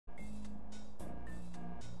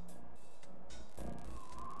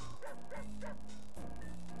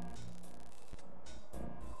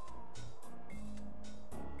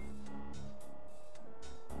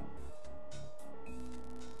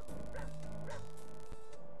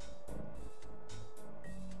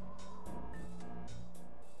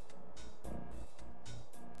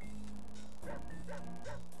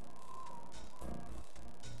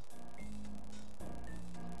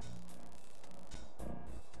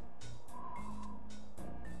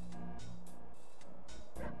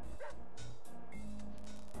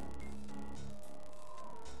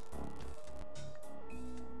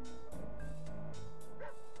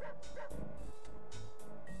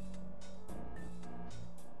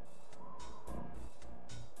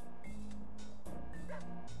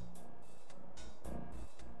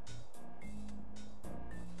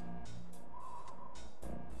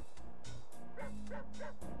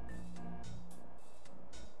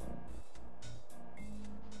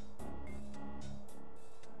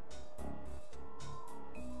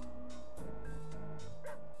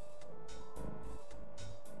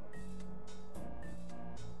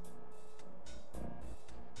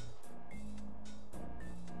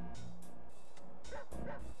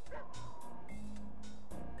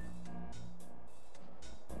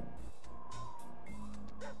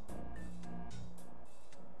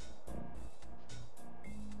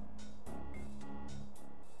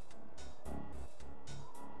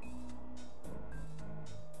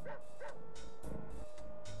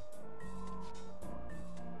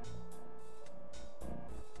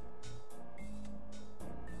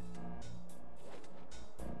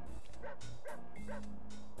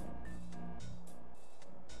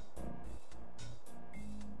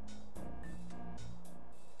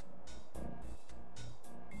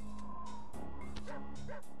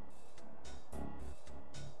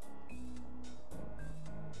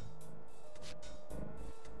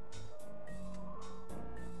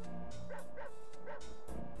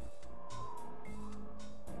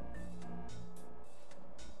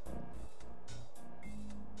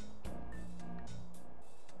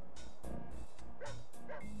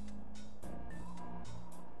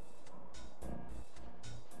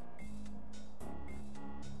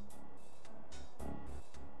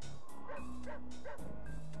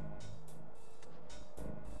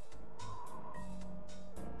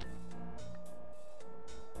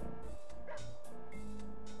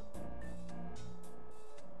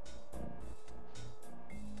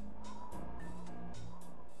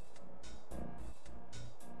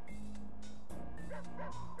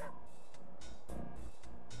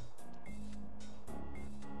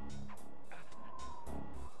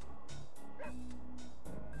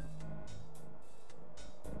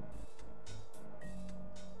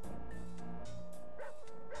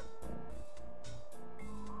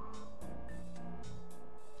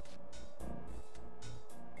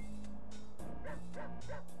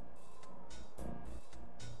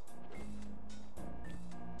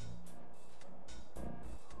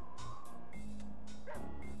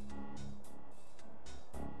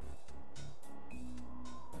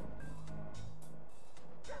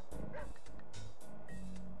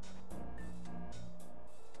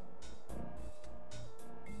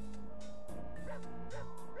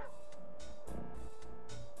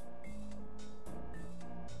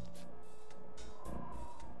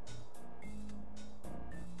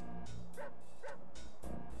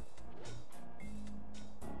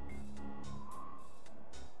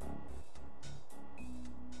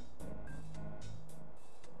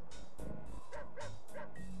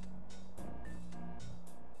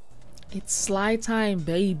It's slide time,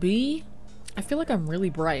 baby. I feel like I'm really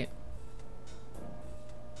bright.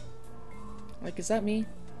 Like, is that me?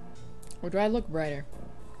 Or do I look brighter?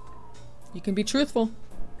 You can be truthful.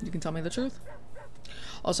 You can tell me the truth.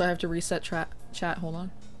 Also, I have to reset chat. Hold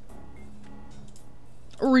on.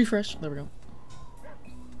 Refresh. There we go.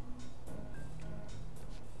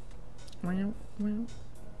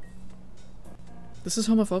 This is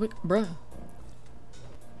homophobic? Bruh.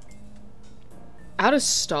 Out of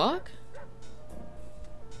stock?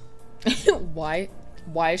 Why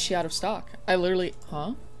is she out of stock? I literally...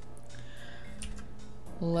 Huh?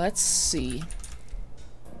 Let's see.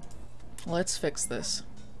 Let's fix this.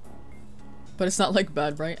 But it's not like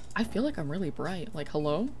bad bright. I feel like I'm really bright. Like,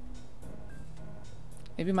 hello?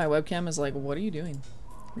 Maybe my webcam is like, what are you doing?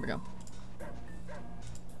 Here we go.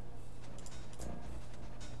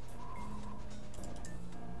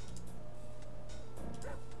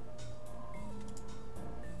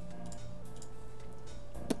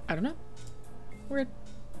 I don't know. Weird.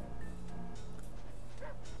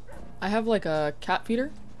 I have like a cat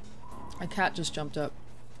feeder. A cat just jumped up.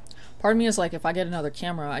 Part of me is like, if I get another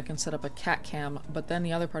camera, I can set up a cat cam. But then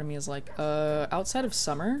the other part of me is like, outside of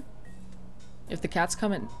summer, if the cats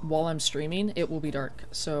come in while I'm streaming, it will be dark.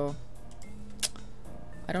 So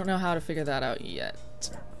I don't know how to figure that out yet.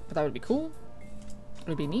 But that would be cool. It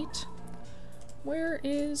would be neat. Where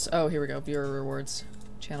is... Oh, here we go. Viewer rewards.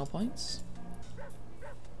 Channel points.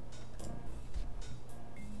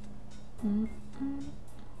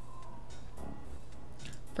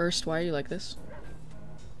 First, why are you like this?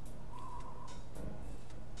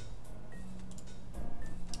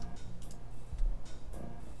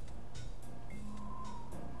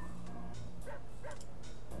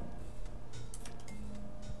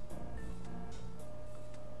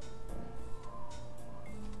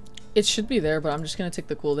 It should be there, but I'm just gonna take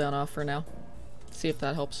the cooldown off for now. See if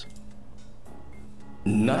that helps.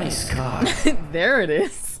 Nice cock. There it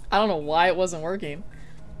is. I don't know why it wasn't working.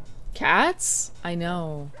 Cats? I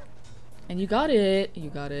know. And you got it. You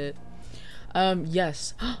got it.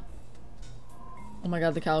 Yes. Oh my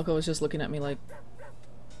god, the calico was just looking at me like...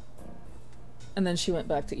 And then she went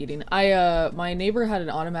back to eating. My neighbor had an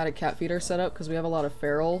automatic cat feeder set up because we have a lot of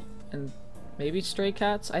feral and maybe stray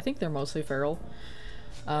cats. I think they're mostly feral.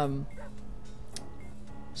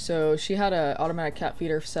 So she had an automatic cat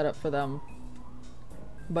feeder set up for them.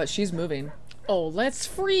 But she's moving. Oh, let's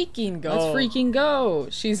freaking go. Let's freaking go.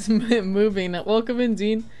 She's moving. Welcome in,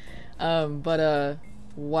 Dean.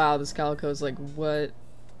 Wow, this calico is like, what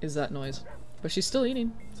is that noise? But she's still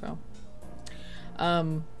eating, so.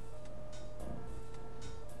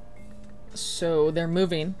 So they're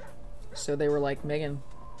moving. So they were like, Megan,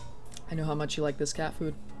 I know how much you like this cat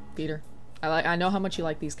food feeder. I know how much you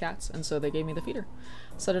like these cats, and so they gave me the feeder.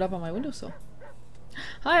 Set it up on my windowsill.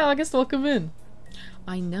 Hi, August, welcome in.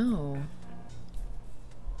 I know.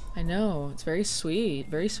 I know. It's very sweet.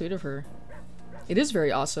 Very sweet of her. It is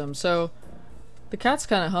very awesome. So, the cats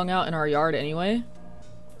kind of hung out in our yard anyway.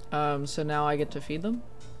 So now I get to feed them.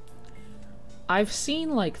 I've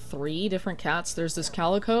seen like 3 different cats. There's this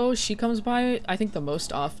calico. She comes by, I think, the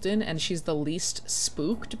most often, and she's the least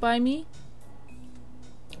spooked by me.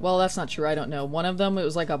 Well, that's not true. I don't know. One of them, it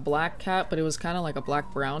was like a black cat, but it was kind of like a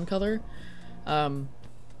black-brown color.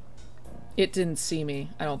 It didn't see me,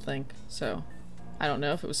 I don't think. So, I don't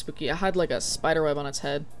know if it was spooky. It had like a spider web on its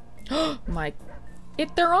head.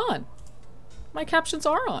 They're on! My captions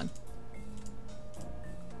are on!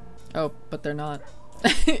 Oh, but they're not.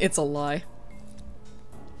 It's a lie.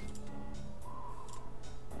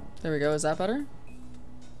 There we go. Is that better?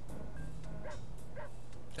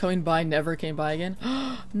 Coming by never came by again?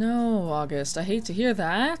 No, August. I hate to hear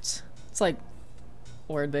that. It's like,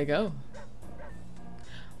 where'd they go?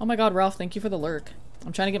 Oh my god, Ralph, thank you for the lurk.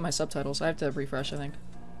 I'm trying to get my subtitles. I have to refresh, I think.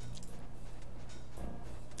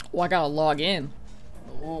 Oh, I gotta log in.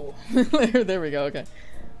 Oh, there we go, okay.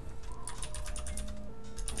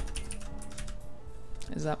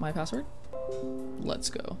 Is that my password? Let's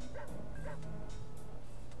go.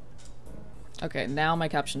 Okay, now my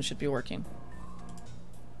caption should be working.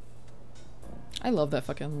 I love that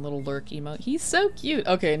fucking little lurk emote. He's so cute.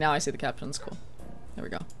 Okay, now I see the captions. Cool. There we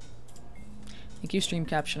go. Thank you, Stream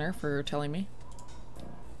Captioner, for telling me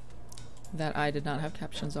that I did not have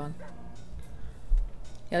captions on.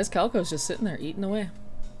 Yeah, this calico's just sitting there eating away.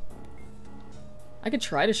 I could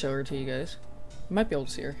try to show her to you guys. You might be able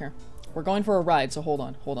to see her. Here. We're going for a ride, so hold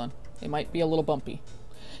on. Hold on. It might be a little bumpy.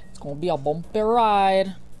 It's gonna be a bumpy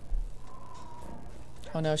ride.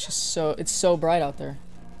 Oh no, it's so bright out there.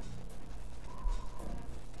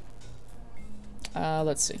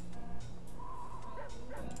 Let's see.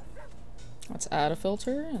 Let's add a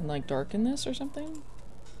filter and like darken this or something.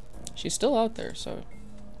 She's still out there, so.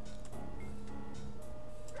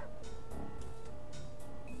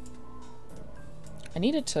 I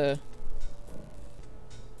need it to.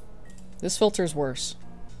 This filter's worse.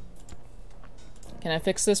 Can I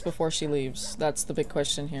fix this before she leaves? That's the big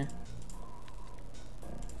question here.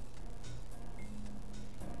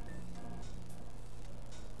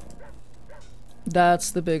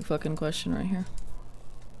 That's the big fucking question right here.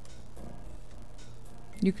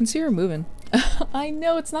 You can see her moving. I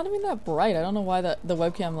know, it's not even that bright. I don't know why the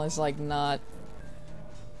webcam is like not...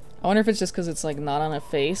 I wonder if it's just because it's like not on a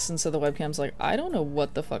face, and so the webcam's like, I don't know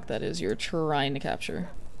what the fuck that is you're trying to capture.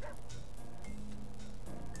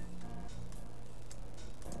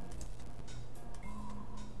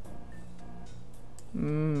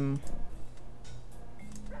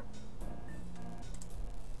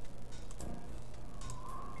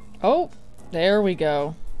 Oh, there we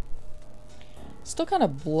go. Still kind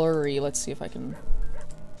of blurry. Let's see if I can...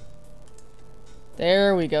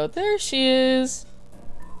 There we go. There she is.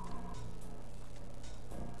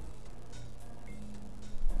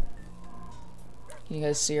 Can you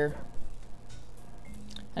guys see her?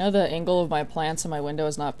 I know the angle of my plants in my window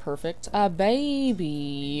is not perfect.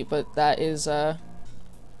 Baby! But that is, our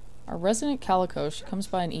resident calico. She comes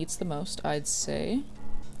by and eats the most, I'd say.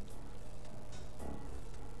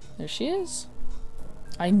 There she is.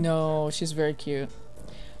 I know, she's very cute.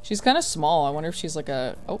 She's kind of small. I wonder if she's like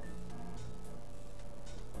a... Oh.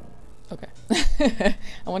 Okay.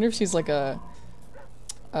 I wonder if she's like a...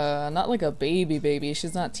 not like a baby.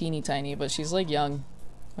 She's not teeny tiny, but she's like young.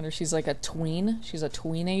 I wonder if she's like a tween. She's a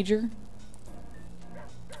tweenager.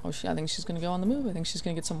 Oh, I think she's gonna go on the move. I think she's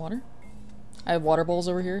gonna get some water. I have water bowls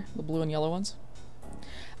over here. The blue and yellow ones.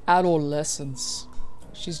 Adolescence.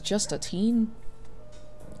 She's just a teen.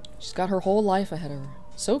 She's got her whole life ahead of her.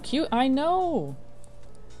 So cute. I know.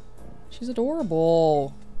 She's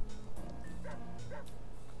adorable.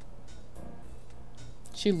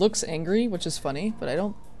 She looks angry, which is funny, but I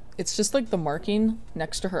don't... It's just like the marking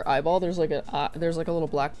next to her eyeball. There's like a little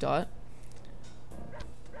black dot.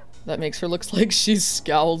 That makes her look like she's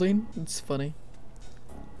scowling. It's funny.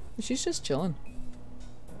 She's just chilling.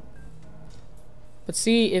 But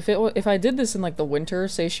see, if I did this in like the winter,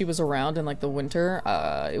 say she was around in like the winter,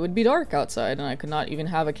 it would be dark outside and I could not even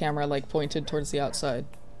have a camera like pointed towards the outside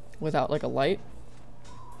without like a light.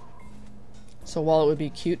 So while it would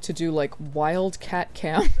be cute to do like wildcat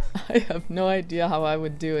cam, I have no idea how I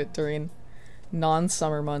would do it during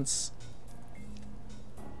non-summer months.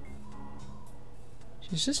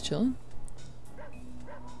 She's just chilling.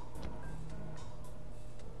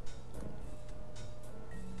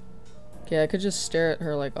 Okay, I could just stare at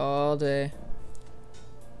her like all day.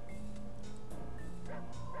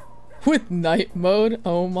 With night mode?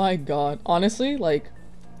 Oh my god. Honestly, like,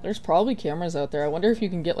 there's probably cameras out there. I wonder if you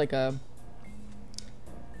can get like a,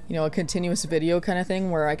 you know, a continuous video kind of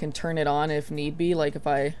thing where I can turn it on if need be, like if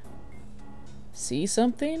I see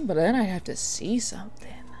something, but then I have to see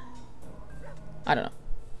something. I don't know.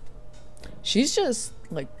 She's just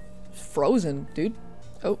like frozen, dude.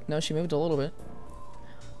 Oh, no, she moved a little bit.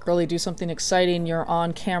 Girlie, do something exciting. You're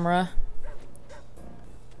on camera.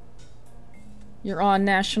 You're on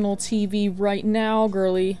national TV right now,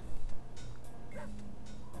 girlie.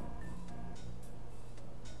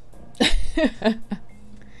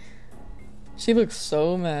 She looks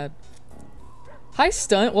so mad. Hi,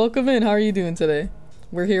 Stunt. Welcome in. How are you doing today?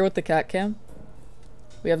 We're here with the cat cam.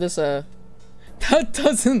 We have this, that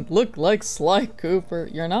doesn't look like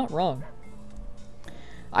SlyCooper. You're not wrong.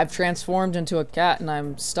 I've transformed into a cat and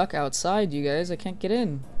I'm stuck outside, you guys. I can't get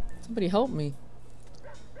in. Somebody help me.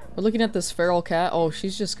 We're looking at this feral cat. Oh,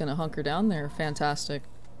 she's just gonna hunker down there. Fantastic.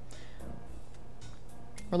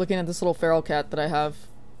 We're looking at this little feral cat that I have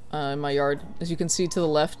in my yard. As you can see to the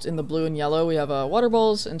left in the blue and yellow, we have water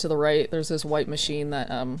bowls, and to the right, there's this white machine that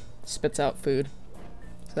spits out food.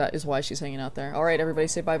 So that is why she's hanging out there. Alright, everybody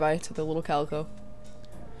say bye-bye to the little calico.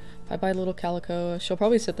 Bye-bye, little calico. She'll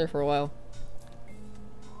probably sit there for a while.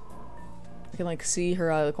 I can like see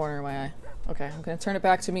her out of the corner of my eye. Okay, I'm gonna turn it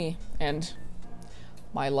back to me, and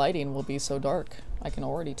my lighting will be so dark. I can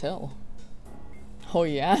already tell. Oh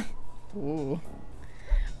yeah? Ooh.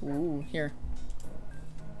 Ooh, here.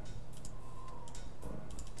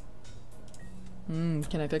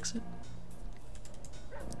 Can I fix it?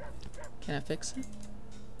 Can I fix it?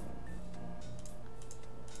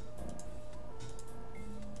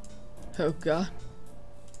 Oh god.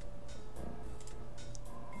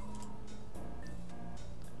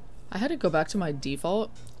 I had to go back to my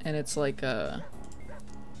default, and it's like,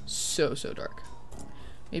 so dark.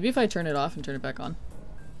 Maybe if I turn it off and turn it back on.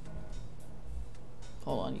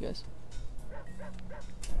 Hold on, you guys.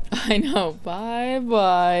 I know. Bye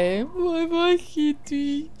bye. Bye bye,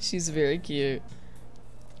 kitty. She's very cute.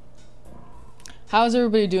 How's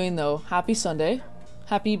everybody doing though? Happy Sunday.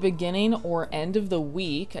 Happy beginning or end of the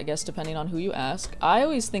week, I guess depending on who you ask. I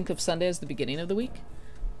always think of Sunday as the beginning of the week.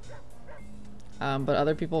 But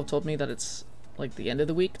other people have told me that it's like the end of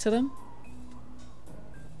the week to them.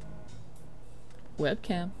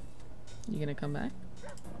 Webcam. You gonna come back?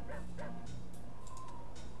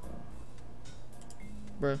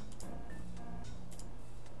 Bro.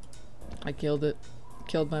 I killed it.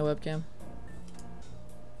 Killed my webcam.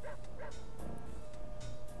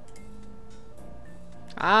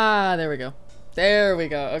 Ah, there we go. There we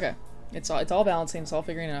go. Okay. It's all balancing, it's all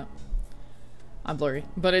figuring it out. I'm blurry.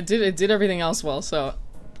 But it did everything else well, so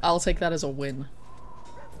I'll take that as a win.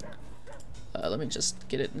 Let me just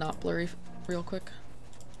get it not blurry real quick.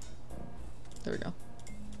 There we go.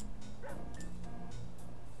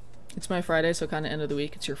 It's my Friday, so kind of end of the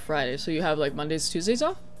week. It's your Friday. So you have like Mondays, Tuesdays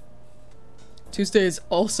off? Tuesday is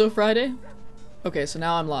also Friday? Okay, so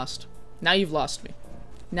now I'm lost. Now you've lost me.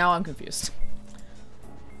 Now I'm confused.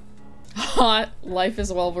 Hot. Life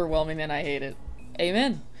is overwhelming and I hate it.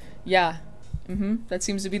 Amen. Yeah. That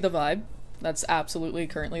seems to be the vibe. That's absolutely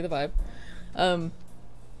currently the vibe. And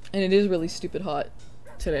it is really stupid hot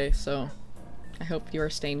today, so I hope you are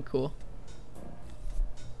staying cool.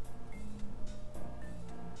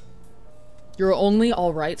 You're only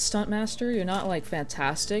alright, Stuntmaster. You're not like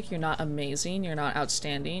fantastic. You're not amazing. You're not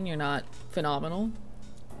outstanding. You're not phenomenal.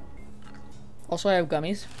 Also, I have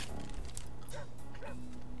gummies.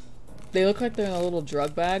 They look like they're in a little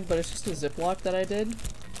drug bag, but it's just a Ziploc that I did.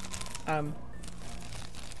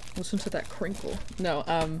 Listen to that crinkle. No,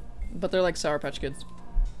 but they're like Sour Patch Kids.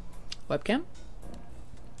 Webcam?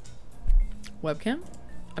 Webcam?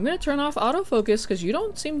 I'm gonna turn off autofocus because you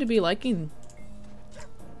don't seem to be liking...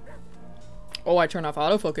 Oh, I turn off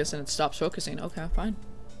autofocus and it stops focusing. Okay, fine.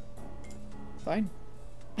 Fine.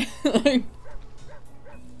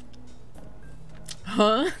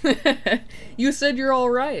 Huh? You said you're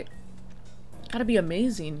alright. Gotta be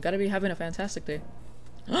amazing. Gotta be having a fantastic day.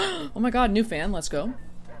 Oh my god, new fan. Let's go.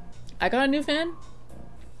 I got a new fan.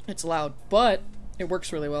 It's loud, but it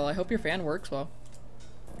works really well. I hope your fan works well.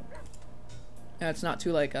 Yeah, it's not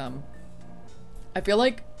too like, I feel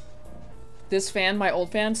like this fan, my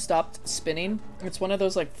old fan, stopped spinning. It's one of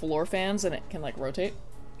those like floor fans and it can like rotate.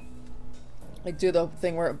 Like do the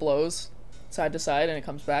thing where it blows side to side and it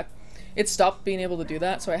comes back. It stopped being able to do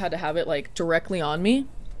that, so I had to have it like directly on me.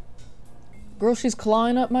 Girl, she's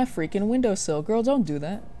clawing up my freaking windowsill. Girl, don't do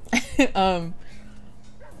that.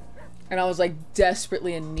 And I was like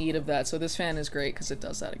desperately in need of that, so this fan is great because it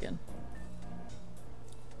does that again.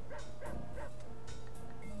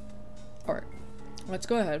 Alright, let's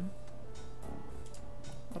go ahead.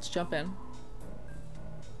 Let's jump in.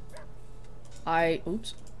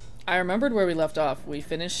 Oops. I remembered where we left off. We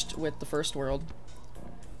finished with the first world.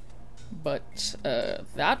 But,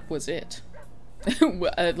 that was it.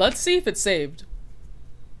 Let's see if it's saved.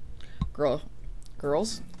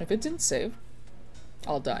 Girls, if it didn't save,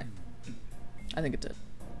 I'll die. I think it did.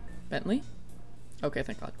 Bentley? Okay,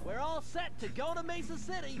 thank God. We're all set to go to Mesa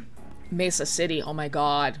City. Mesa City, oh my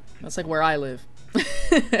god. That's like where I live.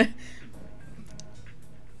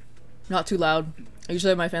 Not too loud. I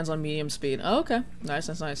usually have my fans on medium speed. Oh, okay. Nice,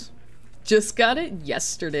 nice, nice. Just got it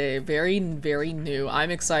yesterday. Very, very new.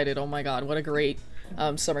 I'm excited. Oh my god, what a great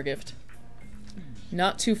summer gift.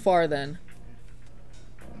 Not too far then.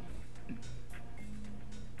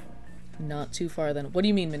 Not too far then. What do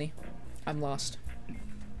you mean, Minnie? I'm lost.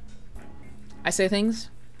 I say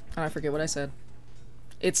things, and I forget what I said.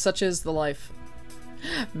 It's such as the life.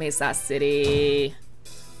 Mesa City.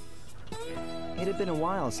 It had been a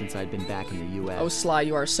while since I'd been back in the U.S. Oh, Sly,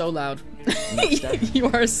 you are so loud. You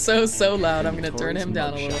are so loud. I'm gonna turn him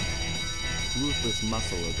down a little. Ruthless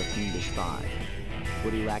muscle of the fiendish vibe.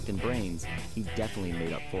 What he lacked in brains, he definitely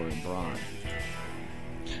made up for in brawn.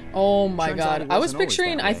 Oh my god. I was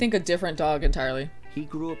picturing, I think, a different dog entirely. He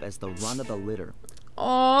grew up as the run of the litter.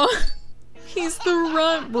 Aw. He's the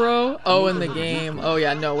runt, bro. Oh, in the game. Oh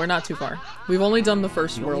yeah, no, we're not too far. We've only done the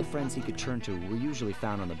first The world. only friends he could turn to were usually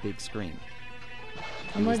found on the big screen.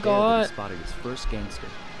 Oh my god. He spotted his first gangster,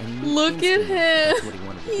 and he knew Look at instantly that's what him. he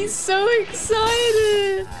wanted to He's do. so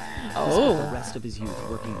excited. He spent the Oh. rest of his youth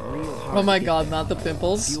working real hard. Oh my to get god, there, not the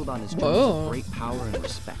pimples. fueled on his dreams Whoa. of great power and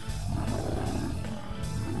respect.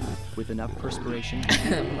 With enough perspiration, he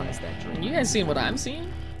realized that dream. You guys seeing what I'm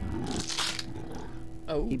seeing?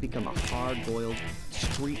 Oh. He'd become a hard-boiled,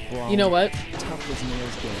 street brawler. You know what? Tough as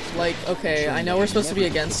nails gangster. Like, okay, I know we're supposed to be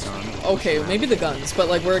against... Okay, maybe the guns, but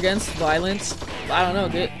like we're against violence. I don't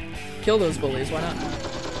know, kill those bullies, why not?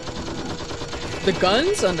 The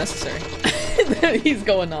guns? Unnecessary. He's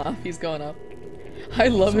going off, he's going off. I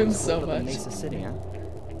love him so much. Mesa City, huh?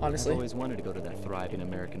 Honestly. I've always wanted to go to that thriving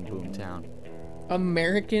American boom town.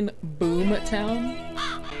 American boom town?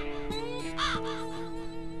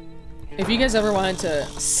 If you guys ever wanted to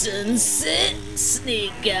sunset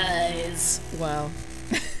Snake Eyes, wow.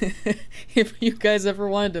 If you guys ever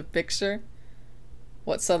wanted to picture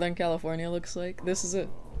what Southern California looks like, this is it.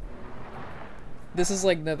 This is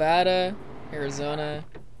like Nevada, Arizona,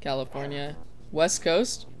 California, West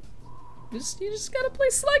Coast. You just gotta play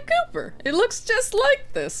Sly Cooper. It looks just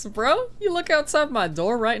like this, bro. You look outside my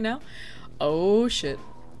door right now. Oh shit.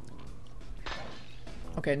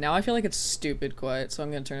 Okay, now I feel like it's stupid quiet, so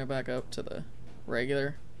I'm gonna turn it back up to the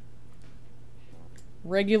regular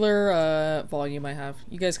volume I have.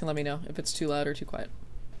 You guys can let me know if it's too loud or too quiet.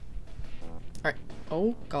 Alright.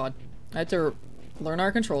 Oh god. I had to learn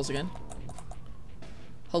our controls again.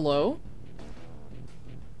 Hello?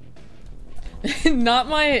 not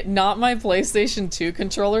my PlayStation 2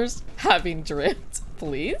 controllers having drift,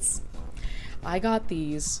 please? I got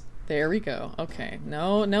these. There we go. Okay.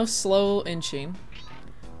 No slow inching.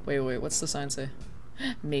 Wait, what's the sign say?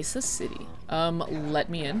 Mesa City. Let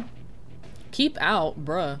me in. Keep out,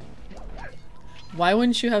 bruh. Why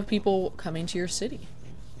wouldn't you have people coming to your city?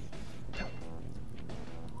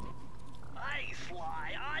 Hey,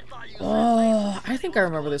 Sly, I thought you Oh, I think I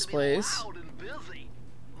remember this place. loud and busy.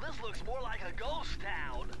 This looks more like a ghost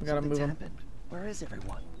town. I gotta move him. Happened. Where is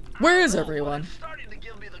everyone? Where is Oh, but everyone? it's starting to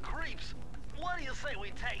give me the creeps. What do you say we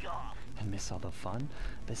take off? And miss all the fun?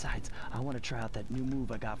 Besides, I want to try out that new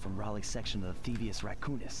move I got from Raleigh's section of the Thievius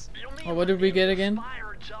Raccoonus. You mean Oh, what did we get again?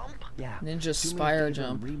 fire jump? Yeah. Ninja do me a Spire favor and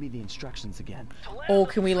Jump. Read me the instructions again. Oh,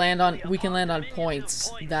 can we land on- we can land on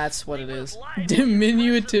points. That's what it is.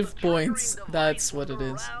 Diminutive points. That's what it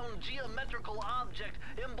is. Round geometrical object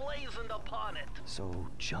emblazoned upon it. So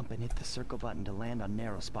jump and hit the circle button to land on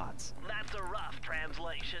narrow spots. That's a rough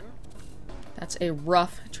translation. That's a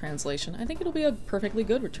rough translation. I think it'll be a perfectly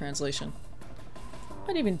good translation.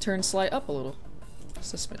 Might even turn Sly up a little.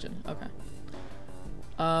 Just a smidgen. Okay.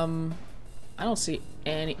 I don't see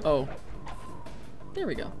any- oh. There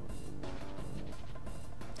we go.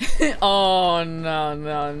 Oh,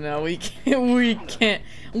 no. We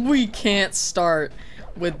can't start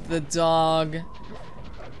with the dog.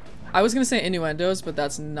 I was gonna say innuendos, but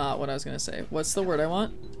that's not what I was gonna say. What's the word I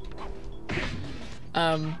want?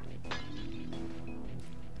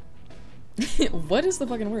 What is the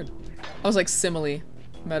fucking word? I was like simile.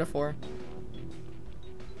 Metaphor.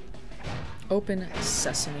 Open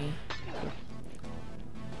sesame.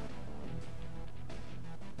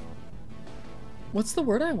 What's the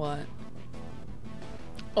word I want?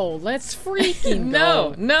 Oh, let's freaking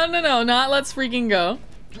go. No, not let's freaking go.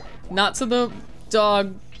 Not to the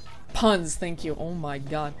dog puns, thank you. Oh my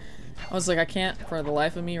god. I was like, I can't for the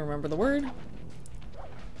life of me remember the word.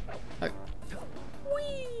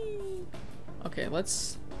 Whee! Okay,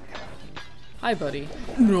 let's... Hi, buddy.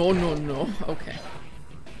 No. Okay.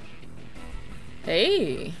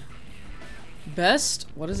 Hey! Best...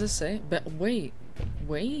 What does this say? Wait.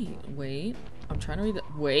 I'm trying to read it.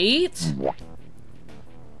 Wait!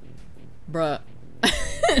 Bruh.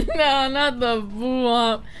 No, not the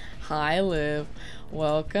boo-womp. Hi, Liv.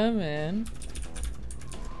 Welcome in.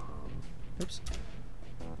 Oops.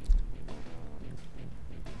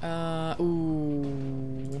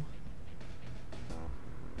 Ooh.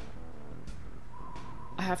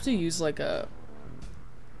 I have to use like a...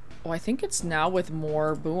 Oh, I think it's now with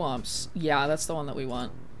more boo-womps. Yeah, that's the one that we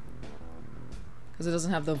want. Because it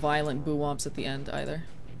doesn't have the violent boo-womps at the end either.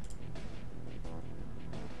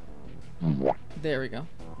 There we go.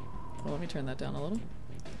 Well, let me turn that down a little.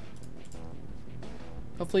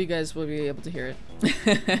 Hopefully you guys will be able to hear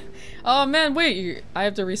it. Oh man, wait! I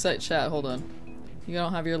have to reset chat. Hold on. You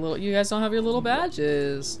don't have your little. You guys don't have your little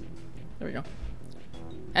badges. There we go.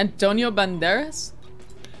 Antonio Banderas.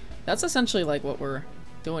 That's essentially like what we're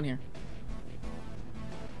doing here.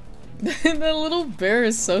 The little bear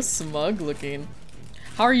is so smug looking.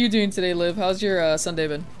 How are you doing today, Liv? How's your Sunday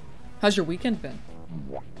been? How's your weekend been?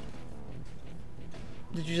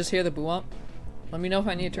 Did you just hear the boo-womp? Let me know if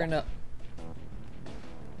I need to turn it up.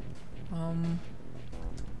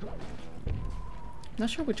 Not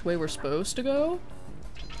sure which way we're supposed to go.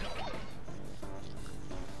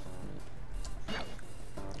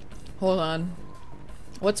 Hold on.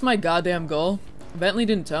 What's my goddamn goal? Bentley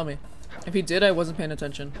didn't tell me. If he did, I wasn't paying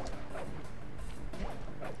attention.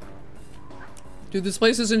 Dude, this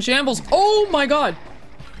place is in shambles. Oh my god.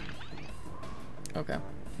 Okay.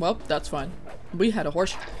 Well, that's fine. We had a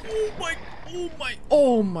horse.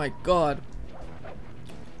 Oh my god.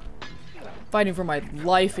 Fighting for my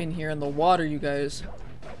life in here in the water, you guys.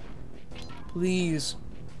 Please.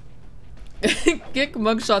 Kick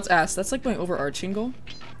Mugshot's ass. That's like my overarching goal.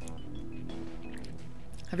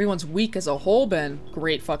 Everyone's week as a whole been?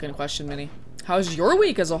 Great fucking question, Minnie. How's your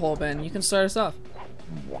week as a whole been? You can start us off.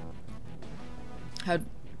 Had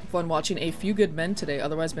fun watching A Few Good Men today,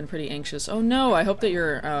 otherwise been pretty anxious. Oh no, I hope that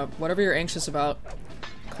your, whatever you're anxious about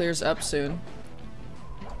clears up soon.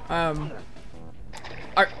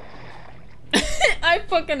 I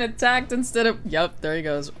fucking attacked instead of- Yep, there he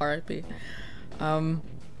goes, RIP.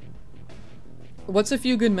 What's A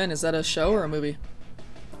Few Good Men? Is that a show or a movie?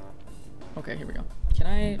 Okay, here we go. Can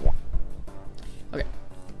I? Okay.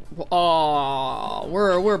 Oh,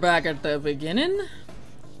 we're back at the beginning.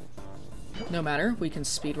 No matter, we can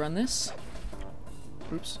speedrun this.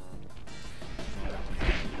 Oops.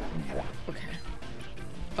 Okay.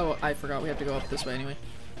 Oh, I forgot we have to go up this way anyway.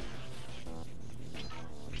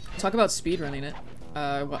 Talk about speedrunning it.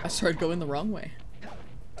 Well, I started going the wrong way.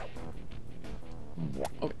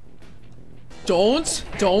 Okay. Don't!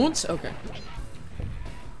 Okay.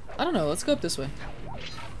 I don't know, let's go up this way.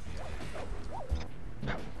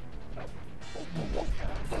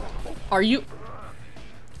 Are you-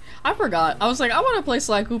 I forgot. I was like, I want to play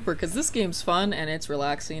Sly Cooper because this game's fun and it's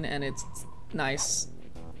relaxing and it's nice.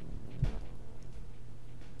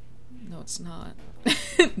 No, it's not.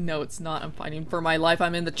 No, it's not. I'm fighting for my life.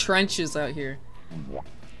 I'm in the trenches out here.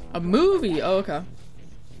 A movie! Oh, okay.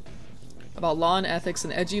 About law and ethics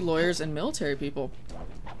and edgy lawyers and military people.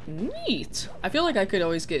 Neat! I feel like I could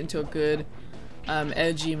always get into a good,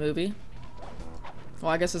 edgy movie.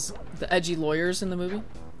 Well, I guess it's the edgy lawyers in the movie.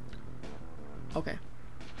 Okay.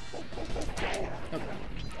 Okay.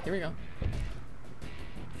 Here we go.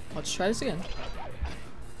 Let's try this again.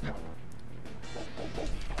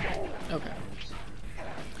 Okay.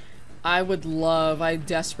 I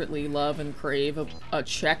desperately love and crave a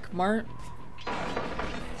check mark.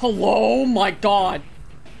 Hello, my god!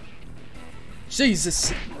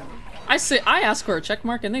 Jesus. I ask for a check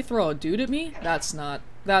mark and they throw a dude at me? That's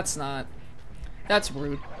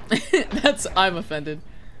rude. I'm offended.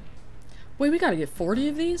 Wait, we gotta get 40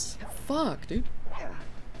 of these? Fuck, dude.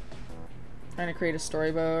 Trying to create a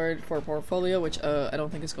storyboard for a portfolio, which, I don't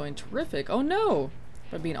think is going terrific. Oh no!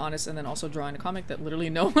 But being honest, and then also drawing a comic that literally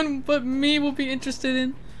no one but me will be interested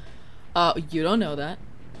in. You don't know that.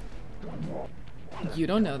 You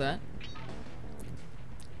don't know that.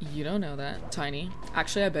 You don't know that, Tiny.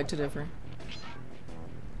 Actually, I beg to differ.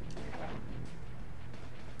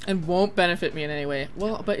 And won't benefit me in any way.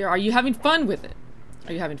 Well, but are you having fun with it?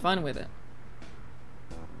 Are you having fun with it?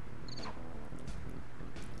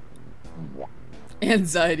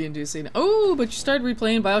 Anxiety inducing. Oh, but you started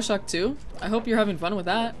replaying BioShock 2? I hope you're having fun with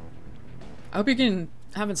that. I hope you're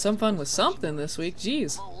having some fun with something this week.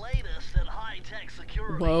 Jeez. The latest in high-tech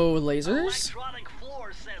security. Whoa, lasers? Electronic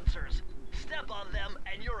floor sensors. Step on them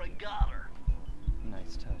and you're a goner.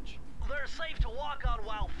 Nice touch. They're safe to walk on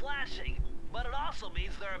while flashing, but it also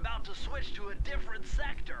means they're about to switch to a different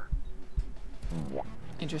sector.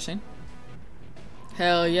 Interesting.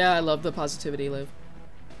 Hell yeah, I love the positivity, Liv.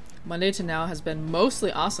 Monday to now has been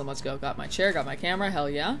mostly awesome. Let's go. Got my chair, got my camera. Hell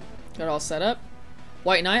yeah. Got it all set up.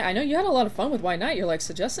 White Knight. I know you had a lot of fun with White Knight. You're like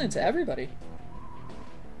suggesting it to everybody.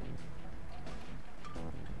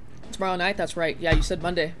 Tomorrow night? That's right. Yeah, you said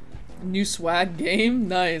Monday. New swag game?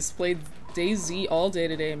 Nice. Played DayZ all day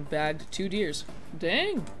today and bagged 2 deers.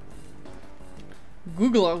 Dang.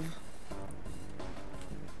 Google.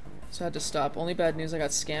 So I had to stop. Only bad news, I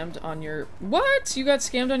got scammed on your- What? You got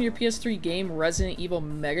scammed on your PS3 game Resident Evil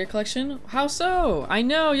Mega Collection? How so? I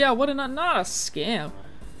know, yeah, what a not a scam.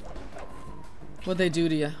 What'd they do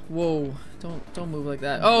to you? Whoa. Don't move like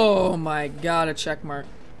that. Oh my god, a check mark.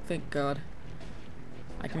 Thank god.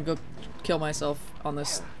 I can go kill myself on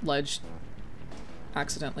this ledge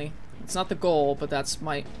accidentally. It's not the goal, but that's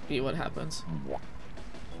might be what happens.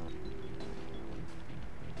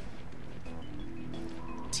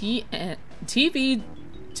 TV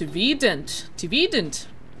didn't.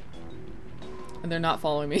 And they're not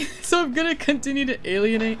following me. So I'm gonna continue to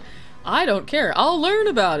alienate. I don't care. I'll learn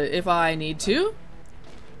about it if I need to.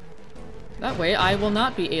 That way I will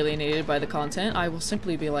not be alienated by the content. I will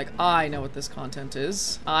simply be like, I know what this content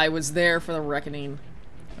is. I was there for the reckoning.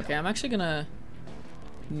 Okay, I'm actually gonna...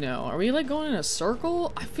 No. Are we like going in a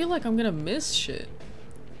circle? I feel like I'm gonna miss shit.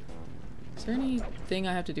 Is there anything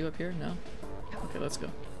I have to do up here? No? Okay, let's go.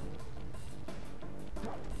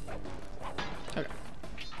 Okay.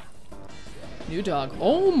 New dog.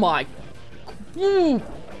 Oh my. Ooh,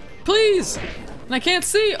 please. And I can't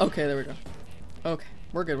see. Okay, there we go. Okay.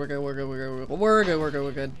 We're good, we're good, we're good, we're good, we're good, we're good,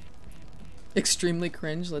 we're good. Extremely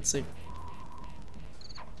cringe, let's see.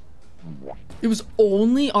 It was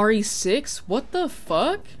only RE6? What the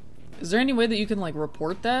fuck? Is there any way that you can like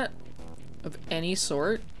report that? Of any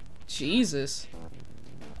sort? Jesus.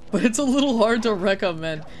 But it's a little hard to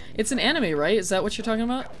recommend. It's an anime, right? Is that what you're talking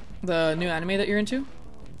about? The new anime that you're into?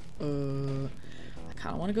 I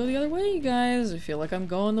kinda wanna go the other way, you guys. I feel like I'm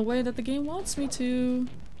going the way that the game wants me to.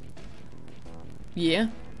 Yeah,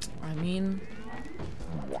 I mean,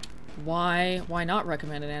 why not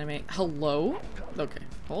recommend an anime? Hello? Okay,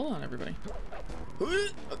 hold on everybody.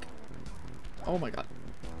 Okay. Oh my god.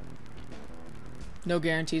 No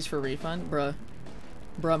guarantees for refund? Bruh.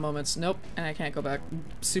 Bruh moments. Nope, and I can't go back.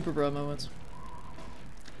 Super bruh moments.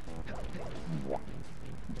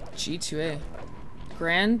 G2A.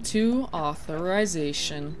 Grand 2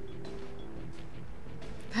 authorization.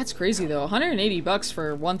 That's crazy though. 180 bucks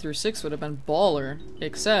for 1 through 6 would have been baller.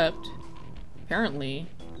 Except, apparently,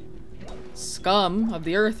 scum of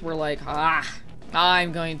the earth were like,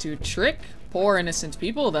 I'm going to trick poor innocent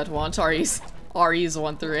people that want REs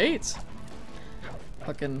 1 through 8.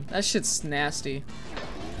 Fucking, that shit's nasty.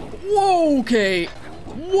 Whoa, okay.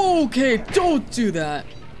 Whoa, okay, don't do that.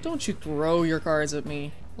 Don't you throw your cards at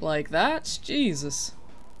me like that. Jesus.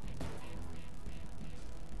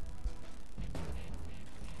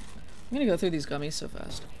 I'm gonna go through these gummies so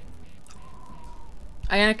fast.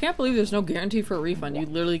 I can't believe there's no guarantee for a refund. You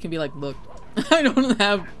literally can be like, look, I don't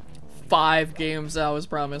have 5 games that I was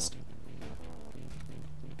promised.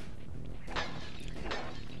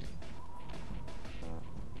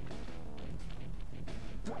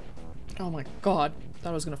 Oh my god, thought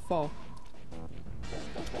I was gonna fall.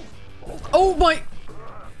 Oh my!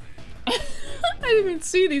 I didn't even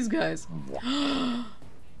see these guys.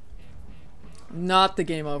 Not the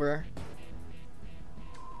game over.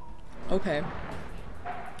 Okay.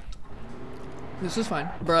 This is fine.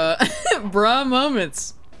 Bruh. Bruh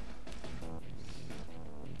moments.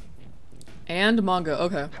 And manga.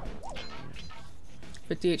 Okay.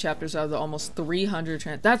 58 chapters out of the almost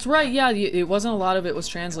 300 that's right, yeah, it wasn't a lot of it was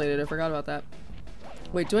translated. I forgot about that.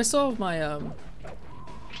 Wait, do I still have my,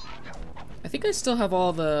 I think I still have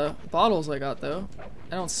all the bottles I got, though.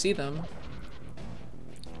 I don't see them.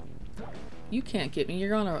 You can't get me.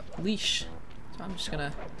 You're on a leash. So I'm just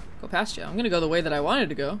gonna go past you. I'm gonna go the way that I wanted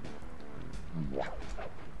to go.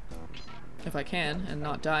 If I can, and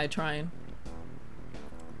not die trying.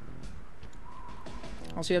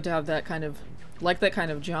 Also, you have to have that kind of, like that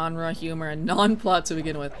kind of genre, humor, and non-plot to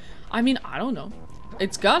begin with. I mean, I don't know.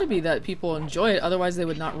 It's gotta be that people enjoy it, otherwise they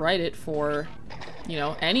would not write it for, you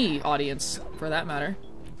know, any audience, for that matter.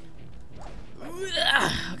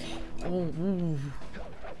 Okay. Oh, ooh.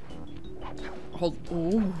 Hold.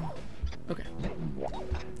 Ooh. Okay.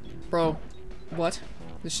 Bro. What?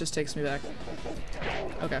 This just takes me back.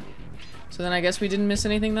 Okay. So then I guess we didn't miss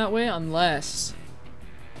anything that way, unless...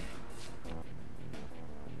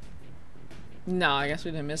 No, I guess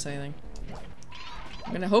we didn't miss anything.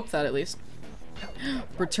 I'm gonna hope that at least.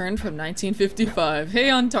 Returned from 1955.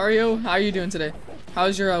 Hey Ontario, how are you doing today?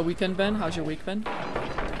 How's your weekend been? How's your week been?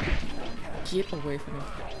 Get away from me.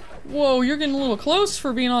 Whoa, you're getting a little close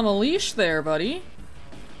for being on a leash there, buddy.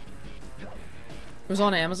 It was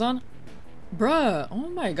on Amazon? Bruh, oh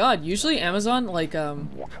my god. Usually Amazon, like,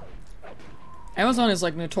 Amazon is,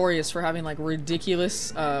 like, notorious for having, like,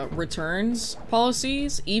 ridiculous, returns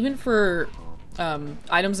policies, even for,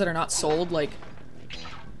 items that are not sold, like,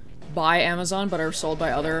 by Amazon, but are sold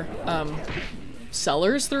by other,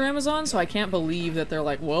 sellers through Amazon, so I can't believe that they're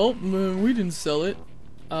like, well, we didn't sell it.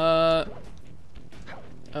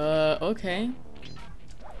 Okay.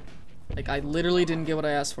 Like, I literally didn't get what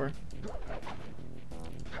I asked for.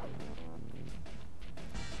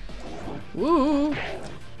 Woo!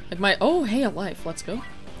 Like my- oh, hey, a life, let's go.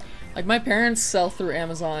 Like, my parents sell through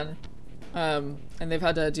Amazon, and they've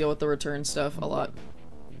had to deal with the return stuff a lot.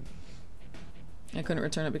 I couldn't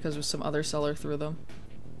return it because of some other seller through them.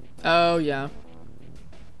 Oh, yeah.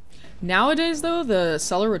 Nowadays, though, the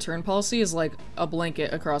seller return policy is, like, a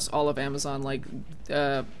blanket across all of Amazon. Like,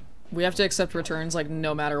 we have to accept returns, like,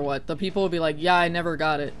 no matter what. The people will be like, yeah, I never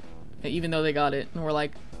got it, even though they got it. And we're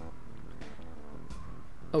like,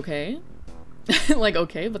 okay. Like,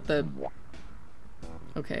 okay, but the...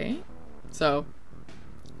 Okay. So.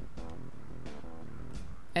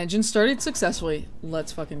 Engine started successfully.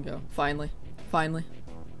 Let's fucking go. Finally. Finally.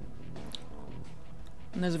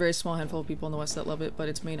 And there's a very small handful of people in the West that love it, but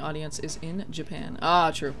its main audience is in Japan.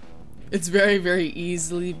 Ah, true. It's very, very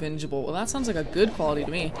easily bingeable. Well, that sounds like a good quality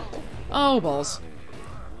to me. Oh, balls.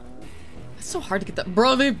 It's so hard to get that.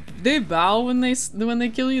 Bro, they bow when they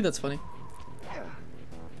kill you? That's funny.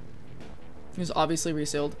 It was obviously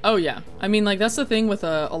resealed. Oh yeah. I mean, like, that's the thing with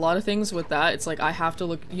a lot of things with that. It's like you have to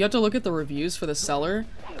look at the reviews for the seller.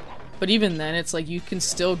 But even then, it's like you can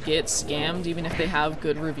still get scammed even if they have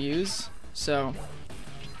good reviews. So,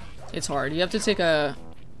 it's hard. You have to take a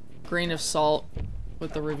grain of salt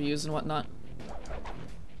with the reviews and whatnot.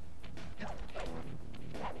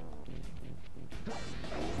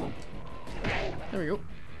 There we go.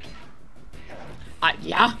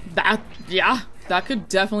 Yeah, that could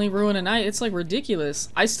definitely ruin a night. It's like ridiculous.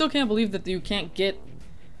 I still can't believe that you can't get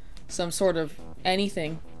some sort of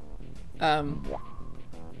anything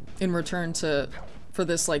in return for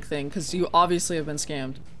this like thing, because you obviously have been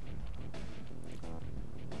scammed.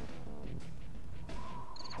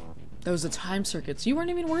 Those are time circuits. You weren't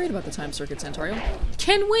even worried about the time circuits, Antario.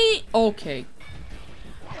 Can we? Okay.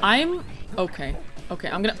 Okay. Okay,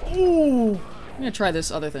 I'm gonna try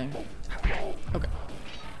this other thing. Okay.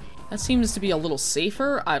 That seems to be a little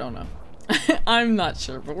safer. I don't know. I'm not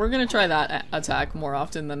sure, but we're gonna try that attack more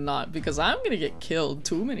often than not because I'm gonna get killed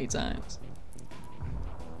too many times.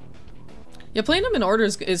 Yeah, playing them in order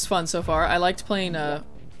is fun so far. I liked playing, that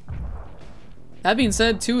being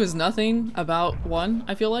said, 2 is nothing about 1,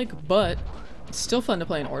 I feel like, but it's still fun to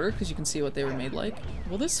play in order because you can see what they were made like.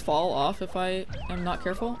 Will this fall off if I am not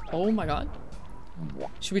careful? Oh my god.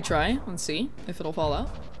 Should we try and see if it'll fall out?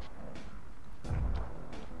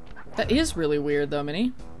 That is really weird though,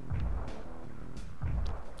 Minnie.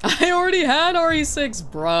 I already had RE6,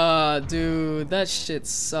 bruh, dude, that shit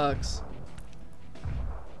sucks.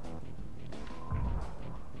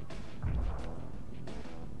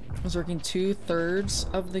 I was working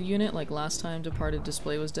 2/3 of the unit, like last time departed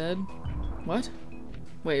display was dead. What?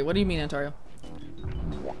 Wait, what do you mean, Antario?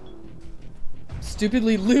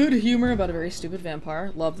 Stupidly lewd humor about a very stupid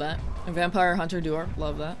vampire. Love that. A vampire hunter duo.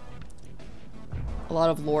 Love that. A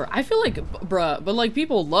lot of lore. I feel like, bruh, but like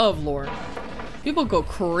people love lore. People go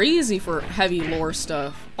crazy for heavy lore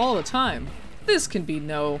stuff all the time. This can be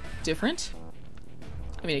no different.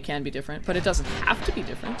 I mean, it can be different, but it doesn't have to be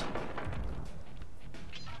different.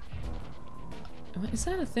 Is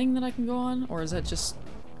that a thing that I can go on? Or is that just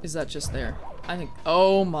there? I think,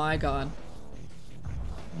 oh my god.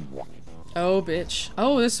 Oh, bitch.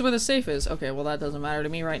 Oh, this is where the safe is. Okay, well that doesn't matter to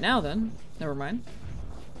me right now then. Never mind.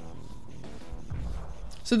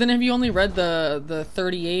 So then have you only read the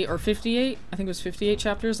 38 or 58? I think it was 58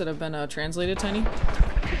 chapters that have been translated, Tiny?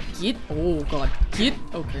 Get, oh god, get,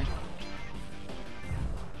 okay.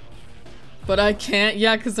 But I can't,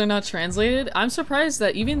 yeah, because they're not translated. I'm surprised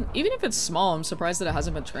that even if it's small, I'm surprised that it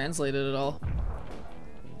hasn't been translated at all.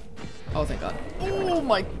 Oh, thank god.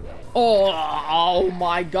 Oh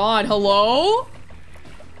my god, hello?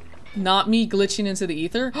 Not me glitching into the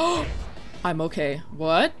ether? I'm okay.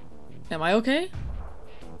 What? Am I okay?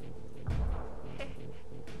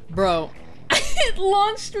 Bro, it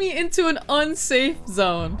launched me into an unsafe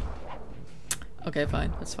zone. Okay,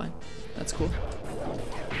 fine. That's fine. That's cool.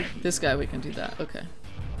 This guy, we can do that. Okay.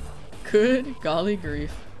 Good golly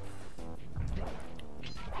grief.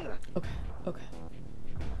 Okay. Okay.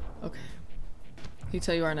 Okay. Can you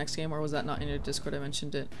tell you our next game, or was that not in your Discord? I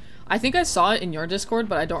mentioned it. I think I saw it in your Discord,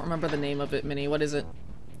 but I don't remember the name of it, Minnie. What is it?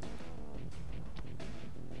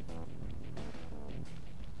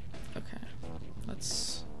 Okay.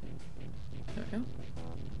 Let's... There we go.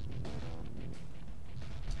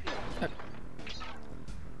 Okay.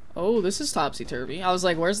 Oh, this is topsy-turvy. I was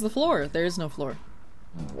like, where's the floor? There is no floor.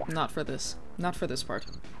 Not for this. Not for this part.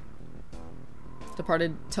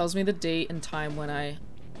 Departed tells me the date and time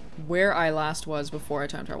where I last was before I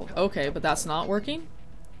time traveled. Okay, but that's not working?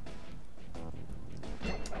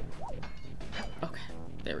 Okay,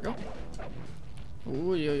 there we go.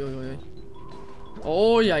 Ooh, yo, yo, yo, yo.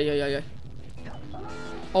 Oh, yeah, yeah, yeah, yeah.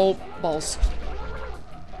 Oh, balls.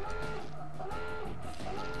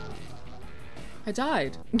 I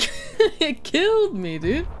died. It killed me,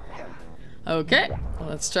 dude. Okay,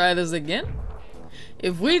 let's try this again.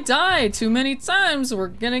 If we die too many times, we're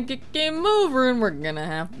gonna get game over and we're gonna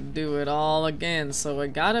have to do it all again. So we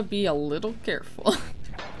gotta be a little careful.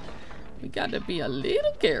 We gotta be a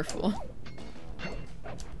little careful.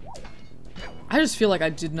 I just feel like I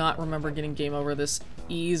did not remember getting game over this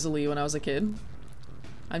easily when I was a kid.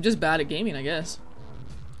 I'm just bad at gaming, I guess.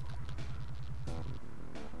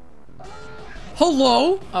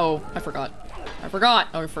 Hello? Oh, I forgot. I forgot.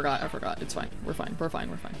 Oh, I forgot. It's fine. We're fine. We're fine.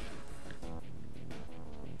 We're fine.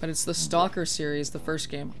 But it's the Stalker series, the first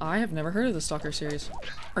game. I have never heard of the Stalker series.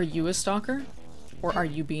 Are you a stalker? Or are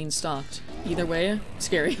you being stalked? Either way,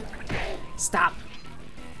 scary. Stop.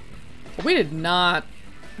 We did not.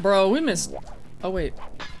 Bro, we missed... Oh, wait.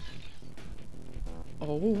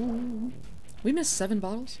 Oh. We missed 7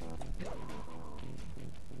 bottles? Are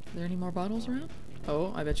there any more bottles around?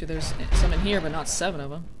 Oh, I bet you there's some in here, but not 7 of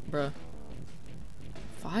them. Bruh.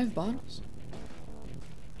 5 bottles?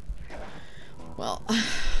 Well...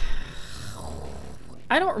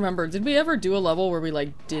 I don't remember. Did we ever do a level where we,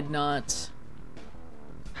 like, did not...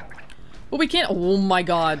 Well, we can't- Oh my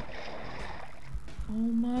god. Oh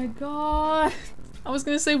my god. I was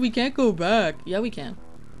gonna say we can't go back. Yeah, we can.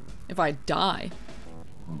 If I die.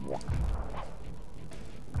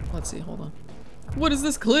 Let's see, hold on. What is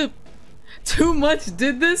this clip? Too much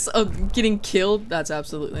did this? Oh, getting killed? That's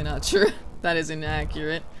absolutely not true. That is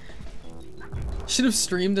inaccurate. Should have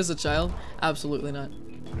streamed as a child? Absolutely not.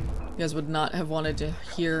 You guys would not have wanted to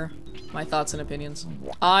hear my thoughts and opinions.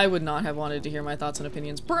 I would not have wanted to hear my thoughts and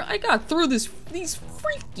opinions. Bruh, I got through these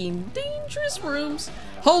freaking dangerous rooms.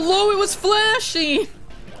 Hello, it was flashing!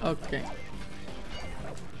 Okay.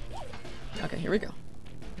 Okay, here we go.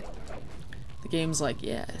 The game's like,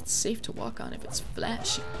 yeah, it's safe to walk on if it's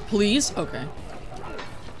flashy. Please? Okay.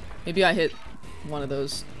 Maybe I hit one of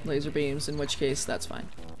those laser beams, in which case, that's fine.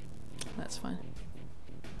 That's fine.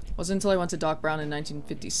 Wasn't until I went to Doc Brown in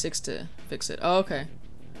 1956 to fix it. Oh, okay.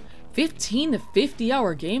 15 to 50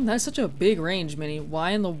 hour game? That's such a big range, Minnie.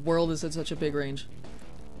 Why in the world is it such a big range?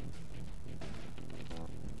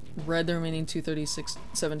 Read the remaining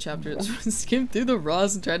 237 chapters. Skimmed through the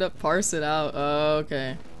raws and tried to parse it out. Oh,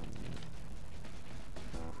 okay.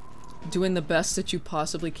 Doing the best that you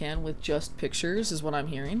possibly can with just pictures is what I'm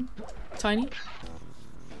hearing. Tiny.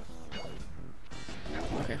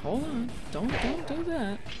 Okay, hold on. Don't do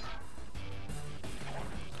that.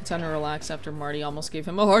 Time to relax after Marty almost gave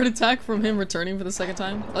him a heart attack from him returning for the 2nd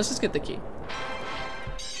time. Let's just get the key.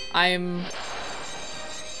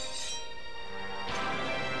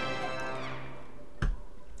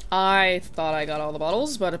 I thought I got all the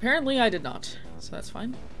bottles, but apparently I did not. So that's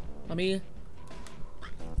fine. Let me...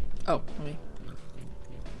 Oh, let me...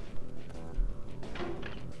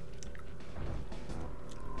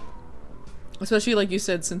 Especially like you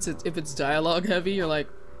said, since if it's dialogue heavy, you're like,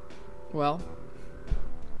 well...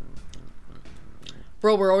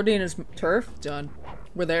 Bro, we're already in his turf. Done.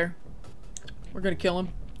 We're there. We're gonna kill him.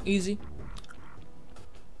 Easy.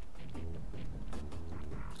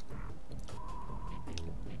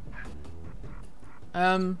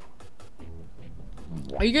 Are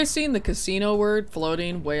you guys seeing the casino word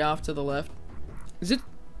floating way off to the left? Is it...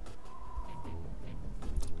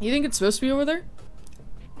 You think it's supposed to be over there?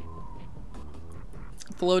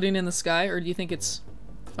 Floating in the sky? Or do you think it's...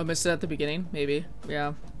 I missed it at the beginning? Maybe.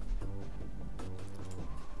 Yeah.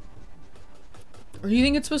 Or do you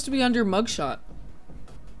think it's supposed to be under mugshot?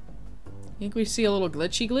 Think we see a little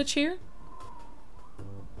glitch here?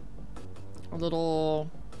 A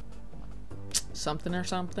little... something or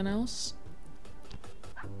something else?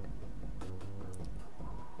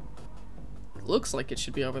 Looks like it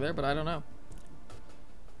should be over there, but I don't know.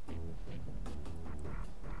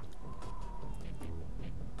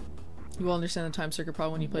 You will understand the time circuit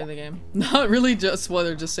problem when you play the game. Not really just what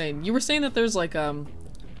they're just saying. You were saying that there's like, oh,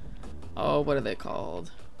 what are they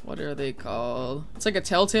called? What are they called? It's like a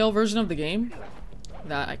Telltale version of the game.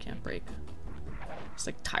 That I can't break. It's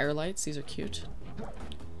like tire lights. These are cute.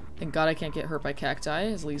 Thank God I can't get hurt by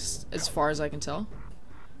cacti, at least as far as I can tell.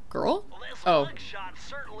 Girl? Well, this oh. shot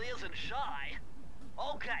certainly isn't shy.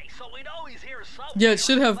 Okay, so we know he's here somewhere. Yeah, it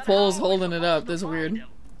should have poles holding it up. That's weird.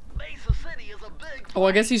 Mesa City is a big Oh,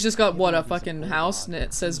 I guess he's just got, what, a fucking house and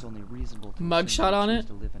it says mugshot on it?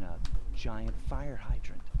 To live in a giant fire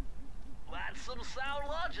hydrant. That's some sound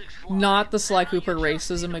logic, Not the SlyCooper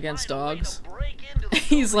racism against dogs.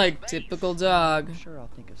 He's like, typical dog. Sure, I'll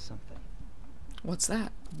think of something. What's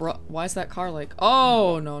that? Bro, why is that car like...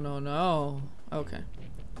 Oh, no. Okay.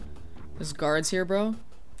 There's guards here, bro.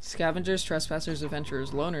 Scavengers, trespassers,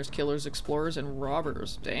 adventurers, loners, killers, explorers, and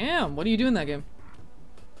robbers. Damn, what do you do in that game?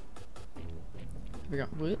 We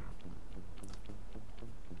got what?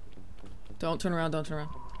 Don't turn around,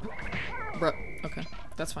 Bro, okay.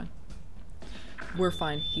 That's fine. We're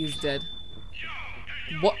fine. He's dead.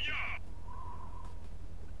 What?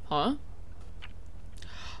 Huh?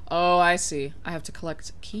 Oh, I see. I have to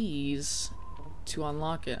collect keys to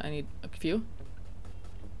unlock it. I need a few.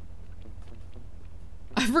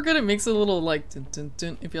 I forgot it makes a little like dun, dun,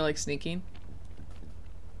 dun, if you're like sneaking.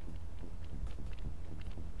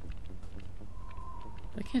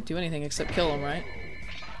 I can't do anything except kill him, right?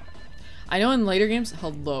 I know in later games,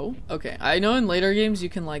 hello? Okay, I know in later games you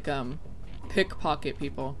can like pickpocket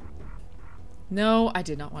people. No, I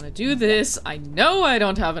did not want to do this. I know I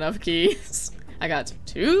don't have enough keys. I got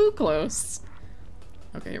too close.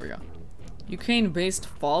 Okay, here we go. Ukraine-based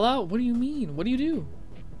Fallout? What do you mean? What do you do?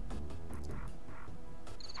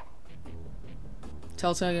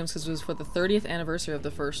 Telltale Games because it was for the 30th anniversary of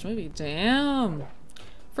the first movie. Damn!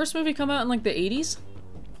 First movie come out in like the 80s?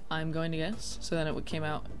 I'm going to guess. So then it came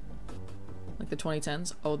out like the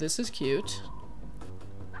 2010s. Oh, this is cute.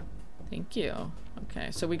 Thank you. Okay,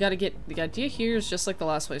 so we gotta get, the idea here is just like the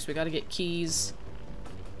last place. We gotta get keys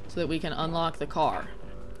so that we can unlock the car.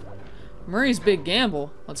 Murray's big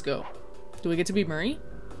gamble. Let's go. Do we get to be Murray?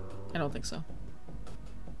 I don't think so.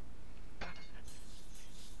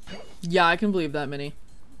 Yeah, I can believe that, Minnie.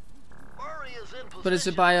 But is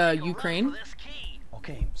it by Ukraine?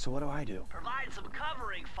 Okay, so what do I do? Provide some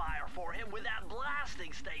covering fire for him with that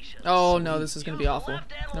blasting station. Oh no, this is gonna be awful.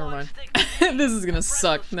 Never mind. This is gonna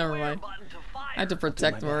suck. Never mind. I had to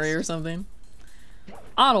protect Murray or something.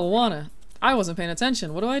 I don't wanna. I wasn't paying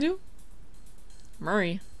attention. What do I do?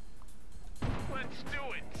 Murray. Let's do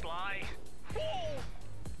it, Sly.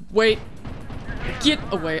 Wait. Get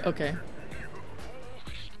away. Okay.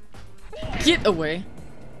 Get away.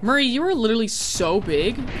 Murray, you are literally so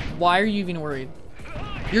big. Why are you even worried?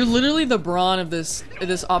 You're literally the brawn of this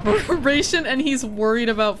operation, and he's worried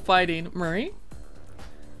about fighting. Murray?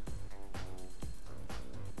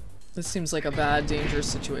 This seems like a bad, dangerous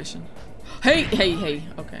situation. Hey, hey, hey.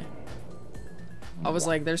 Okay. I was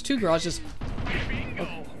like, there's two garages.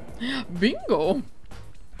 Okay. Bingo!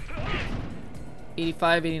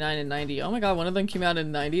 85, 89, and 90. Oh my god, one of them came out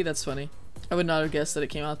in 90? That's funny. I would not have guessed that it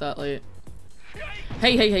came out that late.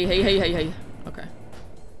 Hey, hey, hey, hey, hey, hey, hey. Okay.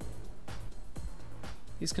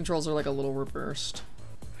 These controls are like a little reversed.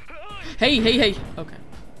 Hey, hey, hey. Okay.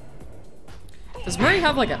 Does Murray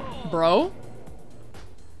have like a bro?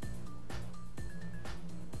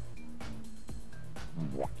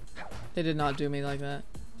 They did not do me like that.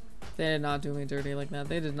 They did not do me dirty like that.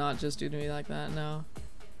 They did not just do me like that. No.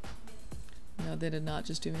 No, they did not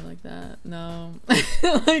just do me like that. No.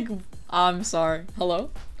 Like, I'm sorry.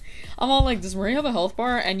 Hello? I'm all like, does Murray have a health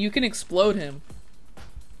bar? And you can explode him.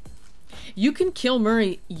 You can kill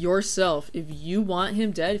Murray yourself if you want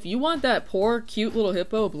him dead. If you want that poor, cute little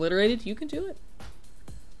hippo obliterated, you can do it.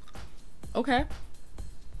 Okay.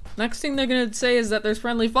 Next thing they're gonna say is that there's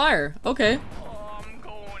friendly fire. Okay. I'm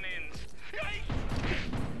going in.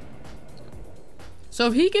 So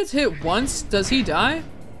if he gets hit once, does he die?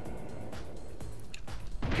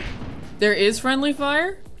 There is friendly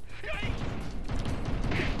fire?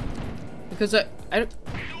 Because I don't...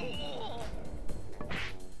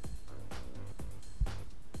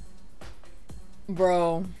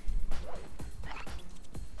 Bro.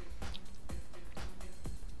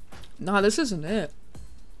 Nah, this isn't it.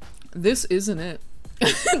 This isn't it.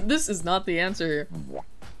 This is not the answer here.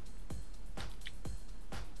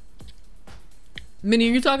 Minnie,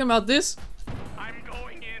 are you talking about this? I'm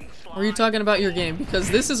going in, Sly. Or are you talking about your game? Because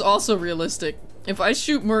this is also realistic. If I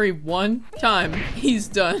shoot Murray one time, he's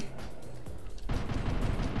done.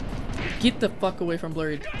 Get the fuck away from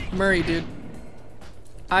Murray, dude.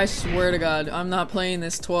 I swear to God, I'm not playing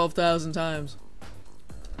this 12,000 times.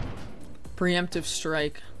 Preemptive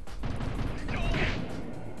strike.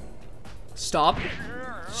 Stop.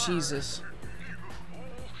 Jesus.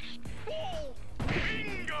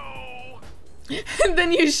 And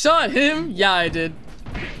then you shot him? Yeah, I did.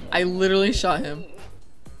 I literally shot him.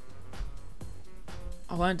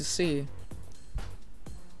 I wanted to see.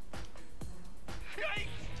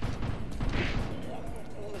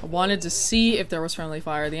 I wanted to see if there was friendly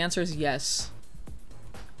fire. The answer is yes.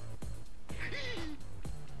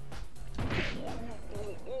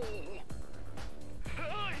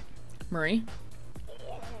 Murray?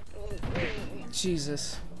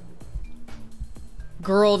 Jesus.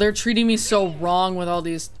 Girl, they're treating me so wrong with all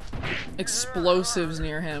these explosives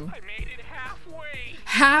near him. I made it halfway.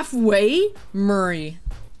 Halfway? Murray.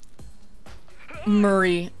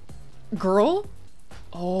 Murray. Girl?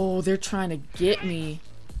 Oh, they're trying to get me.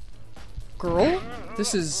 Girl?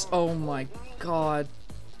 This is... oh my god.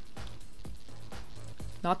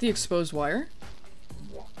 Not the exposed wire?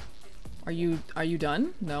 Are you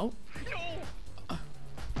done? No? Okay,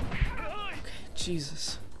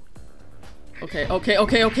 Jesus. Okay, okay,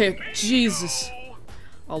 okay, okay. Jesus.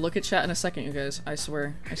 I'll look at chat in a second, you guys. I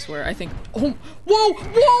swear. I swear. I think... oh! Whoa!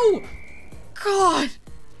 Whoa! God!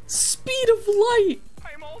 Speed of light!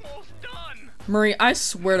 I'm almost done. Murray, I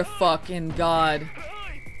swear to fucking God.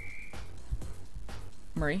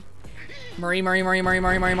 Murray? Murray, Murray, Murray, Murray,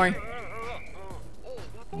 Murray, Murray, Murray.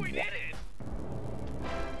 We did it.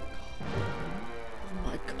 Oh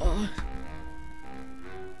my God.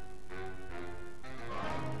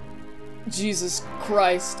 Jesus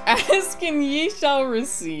Christ. Ask and ye shall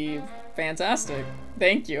receive. Fantastic.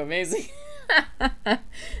 Thank you. Amazing.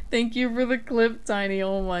 Thank you for the clip, Tiny.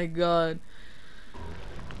 Oh my god.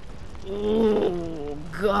 Oh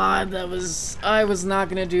god, that was... I was not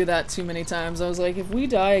gonna do that too many times. I was like, if we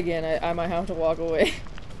die again, I might have to walk away.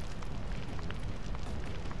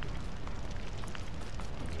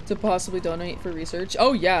 To possibly donate for research.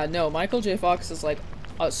 Oh yeah, no, Michael J. Fox is like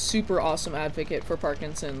a super awesome advocate for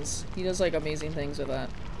Parkinson's. He does like amazing things with that.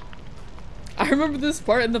 I remember this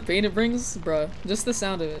part in the pain it brings, bruh. Just the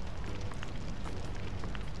sound of it.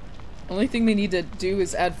 Only thing they need to do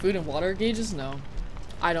is add food and water gauges? No.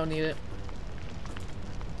 I don't need it.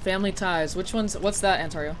 Family Ties. Which one's... What's that,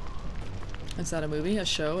 Antario? Is that a movie? A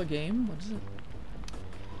show? A game? What is it?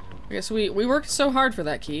 I guess we worked so hard for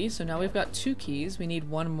that key, so now we've got 2 keys. We need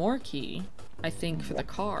 1 more key, I think, for the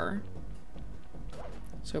car.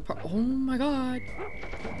 So, oh my god.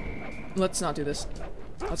 Let's not do this.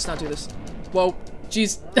 Let's not do this. Whoa.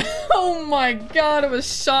 Jeez. Oh my god, it was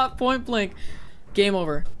shot point blank. Game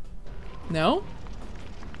over. No?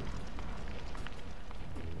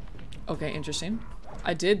 Okay, interesting.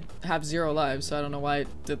 I did have 0 lives, so I don't know why I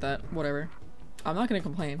did that. Whatever. I'm not gonna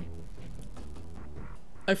complain.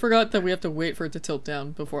 I forgot that we have to wait for it to tilt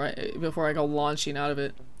down before I go launching out of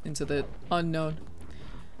it into the unknown.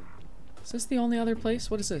 Is this the only other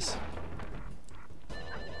place? What is this?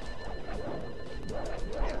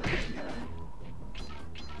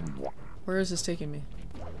 Where is this taking me?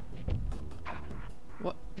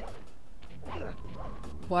 What?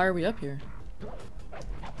 Why are we up here?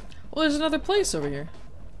 Well, there's another place over here.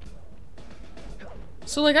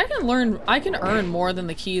 So, like, I can earn more than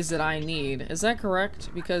the keys that I need. Is that correct?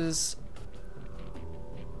 Because...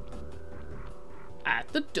 At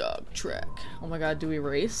the dog track. Oh my god, do we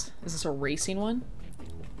race? Is this a racing one?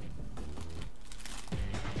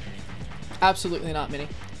 Absolutely not, Minnie.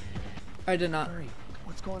 I did not. Hurry.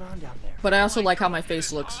 What's going on down there? But I also like how my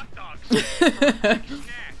face looks.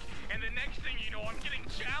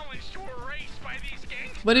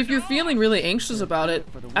 But if you're feeling really anxious about it,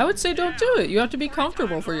 I would say don't do it. You have to be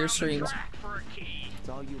comfortable for your streams. It's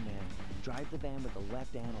all you, man. Drive the van with the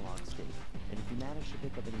left analog stick. And if you manage to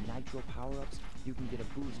pick up any nitro power-ups, you can get a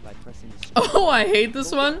boost by pressing the... Oh, I hate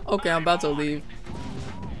this one. Okay, I'm about to leave.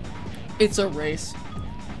 It's a race.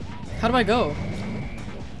 How do I go?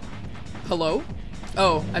 Hello?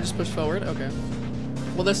 Oh, I just pushed forward? Okay.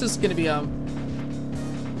 Well, this is gonna be,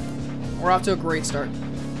 we're off to a great start.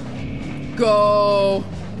 Go!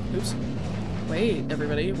 Oops. Wait,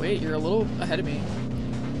 everybody. Wait, you're a little ahead of me.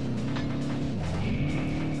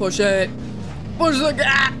 Push it! Push the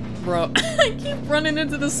gap! Bro, I keep running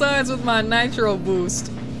into the sides with my nitro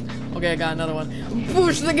boost. Okay, I got another one.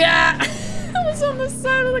 Push the gap! I was on the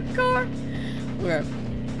side of the car. Where?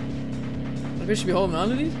 Like we should be holding on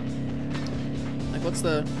to these? Like, what's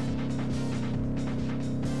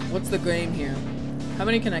the game here? How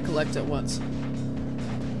many can I collect at once?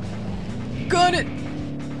 Got it!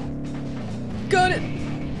 Got it!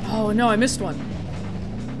 Oh no, I missed one.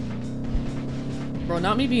 Bro,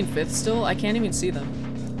 not me being 5th still, I can't even see them.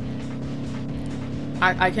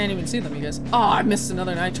 I can't even see them, you guys. Oh, I missed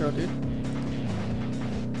another nitro, dude.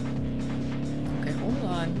 Okay, hold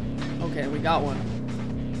on. Okay, we got one.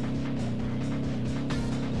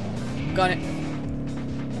 Got it.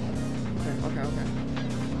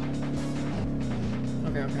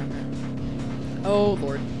 Okay. Oh,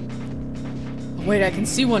 Lord. Oh, wait, I can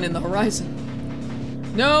see one in the horizon.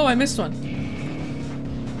 No, I missed one.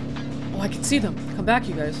 Oh, I can see them. Come back,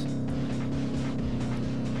 you guys.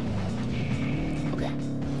 Okay.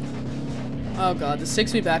 Oh god, this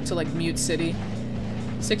takes me back to, like, Mute City.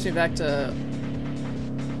 This takes me back to,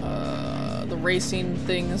 the racing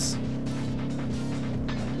things.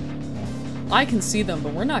 I can see them,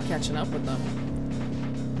 but we're not catching up with them.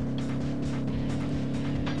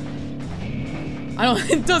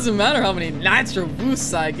 It doesn't matter how many nitro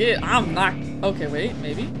boosts I get. I'm not. Okay, wait,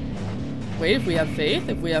 maybe. Wait, if we have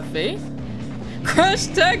faith? Crash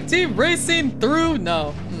Tag Team Racing through?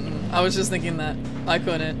 No. I was just thinking that. I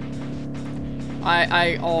couldn't.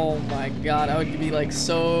 Oh my god, I would be like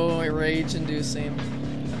so rage-inducing.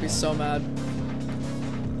 I'd be so mad.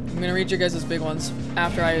 I'm gonna read your guys' big ones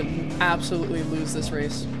after I absolutely lose this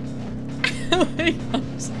race.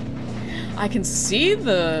 I can see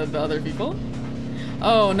the other people.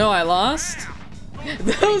 Oh no, I lost?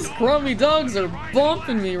 Those crummy dogs are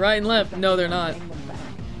bumping me right and left. No, they're not.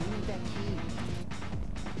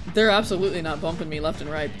 They're absolutely not bumping me left and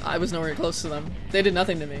right. I was nowhere close to them. They did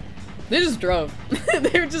nothing to me. They just drove.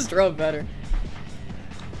 They just drove better.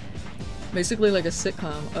 Basically like a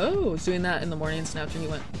sitcom. Oh, I was doing that in the mornings and after he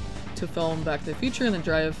went to film Back to the Future and then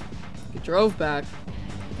drove back.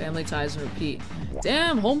 Family ties and repeat.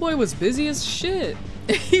 Damn, homeboy was busy as shit.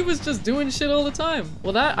 He was just doing shit all the time.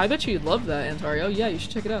 Well, I bet you'd love that, Antario. Yeah, you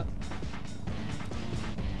should check it out.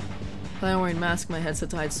 I'm wearing a mask, my headset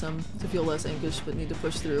tied some to feel less anxious, but need to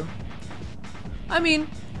push through. I mean,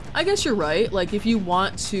 I guess you're right. Like, if you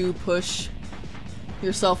want to push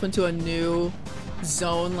yourself into a new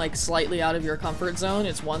zone, like slightly out of your comfort zone,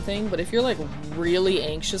 it's one thing. But if you're like really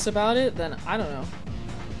anxious about it, then I don't know.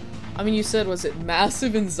 I mean, you said, was it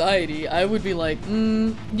massive anxiety? I would be like,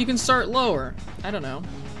 you can start lower. I don't know.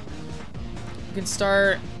 You can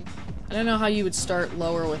start... I don't know how you would start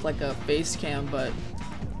lower with like a base cam, but...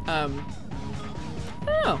 I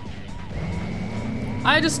don't know.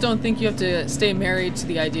 I just don't think you have to stay married to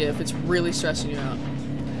the idea if it's really stressing you out.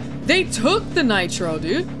 They took the nitro,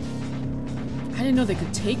 dude! I didn't know they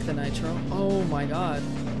could take the nitro. Oh my god.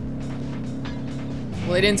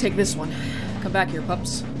 Well, they didn't take this one. Come back here,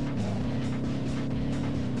 pups.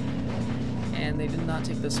 And they did not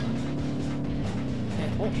take this one. Okay,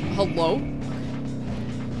 oh, hello?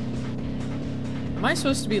 Am I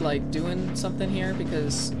supposed to be, like, doing something here?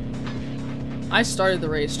 Because I started the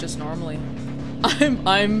race just normally.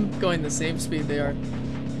 I'm going the same speed they are.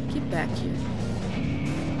 Get back here.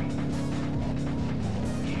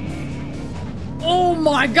 Oh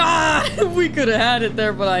my god! We could have had it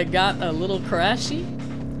there, but I got a little crashy.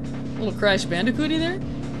 A little Crash Bandicooty there.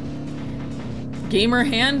 Gamer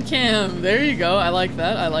hand cam. There you go. I like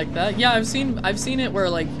that. I like that. Yeah, I've seen it where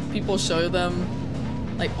like people show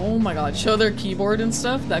them like, oh my god, show their keyboard and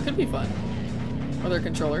stuff. That could be fun. Or their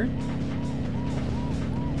controller.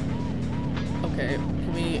 Okay,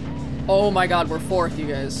 can we... Oh my god, we're fourth, you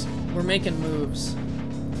guys. We're making moves.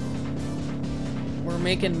 We're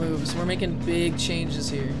making moves. We're making big changes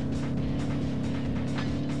here.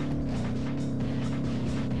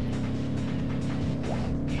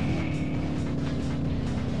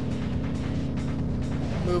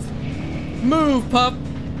 Move. Move, pup!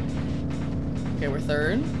 Okay, we're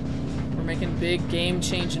third. We're making big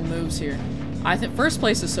game-changing moves here. I think first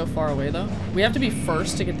place is so far away, though. We have to be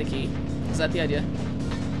first to get the key. Is that the idea?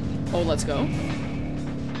 Oh, let's go.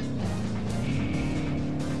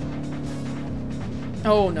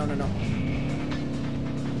 Oh, no, no, no.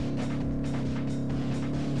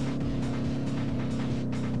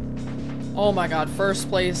 Oh my god, first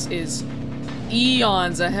place is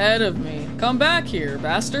eons ahead of me. Come back here,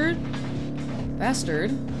 bastard.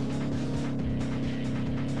 Bastard.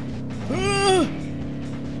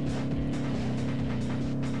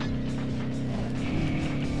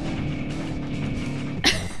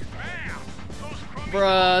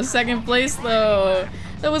 Bruh, second place though.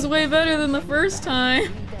 That was way better than the first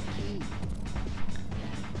time.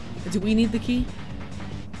 Do we need the key?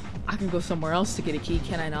 I can go somewhere else to get a key,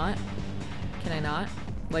 can I not? Can I not?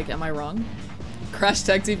 Like, am I wrong? Crash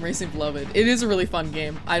Tag Team Racing Beloved. It is a really fun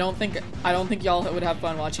game. I don't think y'all would have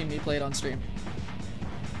fun watching me play it on stream.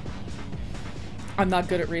 I'm not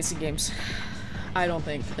good at racing games. I don't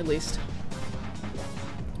think, at least.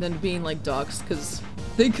 Then being like dogs, because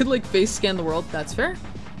they could like face scan the world. That's fair.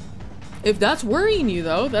 If that's worrying you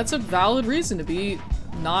though, that's a valid reason to be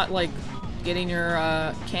not like getting your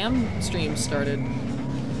cam stream started.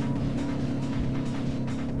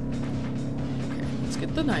 Okay, let's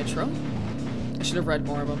get the nitro. I should have read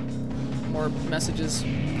more of them. More messages,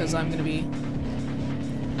 because I'm gonna be...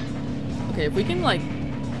 Okay, if we can like...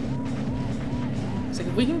 It's like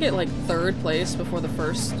if we can get like third place before the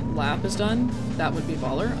first lap is done, that would be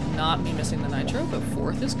baller. Not me missing the nitro, but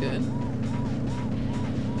fourth is good.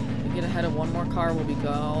 If we get ahead of one more car, we'll be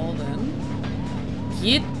golden.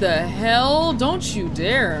 Get the hell! Don't you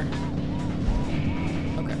dare!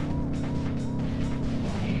 Okay.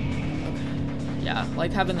 Okay. Yeah,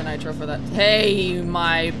 like having the nitro for that. Hey,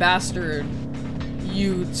 my bastard!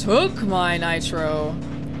 You took my nitro!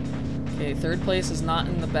 Okay, third place is not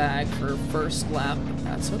in the bag for first lap, but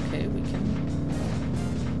that's okay. We can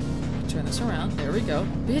turn this around. There we go.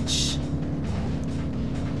 Bitch!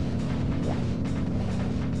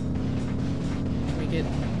 Can we get...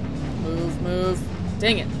 Move, move.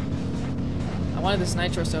 Dang it. I wanted this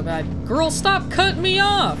nitro so bad. Girl, stop cutting me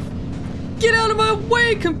off! Get out of my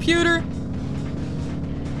way, computer!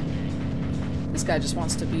 This guy just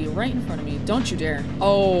wants to be right in front of me. Don't you dare.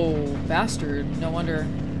 Oh, bastard. No wonder.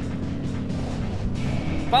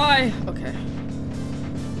 Bye! Okay.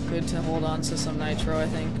 Good to hold on to some nitro, I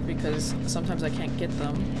think, because sometimes I can't get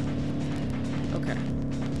them. Okay.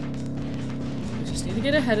 We just need to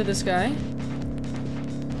get ahead of this guy.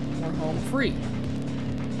 We're home free.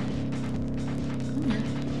 Come here.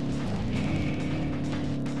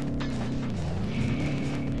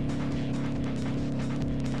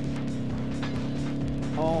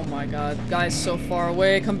 my god. Guy's so far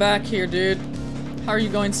away. Come back here, dude. How are you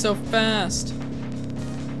going so fast?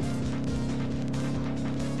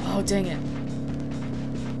 Oh, dang it.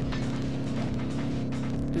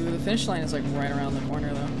 Dude, the finish line is like right around the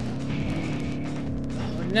corner, though.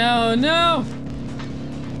 Oh, no, no!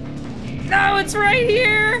 No, it's right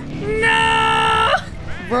here! No!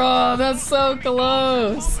 Bro, that's so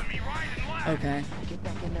close. Okay.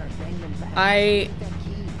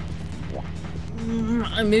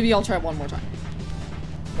 Maybe I'll try one more time.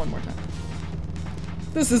 One more time.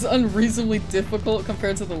 This is unreasonably difficult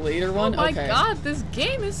compared to the later one. Oh my okay. god, this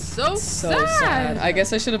game is so So sad. I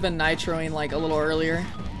guess I should have been nitroing like a little earlier.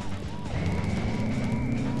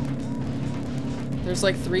 There's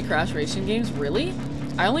like 3 Crash Racing games? Really?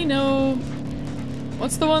 I only know...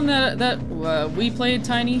 What's the one that we played,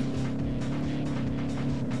 Tiny?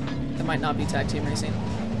 That might not be Tag Team Racing.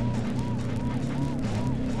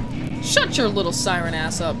 Shut your little siren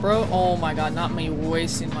ass up, bro. Oh my god, not me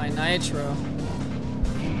wasting my nitro.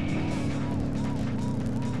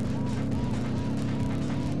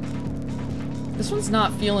 This one's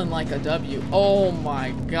not feeling like a W. Oh my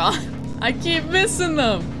god. I keep missing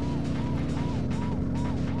them.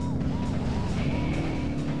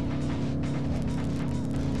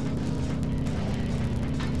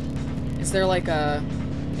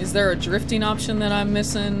 Is there a drifting option that I'm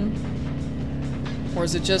missing? Or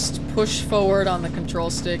is it just push forward on the control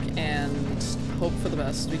stick and hope for the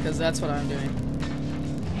best? Because that's what I'm doing.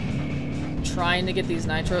 Trying to get these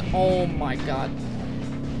nitro. Oh my god.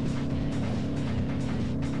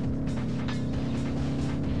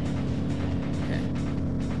 Okay.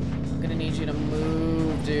 I'm gonna need you to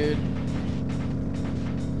move, dude.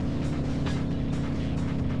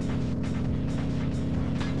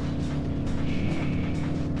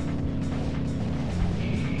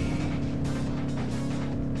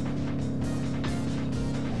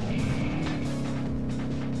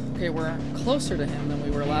 Okay, we're closer to him than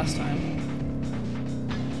we were last time.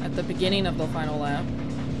 At the beginning of the final lap.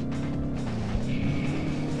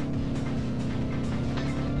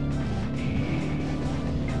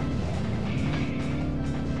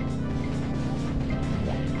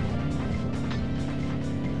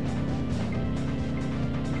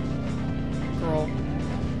 Girl.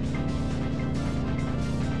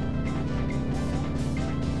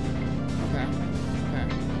 Okay. Okay.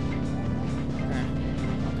 Okay.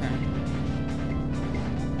 Okay.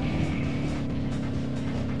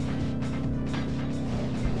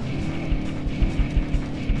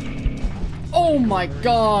 Oh my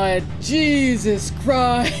god! Jesus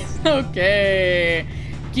Christ! Okay.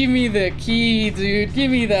 Give me the key, dude.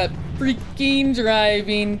 Give me that freaking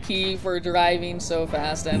driving key for driving so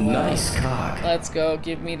fast and well. Nice cock. Let's go.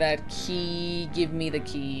 Give me that key. Give me the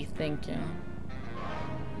key. Thank you.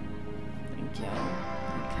 Thank you.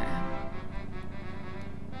 Okay.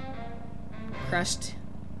 Crashed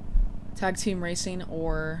Tag Team Racing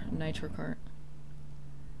or Nitro Kart?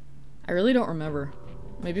 I really don't remember.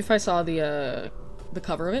 Maybe if I saw the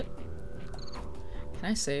cover of it. Can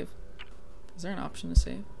I save? Is there an option to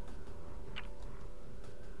save?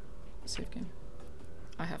 Save game.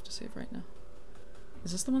 I have to save right now.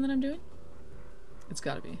 Is this the one that I'm doing? It's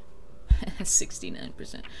gotta be.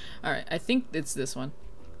 69%. Alright, I think it's this one.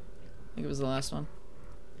 I think it was the last one.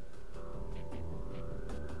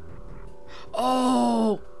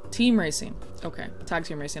 Oh! Team racing. Okay, tag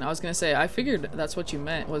team racing. I was gonna say, I figured that's what you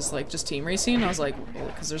meant, was like just team racing. I was like,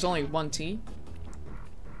 because there's only one T.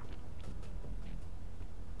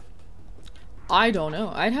 I don't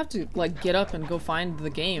know. I'd have to like get up and go find the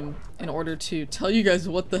game in order to tell you guys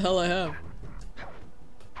what the hell I have.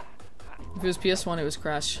 If it was PS1, it was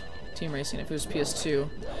Crash Team Racing. If it was PS2,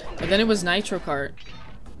 but then it was Nitro Kart.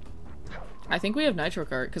 I think we have Nitro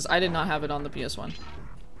Kart because I did not have it on the PS1.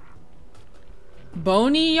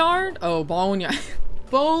 Boneyard? Oh, Boneyard.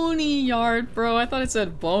 Boneyard, bro. I thought it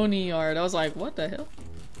said Boneyard. I was like, what the hell?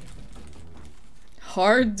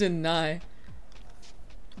 Hard deny.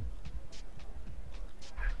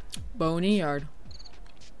 Boneyard.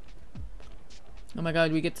 Oh my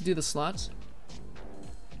god, we get to do the slots?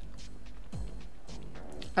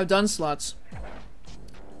 I've done slots.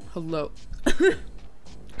 Hello.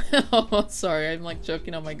 Oh, sorry. I'm like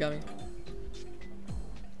choking on my gummy.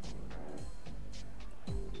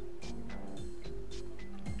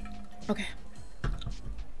 Okay.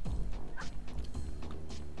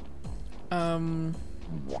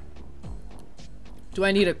 Do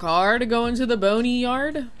I need a car to go into the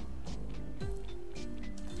Boneyard?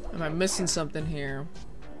 Am I missing something here?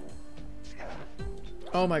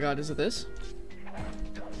 Oh my god, is it this?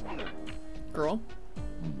 Girl?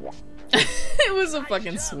 It was a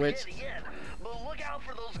fucking switch. But look out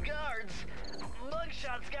for those those guards.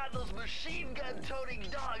 Mugshot's got those machine gun-toting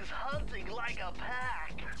dogs hunting like a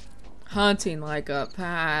pack. Hunting like a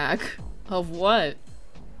pack. Of what?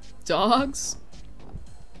 Dogs?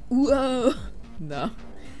 Whoa. No.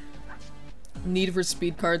 Need for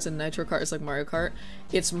speed cards and nitro kart is like Mario Kart.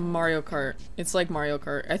 It's Mario Kart. It's like Mario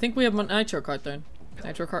Kart. I think we have nitro kart then.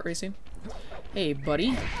 Nitro kart racing. Hey,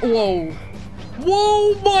 buddy. Whoa.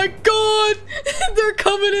 Whoa, my god! They're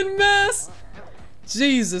coming in mass!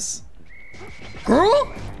 Jesus.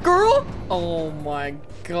 Girl? Girl? Oh my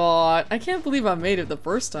god. I can't believe I made it the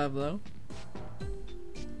first time, though.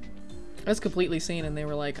 I was completely sane and they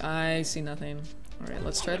were like, I see nothing. Alright,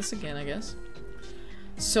 let's try this again, I guess.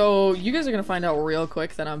 So, you guys are gonna find out real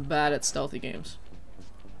quick that I'm bad at stealthy games.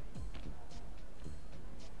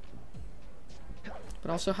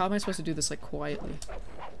 But also, how am I supposed to do this, like, quietly?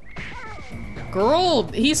 Girl!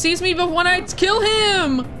 He sees me but when I kill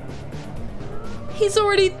him! He's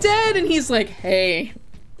already dead and he's like, hey.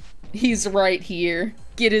 He's right here.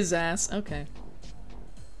 Get his ass. Okay.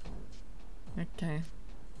 Okay.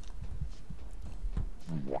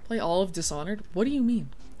 Play all of Dishonored? What do you mean?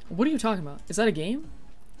 What are you talking about? Is that a game?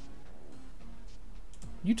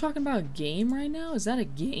 You talking about a game right now? Is that a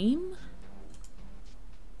game?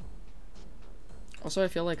 Also, I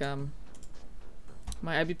feel like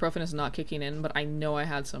my ibuprofen is not kicking in, but I know I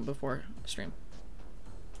had some before stream.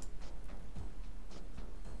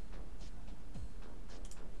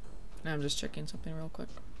 Now I'm just checking something real quick.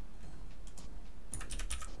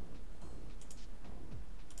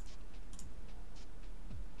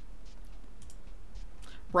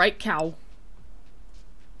 Right, cow.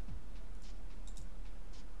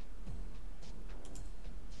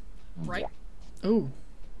 Right. Ooh.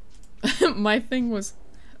 My thing was...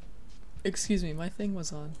 Excuse me, my thing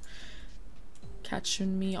was on.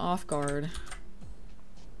 Catching me off guard.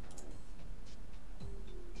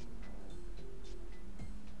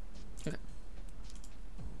 Okay.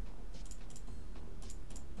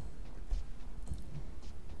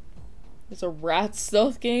 It's a rat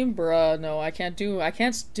stealth game? Bruh, no, I can't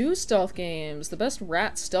do stealth games. The best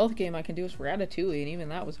rat stealth game I can do is Ratatouille, and even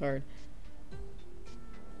that was hard.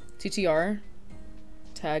 TTR.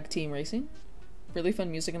 Tag team racing. Really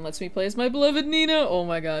fun music and lets me play as my beloved Nina. Oh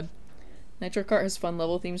my god. Nitro Kart has fun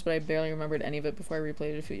level themes, but I barely remembered any of it before I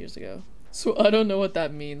replayed it a few years ago. So I don't know what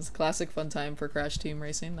that means. Classic fun time for Crash Team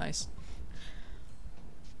Racing. Nice.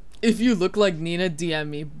 If you look like Nina, DM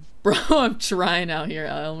me. Bro, I'm trying out here,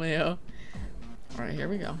 LMAO. Alright, here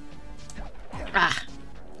we go. Ah!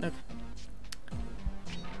 Okay.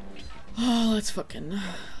 Oh, let's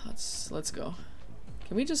go.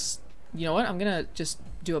 Can we just... You know what? I'm gonna just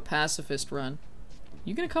do a pacifist run.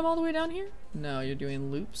 You gonna come all the way down here? No, you're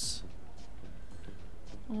doing loops.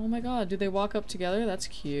 Oh my god, do they walk up together? That's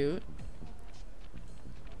cute.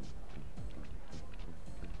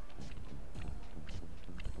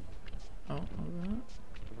 Oh, okay.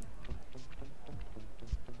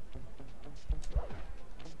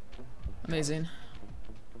 Amazing.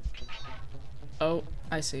 Oh,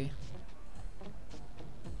 I see.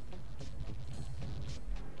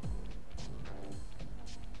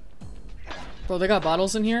 Bro, they got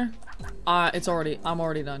bottles in here? I'm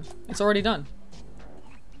already done. It's already done.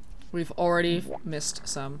 We've already missed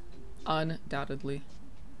some. Undoubtedly.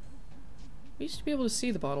 We used to be able to see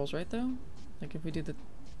the bottles, right, though? Like, if we do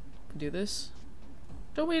this?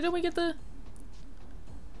 Don't we get the...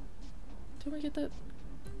 Don't we get that?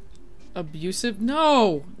 Abusive?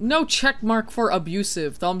 No! No check mark for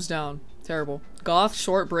abusive. Thumbs down. Terrible. Goth,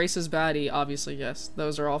 short, braces, baddie. Obviously, yes.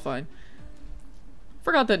 Those are all fine.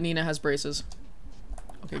 Forgot that Nina has braces.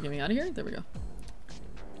 Okay, get me out of here. There we go.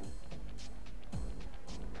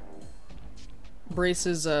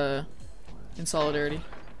 Braces, in solidarity.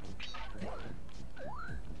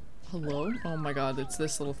 Hello? Oh my god, it's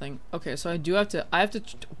this little thing. Okay, so if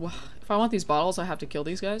I want these bottles, I have to kill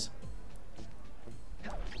these guys.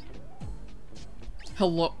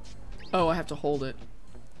 Hello? Oh, I have to hold it.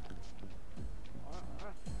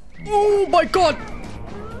 Oh my god!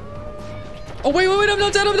 Oh wait, I'm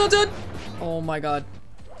not dead! Oh my god.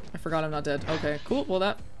 I forgot I'm not dead. Okay, cool.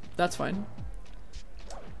 Well, that's fine.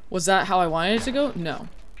 Was that how I wanted it to go? No.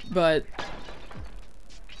 But...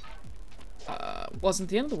 wasn't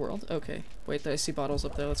the end of the world. Okay. Wait, I see bottles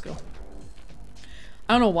up there. Let's go.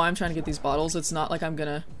 I don't know why I'm trying to get these bottles. It's not like I'm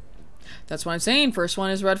gonna... That's what I'm saying. First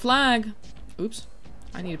one is red flag. Oops.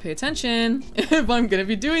 I need to pay attention if I'm gonna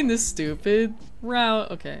be doing this stupid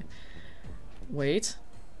route. Okay. Wait.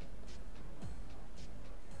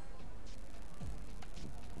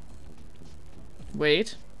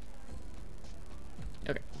 Wait.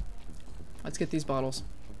 Okay. Let's get these bottles.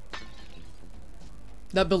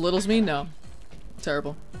 That belittles me? No.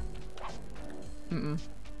 Terrible. Mm-mm.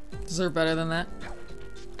 Deserve better than that.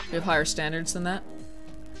 We have higher standards than that.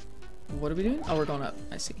 What are we doing? Oh, we're going up.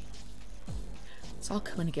 I see. It's all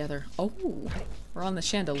coming together. Oh, we're on the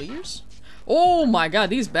chandeliers? Oh my god,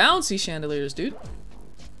 these bouncy chandeliers, dude.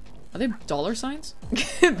 Are they dollar signs?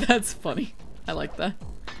 That's funny. I like that.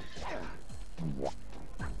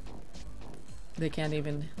 They can't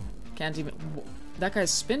even... That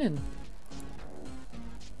guy's spinning.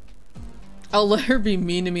 I'll let her be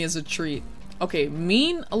mean to me as a treat. Okay,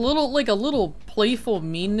 mean, a little playful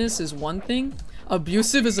meanness is one thing.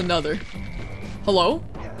 Abusive is another. Hello?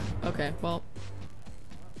 Okay, well.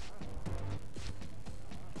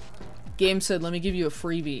 Game said, let me give you a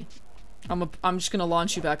freebie. I'm just gonna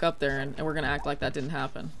launch you back up there and we're gonna act like that didn't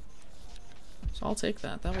happen. So I'll take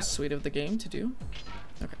that. That was sweet of the game to do.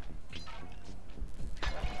 Okay.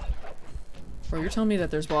 Bro, you're telling me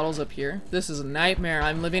that there's bottles up here? This is a nightmare.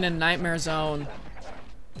 I'm living in a nightmare zone.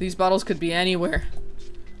 These bottles could be anywhere.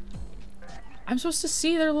 I'm supposed to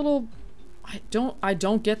see their little... I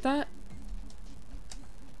don't get that.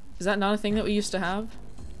 Is that not a thing that we used to have?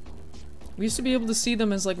 We used to be able to see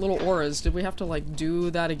them as like little auras. Did we have to like do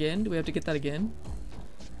that again? Do we have to get that again?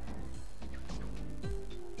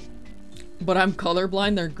 But I'm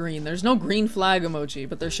colorblind, they're green. There's no green flag emoji,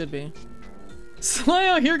 but there should be. Sly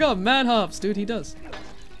out here got mad hops, dude, he does.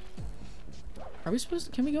 Are we supposed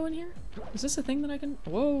to, can we go in here? Is this a thing that I can,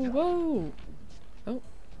 whoa, whoa. Oh.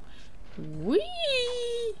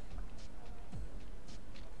 Whee!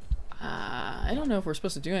 I don't know if we're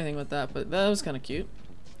supposed to do anything with that, but that was kind of cute.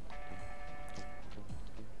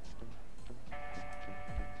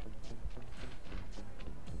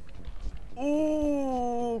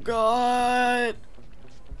 Oh god.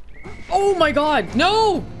 Oh my god.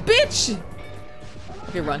 No, bitch.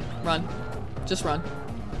 Okay, run, run. Just run.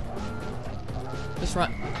 Just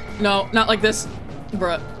run. No, not like this.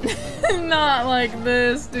 Bruh. Not like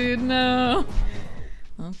this, dude. No.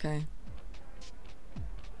 Okay.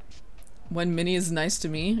 When Minnie is nice to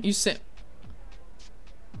me, you say.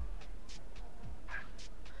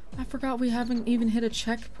 I forgot we haven't even hit a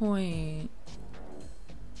checkpoint.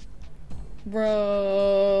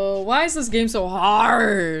 Bro, why is this game so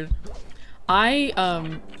hard? I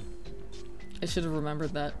should have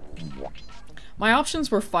remembered that. My options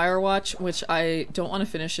were Firewatch, which I don't want to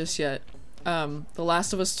finish this yet. The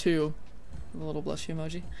Last of Us 2, the little blush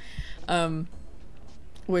emoji,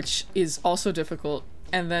 which is also difficult.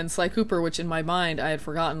 And then SlyCooper, which in my mind I had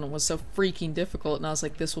forgotten was so freaking difficult, and I was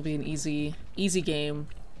like, this will be an easy game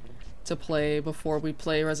to play before we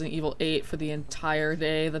play Resident Evil 8 for the entire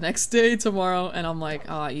day, the next day, tomorrow, and I'm like,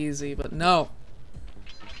 ah, easy, but no.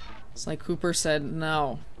 SlyCooper said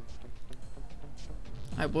no.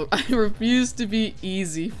 I refuse to be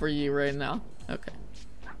easy for you right now. Okay.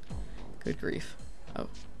 Good grief. Oh,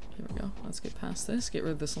 here we go. Let's get past this, get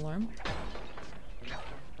rid of this alarm.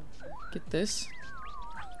 Get this.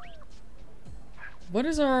 What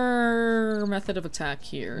is our method of attack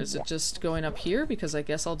here? Is it just going up here? Because I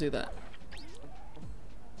guess I'll do that.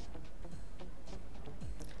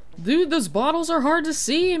 Dude, those bottles are hard to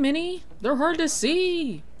see, Minnie! They're hard to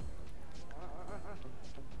see!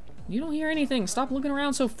 You don't hear anything. Stop looking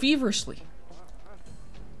around so feverishly.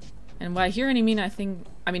 And by hear anything,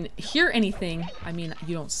 I mean hear anything, I mean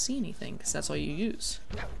you don't see anything, because that's all you use.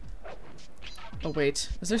 Oh wait,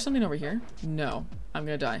 is there something over here? No. I'm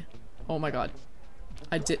gonna die. Oh my god.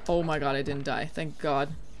 Oh my god, I didn't die. Thank god.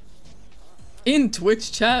 In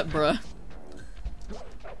Twitch chat, bruh.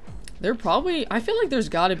 They're probably... I feel like there's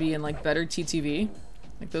gotta be in like better TTV.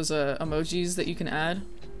 Like those emojis that you can add.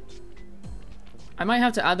 I might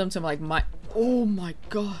have to add them to like my... Oh my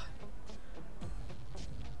god.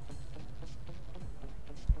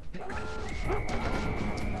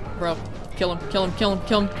 Bro, kill him, kill him, kill him,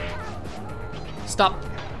 kill him. Stop.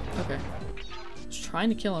 Okay. Just trying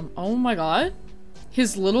to kill him. Oh my god.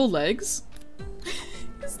 His little legs.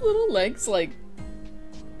 His little legs, like,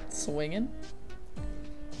 swinging.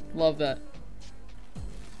 Love that.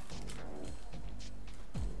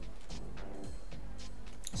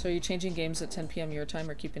 So are you changing games at 10 PM your time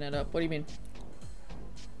or keeping it up? What do you mean?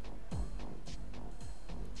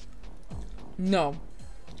 No.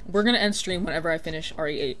 We're gonna end stream whenever I finish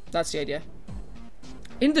RE8. That's the idea.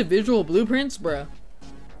 Individual blueprints? Bruh.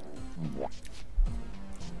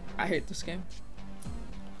 I hate this game.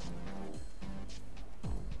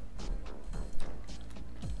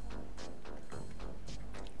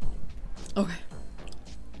 Okay.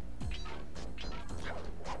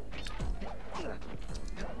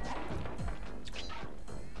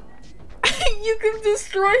 You can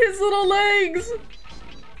destroy his little legs!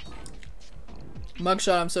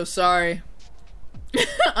 Mugshot, I'm so sorry.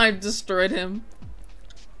 I've destroyed him.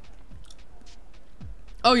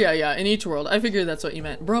 Oh yeah, yeah, in each world. I figured that's what you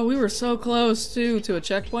meant. Bro, we were so close, too, to a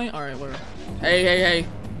checkpoint. Alright, we're... Hey, hey, hey.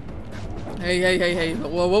 Hey, hey, hey, hey.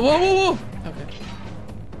 Whoa, whoa, whoa, whoa, whoa! Okay.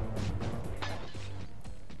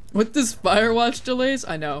 With this Firewatch delays?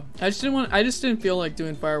 I know. I just didn't feel like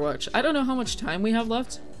doing Firewatch. I don't know how much time we have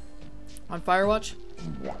left on Firewatch.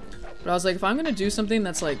 But I was like, if I'm gonna do something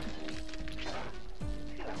that's like...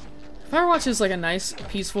 Firewatch is like a nice,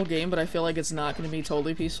 peaceful game, but I feel like it's not gonna be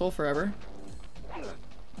totally peaceful forever.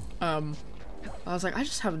 I was like, I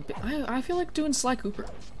just haven't been... I feel like doing SlyCooper.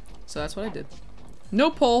 So that's what I did. No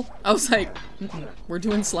poll. I was like, we're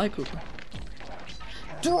doing SlyCooper.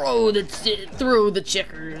 Throw the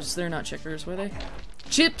checkers. They're not checkers, were they?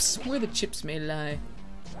 Chips. Where the chips may lie.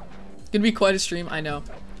 Gonna be quite a stream, I know.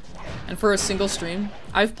 And for a single stream,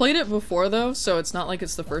 I've played it before though, so it's not like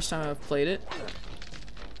it's the first time I've played it.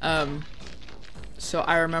 So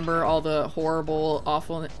I remember all the horrible,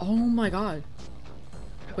 awful. Oh my god.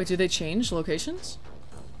 Wait, did they change locations?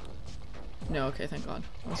 No, okay, thank god.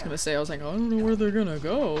 I was gonna say, I was like, I don't know where they're gonna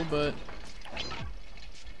go, but...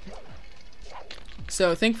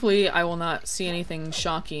 So, thankfully, I will not see anything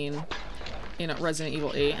shocking in Resident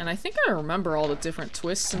Evil 8, and I think I remember all the different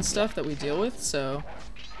twists and stuff that we deal with, so...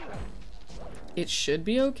 It should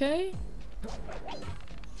be okay?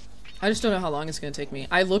 I just don't know how long it's gonna take me.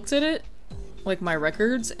 I looked at it, like my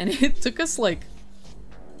records, and it took us like...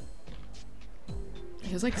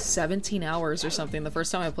 It was like 17 hours or something the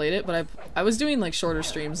first time I played it, but I was doing like shorter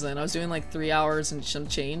streams then. I was doing like 3 hours and some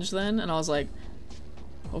change then, and I was like,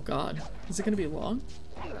 oh god, is it gonna be long?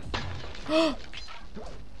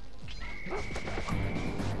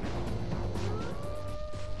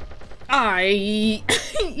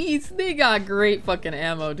 They got great fucking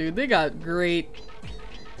ammo, dude. They got great...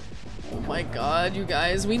 Oh my god, you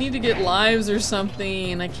guys, we need to get lives or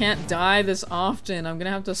something. I can't die this often. I'm gonna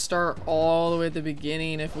have to start all the way at the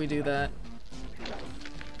beginning if we do that.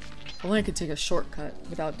 If only I could take a shortcut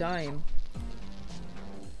without dying.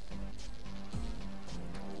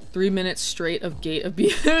 3 minutes straight of gate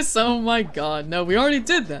abuse. Oh my god, no, we already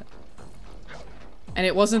did that. And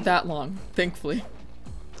it wasn't that long, thankfully.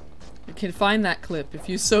 You can find that clip if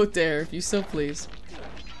you so dare, if you so please.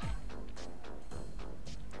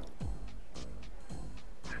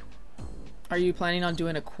 Are you planning on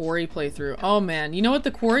doing a quarry playthrough? Oh man, you know what?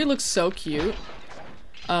 The quarry looks so cute.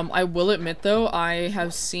 I will admit though, I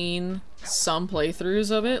have seen some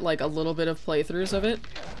playthroughs of it, like a little bit of playthroughs of it.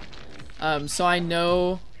 So I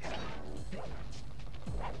know...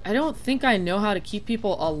 I don't think I know how to keep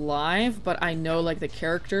people alive, but I know like the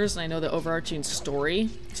characters and I know the overarching story.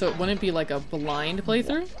 So it wouldn't be like a blind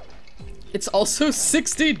playthrough. It's also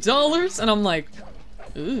 $60 and I'm like,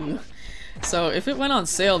 ooh. So if it went on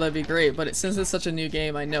sale, that'd be great, but since it's such a new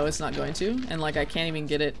game, I know it's not going to, and like I can't even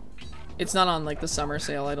get it. It's not on like the summer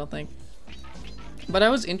sale, I don't think. But I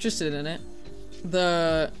was interested in it.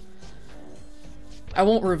 I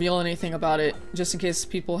won't reveal anything about it, just in case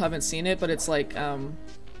people haven't seen it, but it's like,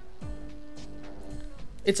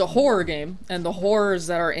 it's a horror game, and the horrors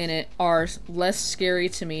that are in it are less scary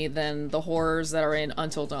to me than the horrors that are in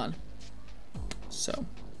Until Dawn. So,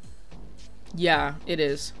 yeah, it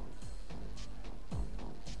is.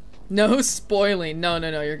 No spoiling. No,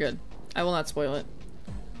 you're good. I will not spoil it.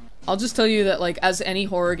 I'll just tell you that, like, as any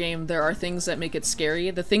horror game, there are things that make it scary.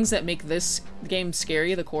 The things that make this game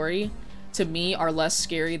scary, the quarry, to me, are less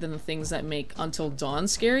scary than the things that make Until Dawn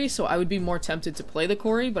scary, so I would be more tempted to play the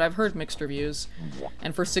quarry, but I've heard mixed reviews.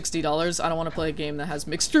 And for $60, I don't want to play a game that has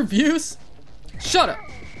mixed reviews. Shut up!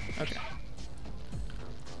 Okay.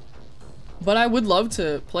 But I would love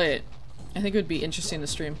to play it. I think it would be interesting to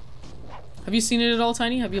stream. Have you seen it at all,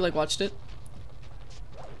 Tiny? Have you, like, watched it?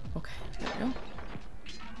 Okay, there we go.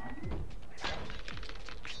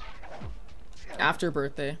 After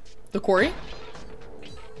birthday. The quarry?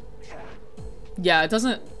 Yeah, it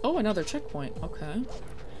doesn't... Oh, another checkpoint. Okay.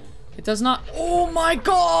 It does not... Oh my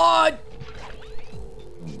god!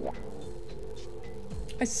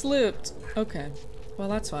 I slipped. Okay. Well,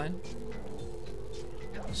 that's fine.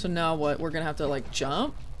 So now what? We're gonna have to, like,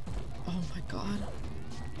 jump? Oh my god.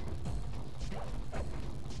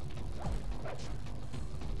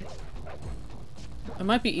 It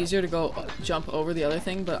might be easier to go jump over the other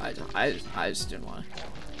thing, but I just didn't want to.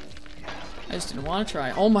 I just didn't want to try.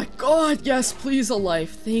 Oh my god, yes, please, a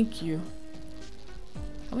life. Thank you.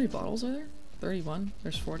 How many bottles are there? 31?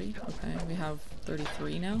 There's 40? Okay, we have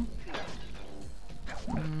 33 now.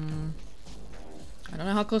 I don't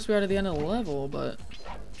know how close we are to the end of the level, but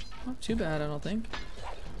not too bad, I don't think.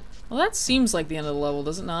 Well, that seems like the end of the level,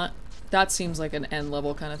 does it not? That seems like an end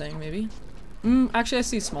level kind of thing, maybe. Actually, I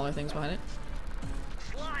see smaller things behind it.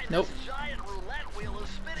 Sly, Nope. this giant roulette wheel is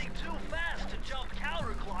spinning too fast to jump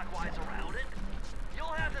counterclockwise around it. You'll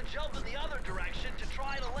have to jump in the other direction to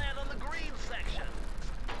try to land on the green section.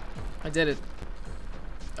 I did it.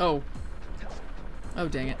 Oh. Oh,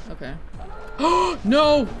 dang it. Okay.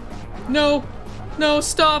 No! No! No,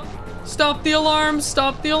 stop! Stop the alarms!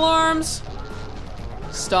 Stop the alarms!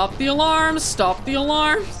 Stop the alarms! Stop the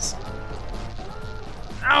alarms!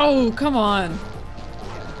 Ow! Come on!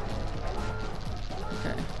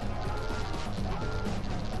 Okay.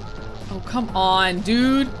 Oh, come on,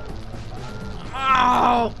 dude!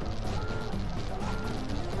 Ow!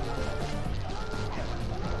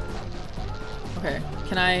 Okay,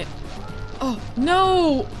 can I... Oh,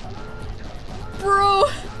 no! Bro!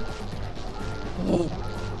 Oh.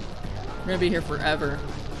 We're gonna be here forever.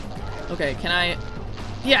 Okay, can I...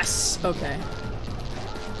 Yes! Okay.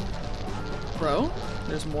 Bro?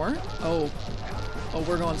 There's more? Oh. Oh,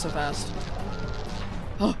 we're going so fast.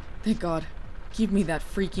 Oh, thank God. Give me that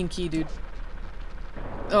freaking key, dude.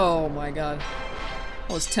 Oh my God.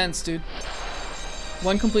 That was tense, dude.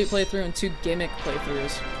 1 complete playthrough and 2 gimmick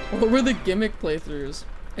playthroughs. What were the gimmick playthroughs?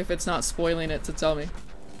 If it's not spoiling it to tell me.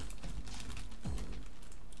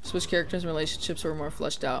 Switch characters and relationships were more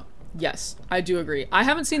fleshed out. Yes, I do agree. I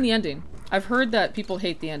haven't seen the ending. I've heard that people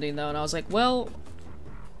hate the ending though, and I was like, well...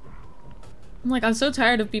 I'm so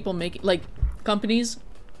tired of people making, like, companies,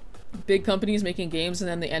 big companies making games and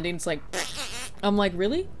then the ending's like... I'm like,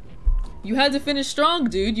 really? You had to finish strong,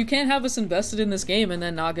 dude. You can't have us invested in this game and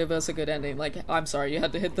then not give us a good ending. Like, I'm sorry, you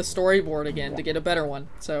had to hit the storyboard again to get a better one,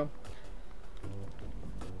 so...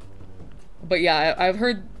 But yeah, I've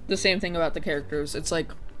heard the same thing about the characters. It's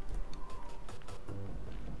like...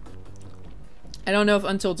 I don't know if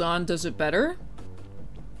Until Dawn does it better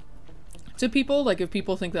to people. Like, if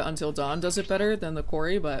people think that Until Dawn does it better than the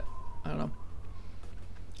Quarry, but I don't know.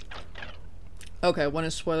 Okay, one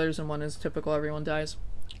is spoilers and one is typical everyone dies.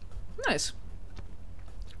 Nice.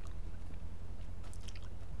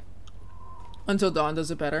 Until Dawn does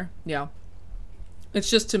it better. Yeah. It's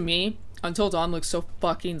just, to me, Until Dawn looks so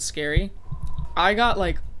fucking scary. I got,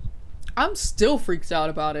 like... I'm still freaked out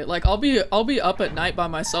about it. Like, I'll be up at night by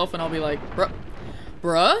myself and I'll be like,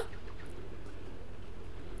 bruh?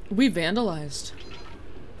 We vandalized.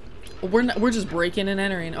 We're just breaking and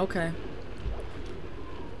entering. Okay.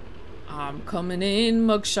 I'm coming in,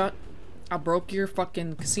 mugshot. I broke your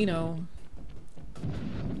fucking casino.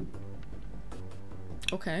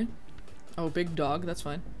 Okay. Oh, big dog. That's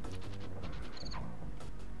fine.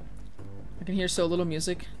 I can hear so little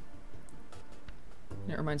music.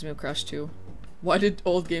 It reminds me of Crash 2. Why did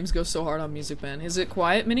old games go so hard on Music Man? Is it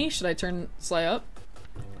quiet, Minnie? Should I turn Sly up?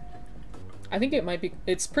 I think it might be.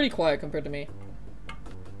 It's pretty quiet compared to me.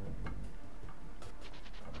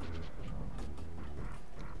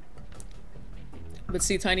 But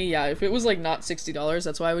see, Tiny, yeah, if it was like not $60,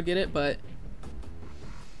 that's why I would get it, but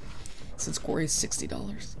since Quarry's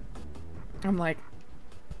 $60, I'm like,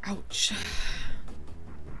 ouch.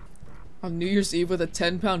 On New Year's Eve with a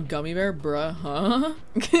 10-pound gummy bear? Bruh, huh?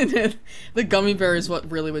 The gummy bear is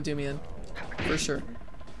what really would do me in. For sure.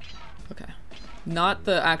 Okay. Not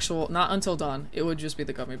the actual, not Until Dawn. It would just be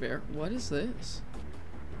the gummy bear. What is this?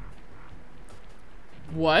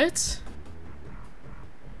 What?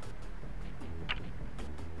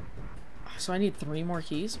 So I need 3 more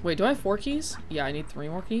keys? Wait, do I have 4 keys? Yeah, I need 3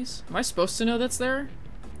 more keys. Am I supposed to know that's there?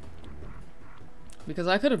 Because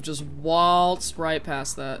I could have just waltzed right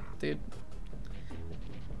past that, dude.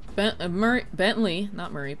 Bentley,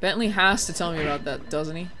 not Murray. Bentley has to tell me about that,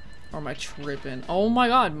 doesn't he? Or am I tripping? Oh my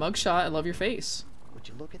God, mugshot! I love your face. Would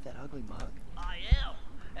you look at that ugly mug? I am,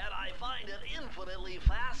 and I find it infinitely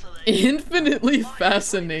fascinating. Infinitely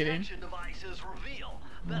fascinating. Protection devices reveal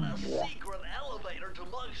that a secret elevator to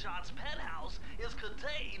Mugshot's penthouse is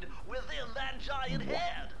contained within that giant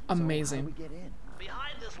head. Amazing. So how do we get in?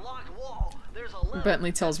 Behind this locked wall, there's a lever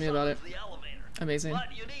Bentley tells me that about it. summons the elevator. Amazing.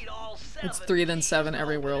 But you need all 7 It's 3 then keys 7 to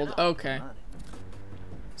every open world. it up. Okay.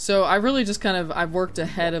 So I really just kind of, I've worked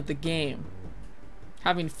ahead of the game.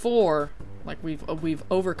 Having 4, like we've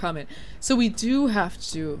overcome it. So we have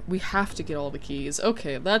to get all the keys.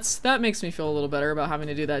 Okay, that makes me feel a little better about having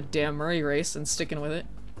to do that damn Murray race and sticking with it.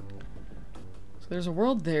 So there's a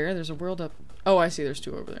world there, there's a world up. Oh, I see, there's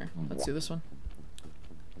 2 over there. Let's do this one.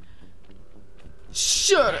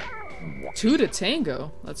 Shut up! 2 to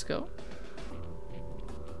tango. Let's go.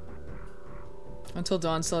 Until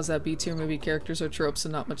Dawn still has that B-tier movie characters or tropes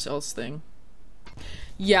and not much else thing.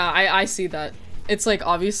 Yeah, I see that. It's like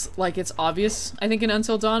obvious, it's obvious, I think, in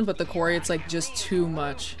Until Dawn, but the Quarry, it's like just too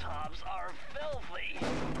much. Tops are filthy.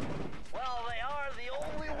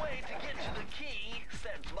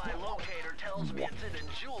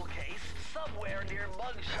 somewhere near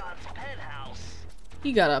Mugshot's penthouse.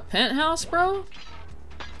 You got a penthouse, bro?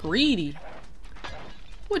 Greedy.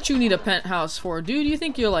 What you need a penthouse for, dude? You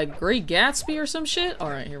think you're like Great Gatsby or some shit?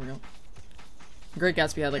 Alright, here we go. Great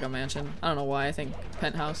Gatsby had like a mansion. I don't know why, I think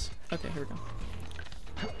penthouse. Okay, here we go.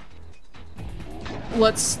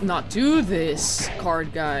 Let's not do this,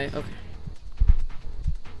 card guy. Okay.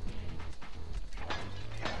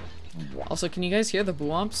 Also, can you guys hear the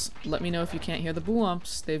boo-umps? Let me know if you can't hear the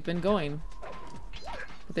boo-umps. They've been going.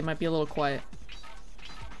 But they might be a little quiet.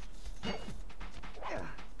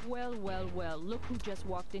 Well, well, well, look who just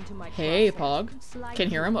walked into my Hey, closet. Pog. Can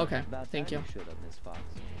hear him? Okay. About Thank time you. Showed up, Miss Fox.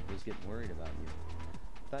 I was getting worried about you.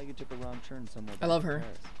 Thought you took a wrong turn somewhere. I love her.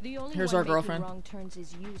 Paris. The only Here's one our making girlfriend. wrong turns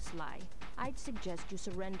is you, Sly. I'd suggest you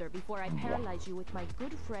surrender before I paralyze you with my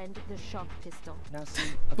good friend, the shock pistol. Now see,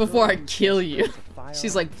 a Before girl I who kill just you. wears a firearm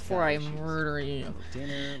She's like, and before I fashions, murder you. little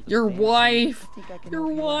dinner, Your dancing, wife. I think I can Your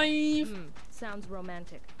help you out. wife. Sounds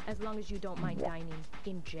romantic, as long as you don't mind dining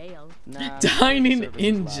in jail. Nah, Dining service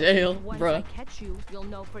in is loud. jail, Once I bruh. catch you, you'll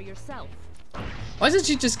know for yourself. Why doesn't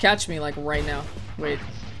she just catch me, like, right now? Wait.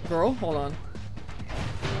 Girl? Hold on.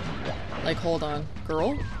 Like, hold on.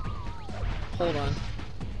 Girl? Hold on.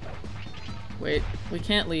 Wait. We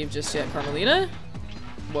can't leave just yet, Carmelita?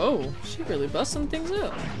 Whoa. She really busting things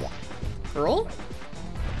up. Girl?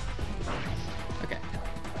 Okay.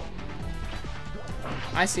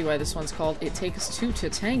 I see why this one's called It Takes Two to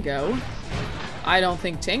Tango. I don't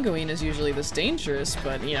think tangoing is usually this dangerous,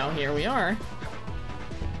 but, you know, here we are.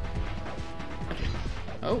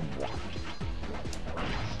 Oh.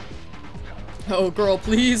 Oh, girl,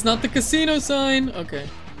 please, not the casino sign. Okay.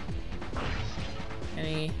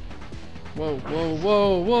 Any... Whoa, whoa,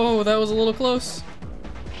 whoa, whoa, that was a little close.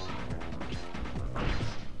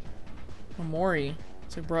 Mori.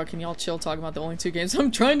 It's like, bro, can y'all chill talking about the only two games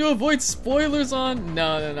I'm trying to avoid spoilers on?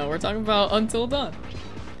 No, no, no, we're talking about Until Dawn.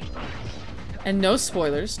 And no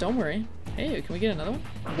spoilers, don't worry. Hey, can we get another one?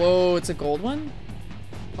 Whoa, it's a gold one?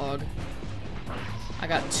 Pog. I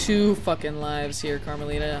got 2 fucking lives here,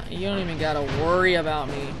 Carmelita. You don't even gotta worry about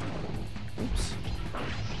me. Oops.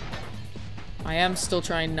 I am still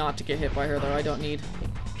trying not to get hit by her, though. I don't need...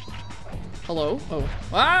 Hello? Oh.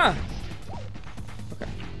 Ah! Okay.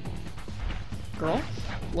 Girl?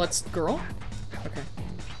 Let's... Girl? Okay.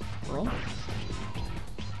 Girl?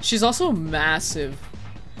 She's also massive.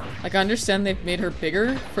 Like, I understand they've made her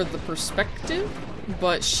bigger for the perspective,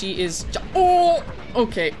 but she is... Oh!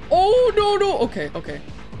 Okay. Oh, no, no! Okay, okay.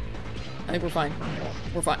 I think we're fine.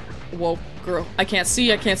 We're fine. Whoa, girl. I can't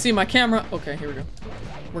see my camera. Okay, here we go.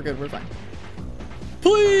 We're good, we're fine.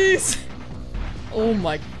 Please! Oh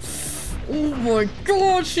my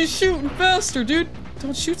god, she's shooting faster, dude!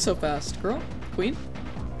 Don't shoot so fast, girl. Queen?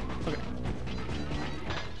 Okay.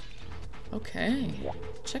 Okay.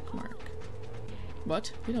 Check mark.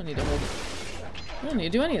 What? We don't need to hold it. We don't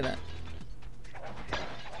need to do any of that.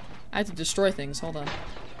 I have to destroy things, hold on.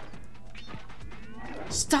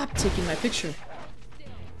 Stop taking my picture.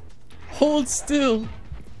 Hold still.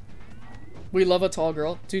 We love a tall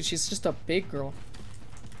girl. Dude, she's just a big girl.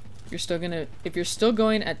 If you're still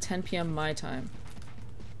going at 10 p.m. my time.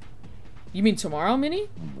 You mean tomorrow, Minnie?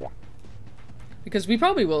 Because we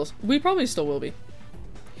probably will. We probably still will be.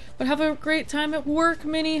 But have a great time at work,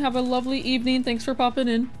 Minnie. Have a lovely evening. Thanks for popping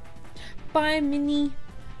in. Bye, Minnie.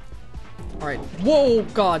 Alright. Whoa,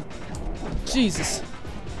 God. Jesus.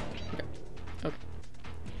 Okay.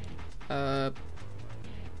 Okay.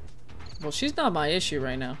 Well, she's not my issue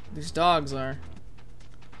right now. These dogs are.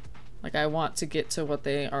 Like, I want to get to what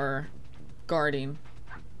they are guarding.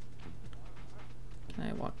 Can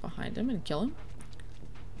I walk behind him and kill him?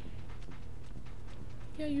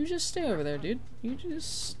 Yeah, you just stay over there, dude. You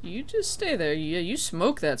just stay there. Yeah, you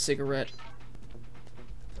smoke that cigarette.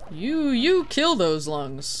 You kill those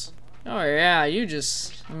lungs. Oh yeah, you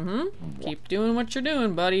just, keep doing what you're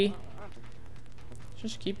doing, buddy.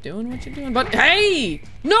 Just keep doing what you're doing, but hey!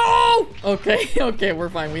 No! Okay, okay, we're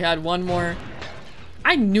fine. We had one more.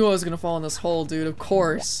 I knew I was gonna fall in this hole, dude, of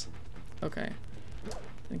course. Okay.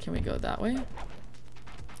 Then can we go that way?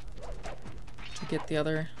 To get the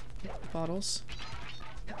other bottles.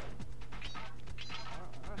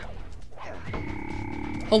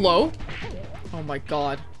 Hello? Oh my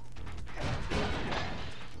god.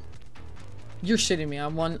 You're shitting me.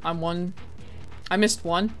 I missed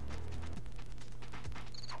one.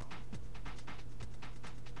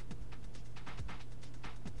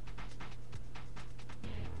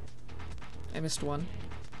 I missed one.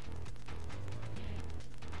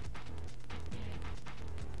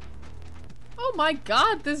 Oh my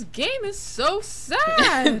god, this game is so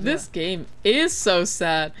sad! This game is so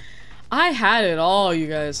sad. I had it all, you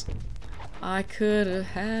guys. I could have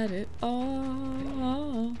had it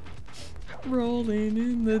all. Rolling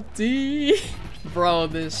in the deep. Bro,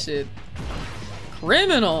 this shit.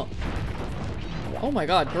 Criminal. Oh my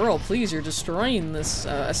god, girl, please, you're destroying this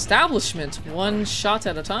establishment one shot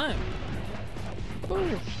at a time.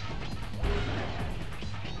 Ooh.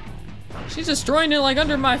 She's destroying it like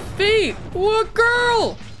under my feet. What,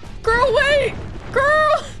 girl? Girl, wait!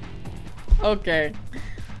 Girl! Okay.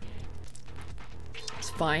 It's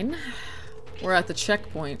fine. We're at the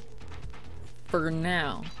checkpoint. For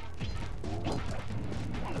now.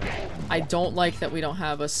 I don't like that we don't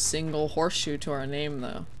have a single horseshoe to our name,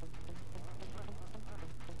 though.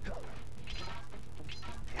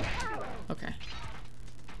 Okay.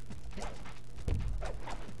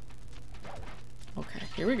 Okay,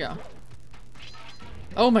 here we go.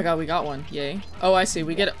 Oh my god, we got one. Yay. Oh, I see.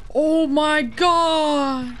 We get it. Oh my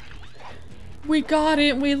god! We got it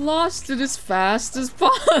and we lost it as fast as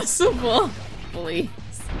possible. Please.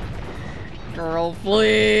 Girl,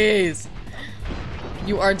 please.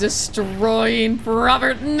 You are destroying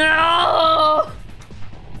Robert. No!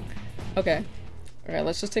 Okay. Alright,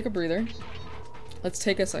 let's just take a breather. Let's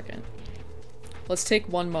take a second. Let's take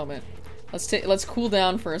one moment. Let's cool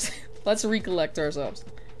down first. Let's recollect ourselves.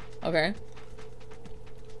 Okay?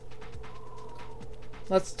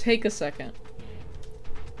 Let's take a second.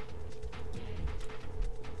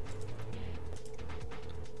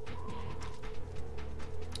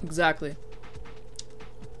 Exactly.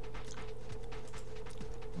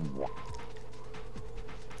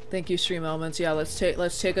 Thank you, Stream Elements. Yeah, let's take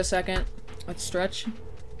a second. Let's stretch.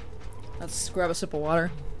 Let's grab a sip of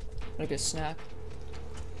water. Make a snack.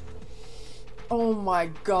 Oh my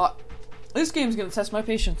god. This game's gonna test my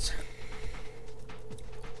patience.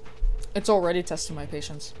 It's already testing my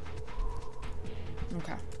patience.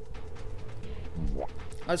 Okay.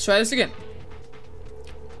 Let's try this again.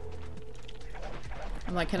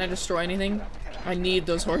 I'm like, can I destroy anything? I need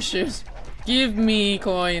those horseshoes. Give me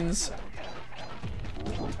coins.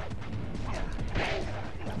 Okay.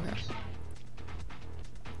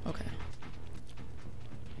 Okay.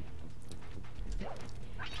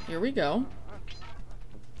 Here we go.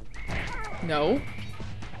 No.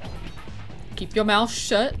 Keep your mouth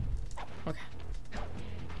shut. Okay.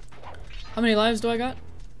 How many lives do I got?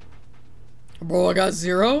 Bro, I got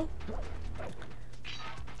 0?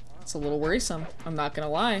 It's a little worrisome. I'm not gonna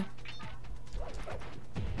lie.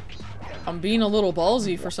 I'm being a little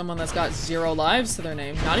ballsy for someone that's got 0 lives to their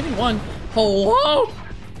name. Not even 1. Hello?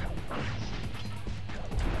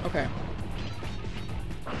 Okay.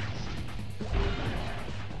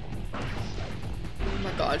 Oh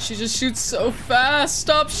my god, she just shoots so fast.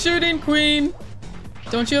 Stop shooting, queen.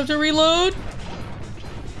 Don't you have to reload?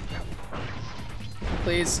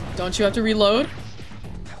 Please, don't you have to reload?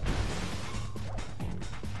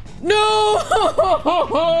 No!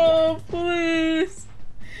 Please!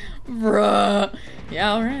 Bruh.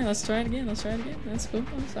 Yeah, alright, let's try it again. Let's try it again. That's cool.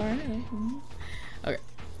 That's alright. Okay.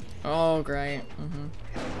 Oh, great.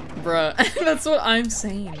 Bruh. That's what I'm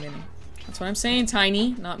saying, Minnie. That's what I'm saying,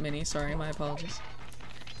 Tiny. Not Minnie. Sorry, my apologies.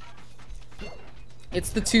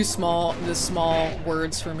 It's the small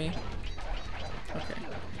words for me. Okay.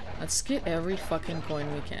 Let's get every fucking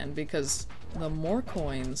coin we can, because the more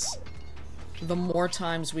coins, the more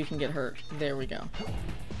times we can get hurt. There we go.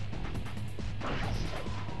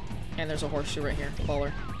 And there's a horseshoe right here.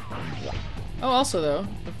 Baller. Oh, also though,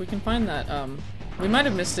 if we can find that, we might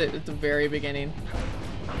have missed it at the very beginning.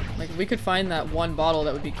 Like, if we could find that one bottle,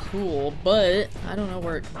 that would be cool, but I don't know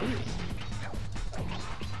where it could be.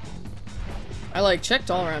 I, like,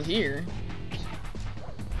 checked all around here.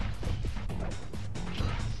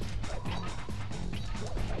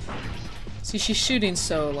 See, she's shooting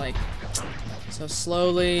so, like, so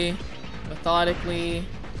slowly, methodically,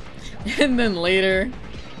 and then later,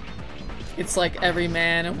 it's like every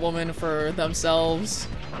man and woman for themselves.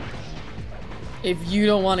 If you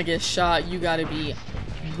don't want to get shot, you gotta be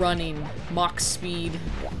running Mach speed.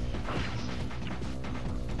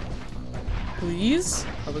 Please?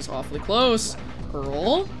 That was awfully close.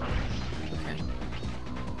 Girl?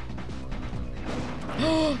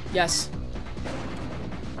 Okay. Yes.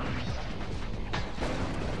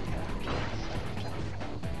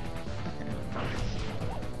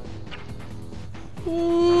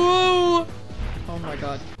 Whoa! Oh my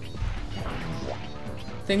god.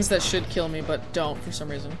 Things that should kill me but don't for some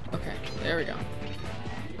reason. Okay, there we go.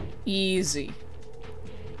 Easy.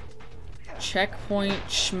 Checkpoint,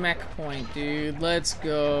 schmeck point, dude. Let's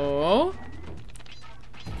go.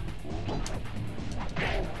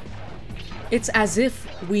 It's as if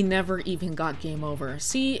we never even got game over.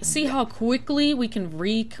 See how quickly we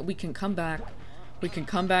can come back. We can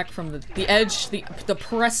come back from the edge, the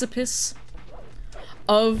precipice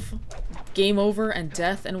of game over and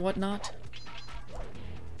death and whatnot.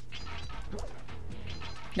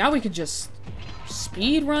 Now we can just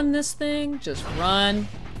speed run this thing. Just run.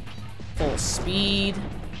 Full speed.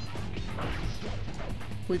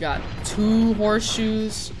 We got 2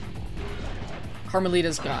 horseshoes.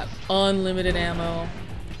 Carmelita's got unlimited ammo,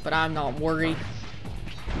 but I'm not worried.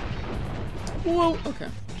 Whoa, okay.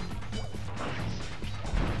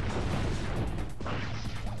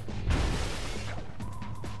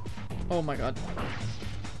 Oh my god.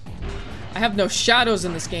 I have no shadows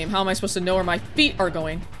in this game. How am I supposed to know where my feet are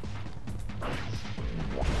going?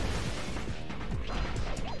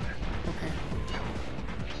 Okay.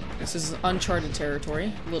 This is uncharted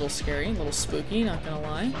territory. A little scary, a little spooky, not gonna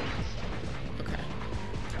lie. Okay.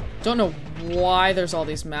 Don't know why there's all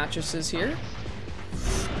these mattresses here.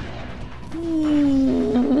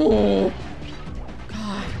 Ooh.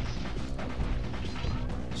 God.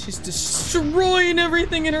 She's destroying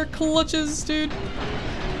everything in her clutches, dude.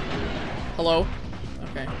 Hello?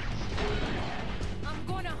 Okay. I'm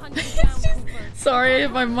gonna hunt you down, Cooper. Sorry, I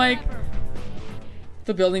hit my mic.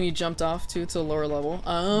 The building you jumped off to a lower level.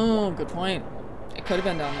 Oh, good point. It could have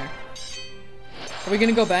been down there. Are we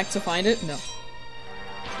gonna go back to find it? No.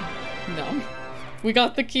 No. We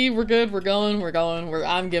got the key, we're good, we're going.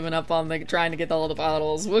 I'm giving up on trying to get all the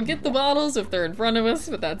bottles. We'll get the bottles if they're in front of us,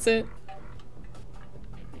 but that's it.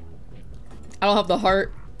 I don't have the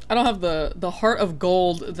heart. I don't have the heart of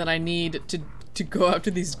gold that I need to go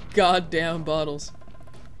after these goddamn bottles.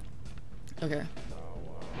 Okay.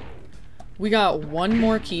 We got 1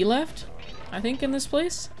 more key left, I think, in this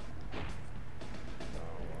place.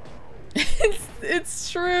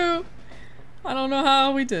 It's true. I don't know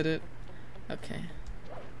how we did it. Okay.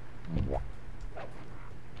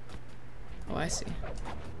 Oh, I see.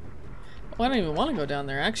 Oh, I don't even want to go down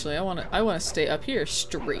there, actually. I want to stay up here,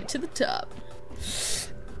 straight to the top.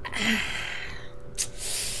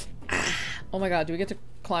 Oh my god, do we get to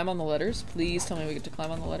climb on the letters? Please tell me we get to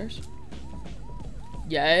climb on the letters.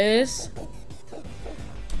 Yes.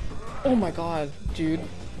 Oh my god, dude.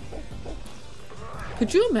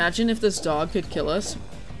 Could you imagine if this dog could kill us?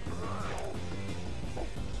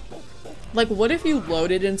 Like, what if you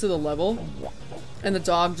loaded into the level and the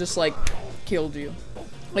dog just, like, killed you?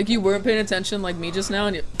 Like, you weren't paying attention like me just now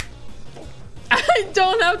and you... I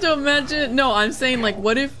don't have to imagine. No, I'm saying, like,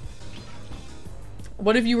 what if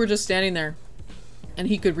you were just standing there and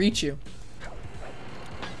he could reach you?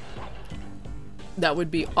 That would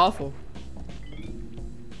be awful.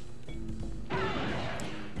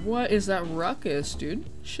 What is that ruckus, dude?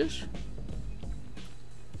 Shush.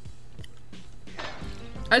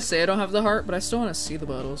 I say I don't have the heart, but I still want to see the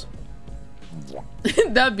bottles.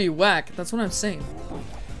 That'd be whack. That's what I'm saying.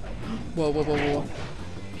 Whoa, whoa, whoa, whoa.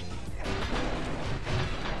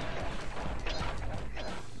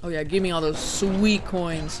 Oh yeah, give me all those sweet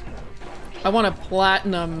coins. I want a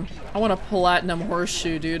platinum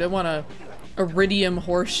horseshoe, dude. I want a iridium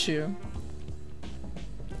horseshoe.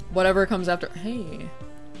 Whatever comes after. Hey.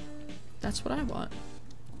 That's what I want.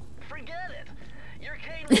 Forget it. Your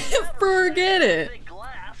cane will never Forget fit it. big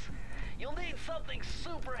glass. You'll need something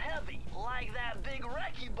super heavy, like that big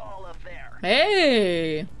wrecking ball up there.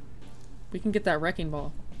 Hey! We can get that wrecking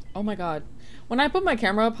ball. Oh my god. When I put my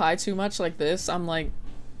camera up high too much like this, I'm like,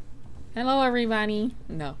 hello everybody.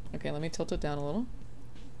 No. Okay, let me tilt it down a little.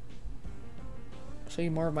 Show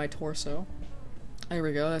you more of my torso. There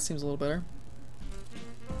we go, that seems a little better.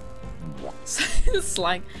 It's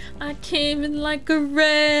like, I came in like a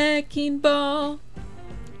wrecking ball.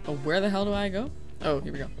 Oh, where the hell do I go? Oh,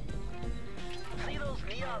 here we go. See those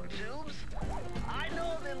neon tubes? I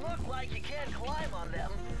know they look like you can't climb on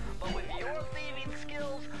them, but with your thieving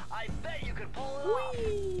skills, I bet you could pull it off.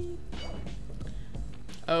 Whee!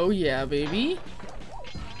 Oh yeah, baby.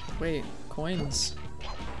 Wait, coins.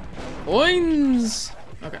 Coins!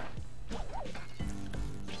 Okay.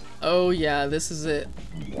 Oh yeah, this is it.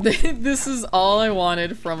 This is all I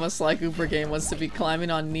wanted from a SlyCooper game, was to be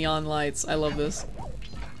climbing on neon lights. I love this.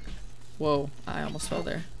 Whoa, I almost fell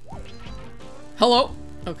there. Hello!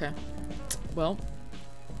 Okay. Well,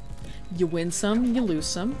 you win some, you lose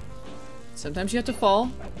some. Sometimes you have to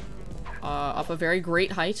fall off a very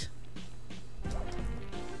great height.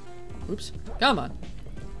 Oops. Come on.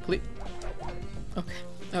 Please. Okay.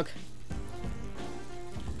 Okay.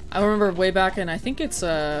 I remember way back in, I think it's, it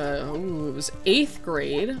was 8th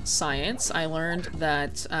grade science, I learned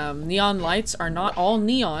that neon lights are not all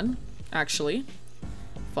neon, actually.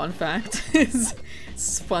 Fun fact.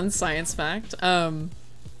 It's fun science fact.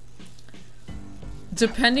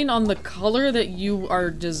 depending on the color that you are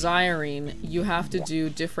desiring, you have to do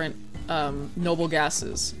different noble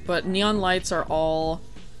gases. But neon lights are all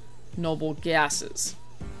noble gases.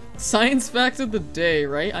 Science facts of the day,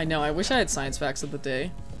 right? I know, I wish I had science facts of the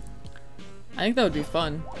day. I think that would be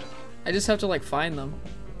fun. I just have to like find them.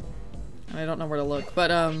 And I don't know where to look. But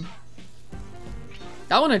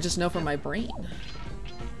that one I just know from my brain.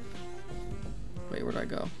 Wait, where do I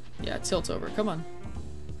go? Yeah, it tilts over. Come on.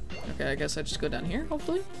 Okay, I guess I just go down here,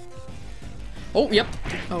 hopefully. Oh, yep.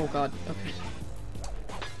 Oh god, okay.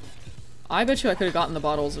 I bet you I could have gotten the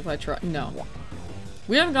bottles if I tried. No.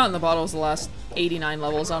 We haven't gotten the bottles the last 89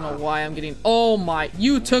 levels. I don't know why I'm getting- Oh my-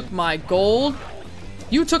 You took my gold?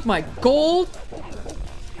 You took my gold?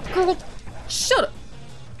 Girl, shut up!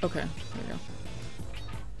 Okay, there we go.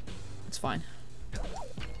 It's fine.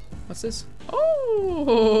 What's this?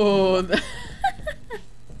 Oh!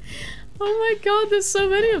 Oh my god, there's so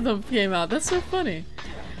many of them came out. That's so funny.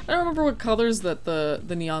 I don't remember what colors that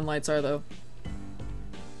the neon lights are, though.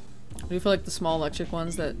 I do feel like the small electric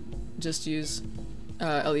ones that just use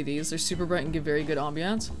LEDs. They're super bright and give very good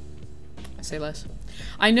ambiance. I say less.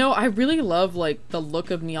 I know, I really love, like, the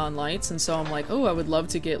look of neon lights, and so I'm like, oh, I would love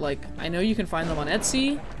to get, like, I know you can find them on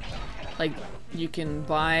Etsy. Like, you can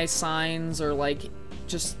buy signs or, like,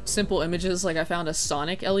 just simple images. Like, I found a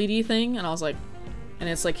Sonic LED thing, and I was like, and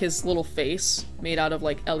it's, like, his little face made out of,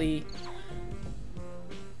 like,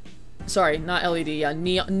 Sorry, not LED, yeah,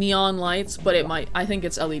 neon lights, but it might, I think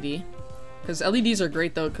it's LED. Because LEDs are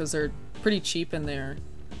great, though, because they're pretty cheap and they're,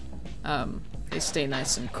 they stay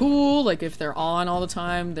nice and cool. Like, if they're on all the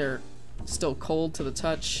time, they're still cold to the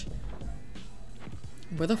touch.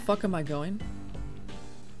 Where the fuck am I going?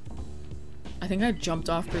 I think I jumped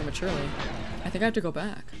off prematurely. I think I have to go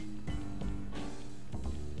back.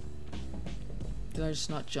 Did I just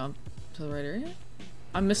not jump to the right area?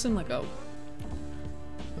 I'm missing, like, a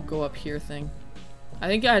go up here thing. I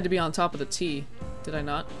think I had to be on top of the T. Did I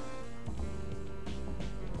not?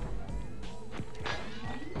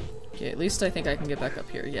 Okay, at least I think I can get back up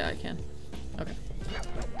here. Yeah, I can. Okay.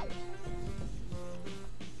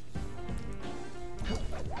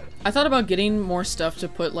 I thought about getting more stuff to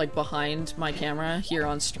put, like, behind my camera here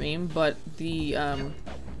on stream, but the,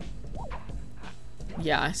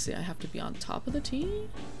 yeah, I see. I have to be on top of the T?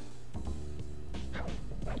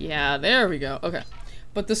 Yeah, there we go. Okay.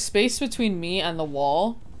 But the space between me and the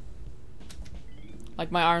wall,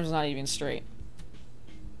 like, my arm's not even straight.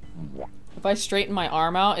 If I straighten my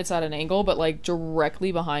arm out, it's at an angle, but, like,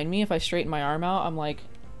 directly behind me, if I straighten my arm out, I'm like,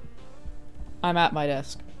 I'm at my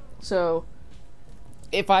desk. So,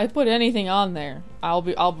 if I put anything on there,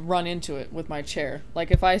 I'll run into it with my chair.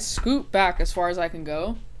 Like, if I scoot back as far as I can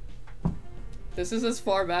go, this is as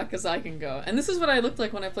far back as I can go. And this is what I looked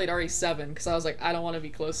like when I played RE7, because I was like, I don't want to be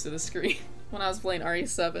close to the screen when I was playing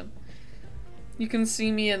RE7. You can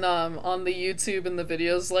see me in, on the YouTube and the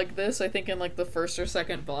videos like this, I think in, like, the first or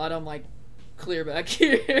second VOD, I'm, like, clear back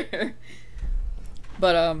here.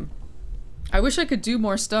 But, I wish I could do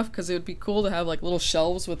more stuff, because it would be cool to have, like, little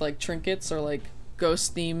shelves with, like, trinkets or, like,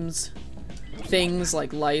 ghost themes things,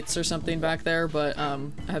 like lights or something back there, but, I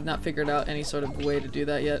have not figured out any sort of way to do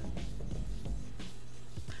that yet.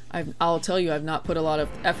 I'll tell you, I've not put a lot of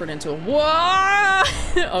effort into it. Whoa!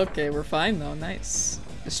 Okay, we're fine though. Nice.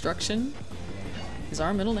 Destruction is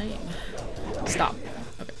our middle name. Stop.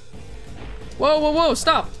 Okay. Whoa, whoa, whoa!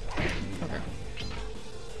 Stop! Okay.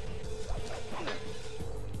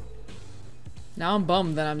 Now I'm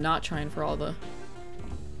bummed that I'm not trying for all the...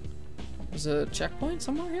 There's a checkpoint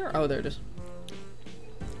somewhere here? Oh, there it is.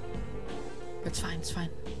 It's fine, it's fine.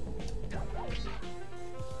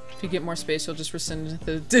 If you get more space, you'll just rescind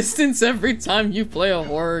the distance every time you play a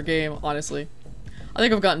horror game, honestly. I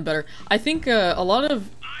think I've gotten better. I think a lot of...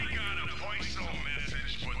 I got a voice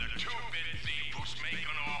message for the 2-bit thief who's making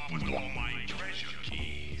off with all my treasure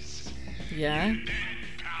keys. Yeah? You dead,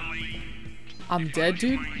 Pally? I'm dead,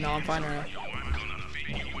 dude? No, I'm fine right now. I'm gonna fit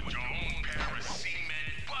you with your own pair of cement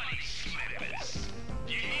body slippers.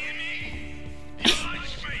 You hear me? You're on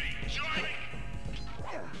straight, Johnny.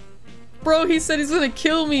 Bro, he said he's gonna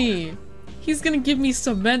kill me! He's gonna give me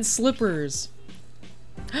cement slippers!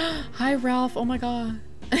 Hi, Ralph! Oh my god.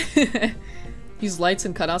 Use lights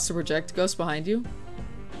and cutouts to project ghosts behind you?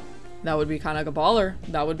 That would be kind of a baller.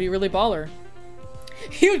 That would be really baller.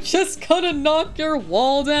 You just gotta knock your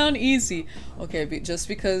wall down easy. Okay, just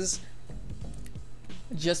because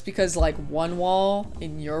like one wall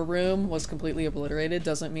in your room was completely obliterated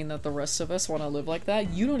doesn't mean that the rest of us want to live like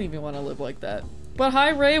that. You don't even want to live like that. But hi,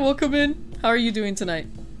 Ray, welcome in. How are you doing tonight?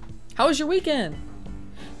 How was your weekend?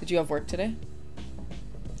 Did you have work today?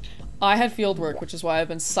 I had field work, which is why I've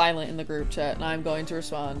been silent in the group chat, and I'm going to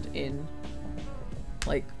respond in,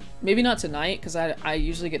 like, maybe not tonight, because I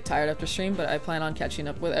usually get tired after stream, but I plan on catching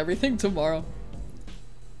up with everything tomorrow.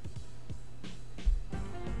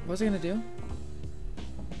 What was I gonna do?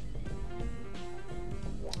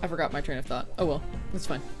 I forgot my train of thought. Oh well, it's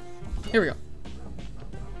fine. Here we go.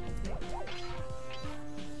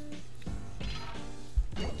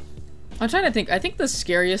 I'm trying to think. I think the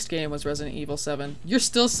scariest game was Resident Evil 7. You're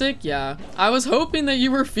still sick? Yeah. I was hoping that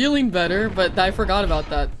you were feeling better, but I forgot about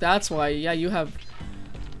that. That's why. Yeah, you have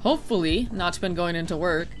hopefully not been going into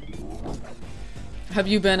work. Have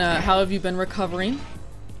you been, how have you been recovering?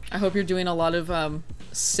 I hope you're doing a lot of,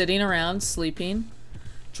 sitting around, sleeping,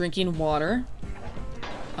 drinking water,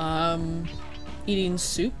 eating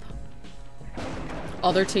soup,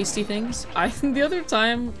 other tasty things. I think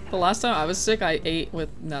the last time I was sick, I ate with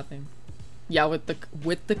nothing. Yeah, with the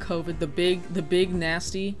COVID, the big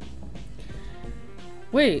nasty.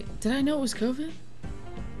 Wait, did I know it was COVID?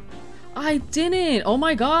 I didn't. Oh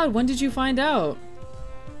my god, when did you find out?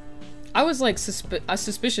 I was like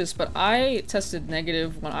suspicious, but I tested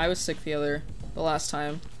negative when I was sick the last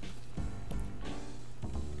time.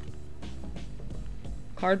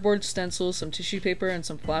 Cardboard stencils, some tissue paper, and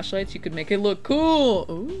some flashlights. You could make it look cool.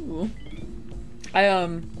 Ooh.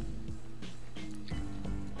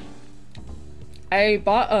 I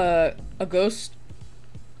bought a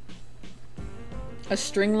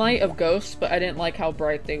string light of ghosts, but I didn't like how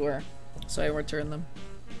bright they were, so I returned them.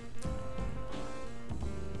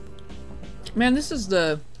 Man, this is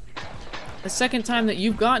the second time that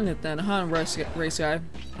you've gotten it then, huh, race guy?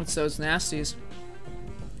 With those nasties.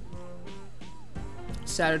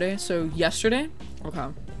 Saturday, so yesterday? Okay.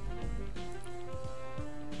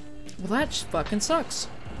 Well, that fucking sucks.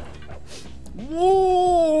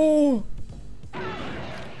 Whoa!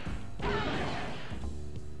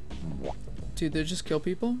 Dude, they just kill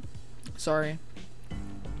people? Sorry.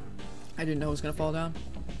 I didn't know it was gonna fall down.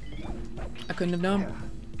 I couldn't have known.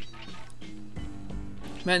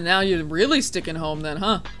 Man, now you're really sticking home then,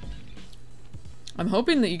 huh? I'm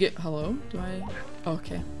hoping that you get- hello? Do I-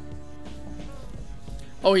 okay.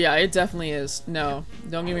 Oh yeah, it definitely is. No,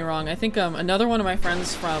 don't get me wrong. I think another one of my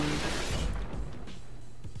friends from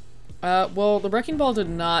well, the wrecking ball did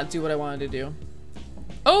not do what I wanted to do.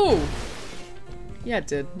 Oh! Yeah, it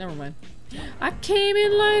did. Never mind. I came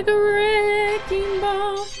in like a wrecking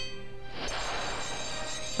ball.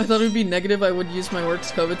 I thought it would be negative I would use my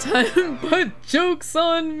work's COVID time, but joke's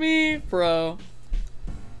on me, bro.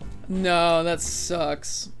 No, that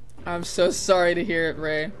sucks. I'm so sorry to hear it,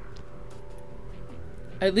 Ray.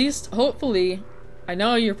 At least, hopefully, I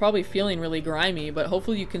know you're probably feeling really grimy, but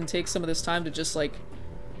hopefully you can take some of this time to just, like,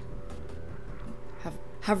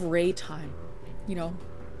 have Ray time, you know?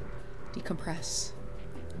 Decompress.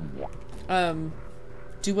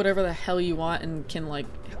 Do whatever the hell you want and can, like,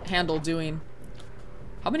 handle doing.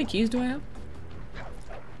 How many keys do I have?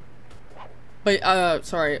 But,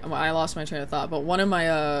 sorry, I lost my train of thought, but one of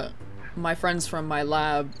my friends from my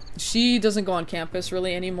lab, she doesn't go on campus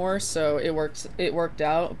really anymore, so it worked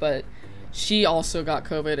out, but she also got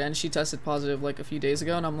COVID and she tested positive like a few days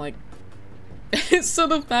ago, and I'm like, so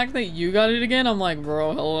the fact that you got it again, I'm like,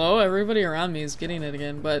 bro, hello, everybody around me is getting it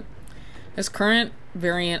again. But this current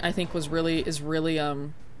variant, I think, is really,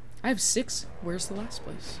 I have 6. Where's the last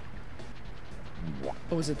place?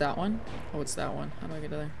 Oh, is it that one? Oh, it's that one. How do I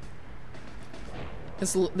get to there?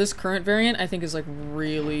 This current variant, I think, is like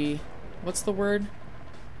really, what's the word?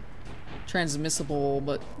 Transmissible,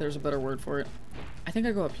 but there's a better word for it. I think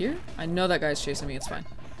I go up here? I know that guy's chasing me, it's fine.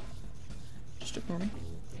 Just ignore me.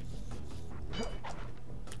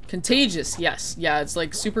 Contagious, yes. Yeah, it's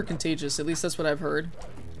like super contagious, at least that's what I've heard.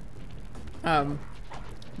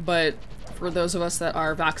 But for those of us that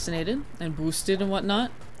are vaccinated and boosted and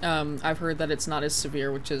whatnot, I've heard that it's not as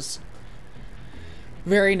severe, which is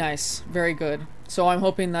very nice, very good. So I'm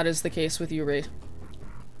hoping that is the case with you, Ray.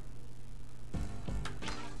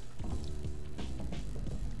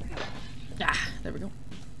 Ah, there we go.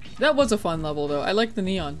 That was a fun level, though. I like the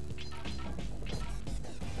neon.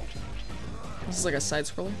 This is like a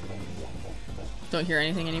side-scroller. Don't hear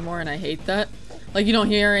anything anymore, and I hate that. Like, you don't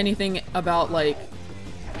hear anything about, like,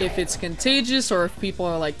 if it's contagious or if people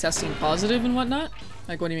are, like, testing positive and whatnot.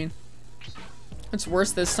 Like, what do you mean? It's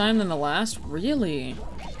worse this time than the last? Really?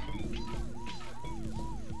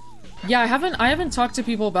 Yeah, I haven't talked to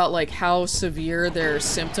people about, like, how severe their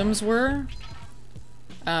symptoms were.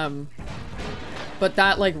 But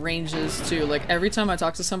that, like, ranges too. Like, every time I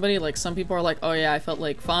talk to somebody, like, some people are like, oh yeah, I felt,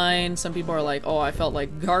 like, fine. Some people are like, oh, I felt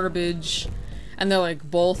like garbage. And they're, like,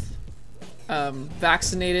 both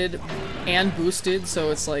vaccinated and boosted,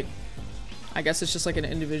 so it's like, I guess it's just like an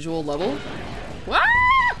individual level. What?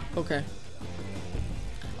 Okay.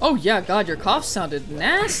 Oh yeah, God, your cough sounded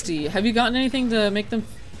nasty. Have you gotten anything to make them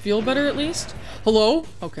feel better at least? Hello?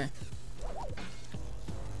 Okay.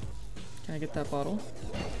 Can I get that bottle?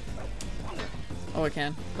 Oh, I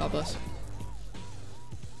can. God bless.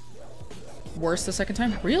 Worse the second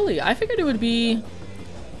time? Really? I figured it would be...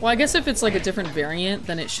 Well, I guess if it's like a different variant,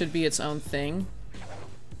 then it should be its own thing.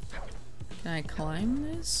 Can I climb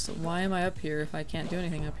this? Why am I up here if I can't do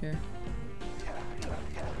anything up here?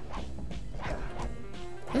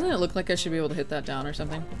 Doesn't it look like I should be able to hit that down or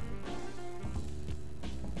something?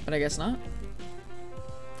 But I guess not.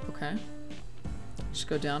 Okay. Just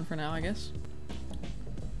go down for now, I guess.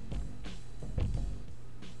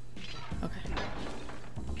 Okay.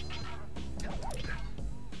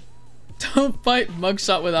 Don't fight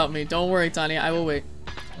mugshot without me. Don't worry, Tanya. I will wait.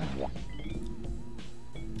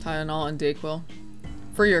 Tylenol and Dayquil.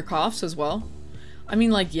 For your coughs as well? I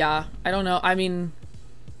mean, like, yeah. I don't know. I mean...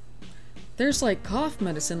 There's, like, cough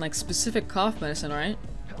medicine. Like, specific cough medicine, right?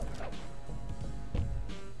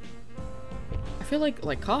 I feel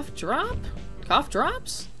like cough drop? Cough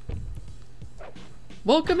drops?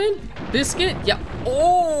 Welcome in, Biscuit. Yeah.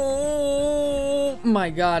 Oh my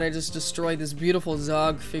God, I just destroyed this beautiful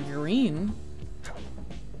Zog figurine.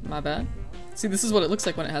 My bad. See, this is what it looks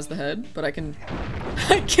like when it has the head, but I can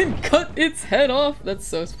cut its head off. That's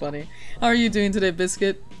so funny. How are you doing today,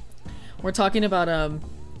 Biscuit? We're talking about,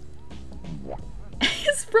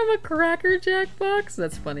 it's from a Cracker Jack box?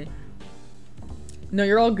 That's funny. No,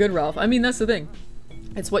 you're all good, Ralph. I mean, that's the thing.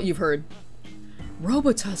 It's what you've heard.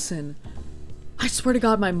 Robitussin. I swear to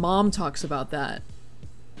God, my mom talks about that.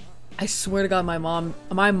 I swear to God, my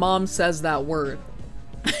mom says that word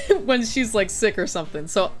when she's like sick or something.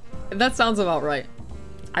 So that sounds about right.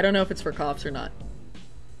 I don't know if it's for coughs or not.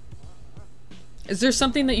 Is there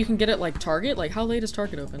something that you can get at like Target? Like how late is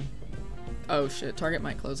Target open? Oh shit, Target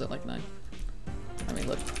might close at like 9. Let me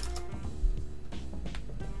look.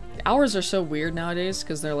 The hours are so weird nowadays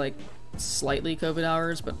because they're like slightly COVID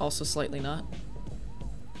hours, but also slightly not.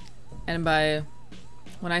 And by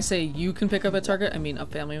when I say you can pick up at Target, I mean a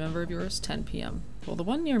family member of yours, 10 p.m. Well, the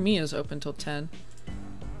one near me is open till 10.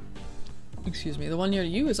 Excuse me, the one near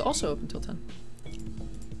you is also open till 10.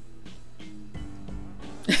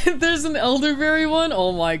 There's an elderberry one?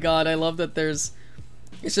 Oh my God, I love that there's...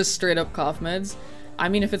 It's just straight up cough meds. I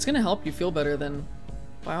mean, if it's gonna help you feel better, then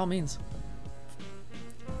by all means.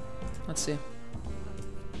 Let's see.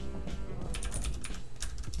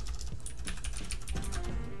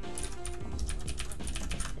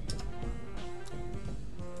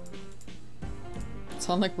 It's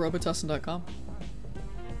on like Robitussin.com.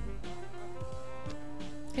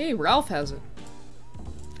 Hey, Ralph has it.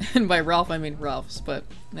 And by Ralph, I mean Ralph's, but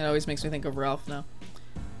it always makes me think of Ralph now.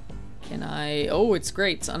 Can I... Oh, it's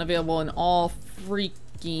great. It's unavailable in all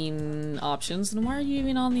freaking options. Then why are you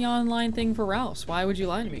even on the online thing for Ralph's? Why would you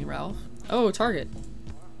lie to me, Ralph? Oh, Target.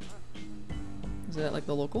 Is that like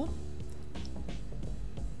the local?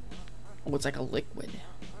 Oh, it's like a liquid.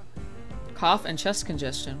 Cough and chest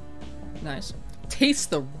congestion. Nice. Taste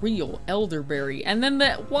the real elderberry. And then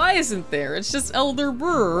that, why isn't there? It's just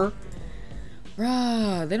elderberry.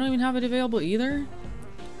 Bruh, they don't even have it available either.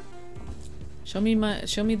 Show me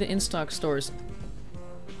the in-stock stores.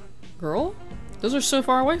 Girl? Those are so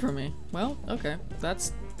far away from me. Well, okay.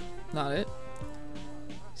 That's not it.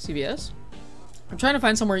 CVS? I'm trying to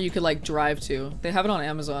find somewhere you could like drive to. They have it on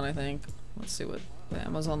Amazon, I think. Let's see what the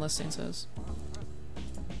Amazon listing says.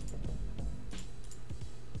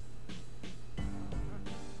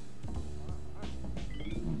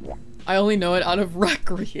 I only know it out of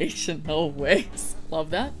recreational ways. Love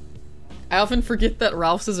that. I often forget that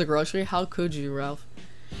Ralph's is a grocery. How could you, Ralph?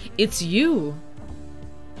 It's you!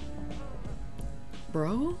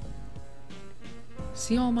 Bro?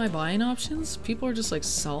 See all my buying options? People are just like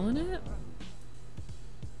selling it?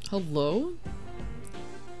 Hello?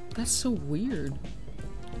 That's so weird.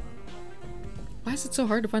 Why is it so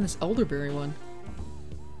hard to find this elderberry one?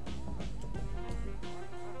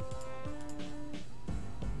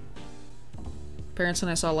 Parents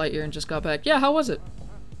and I saw Lightyear and just got back. Yeah, how was it?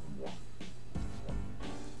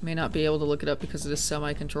 May not be able to look it up because it is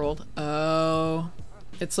semi-controlled. Oh.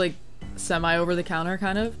 It's like semi over the counter,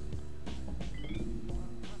 kind of.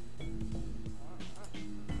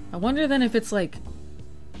 I wonder then if it's like...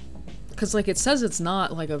 Because like it says it's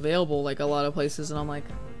not like available like a lot of places and I'm like...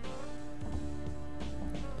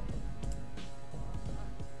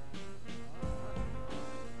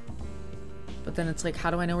 But then it's like,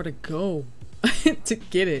 how do I know where to go to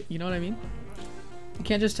get it? You know what I mean? You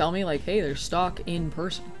can't just tell me like, hey, there's stock in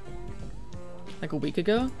person. Like a week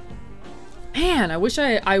ago? Man, I wish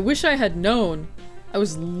I had known. I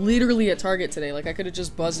was literally at Target today. Like, I could have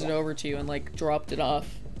just buzzed it over to you and, like, dropped it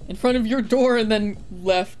off in front of your door and then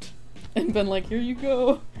left and been like, here you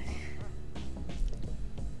go.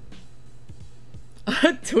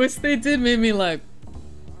 A twist they did made me like,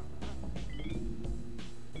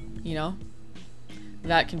 you know,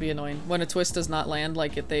 that can be annoying when a twist does not land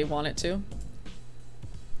like they want it to.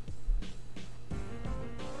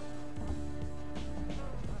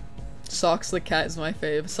 Socks the cat is my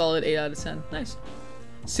fave. Solid 8 out of 10. Nice.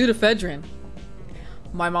 Pseudoephedrine.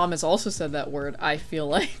 My mom has also said that word. I feel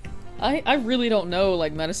like I really don't know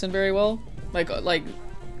like medicine very well, like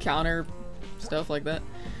counter stuff like that.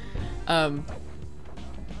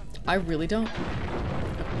 I really don't.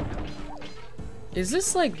 Is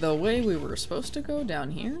this like the way we were supposed to go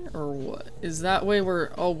down here, or what? Is that way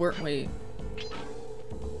we're? Oh, wait.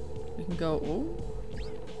 We can go. Ooh.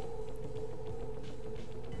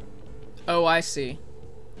 Oh, I see.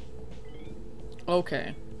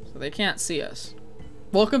 Okay, so they can't see us.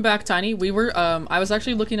 Welcome back, Tiny. We were, I was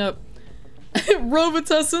actually looking up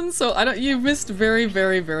Robitussin, so you missed very,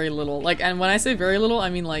 very, very little. Like, and when I say very little, I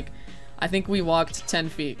mean like, I think we walked 10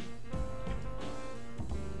 feet.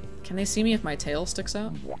 Can they see me if my tail sticks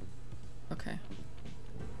out? Okay.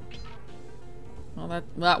 Well,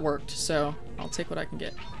 that worked, so I'll take what I can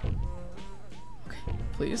get. Okay,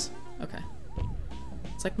 please? Okay.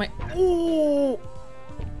 It's like my- ooh!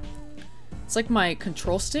 It's like my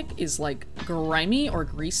control stick is like grimy or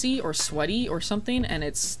greasy or sweaty or something, and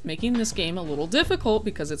it's making this game a little difficult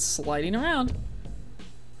because it's sliding around.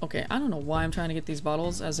 Okay, I don't know why I'm trying to get these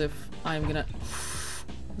bottles as if I'm gonna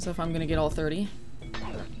get all 30.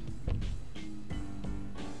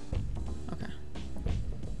 Okay.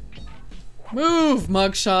 Move,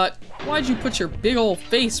 mugshot! Why'd you put your big old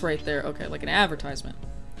face right there? Okay, like an advertisement.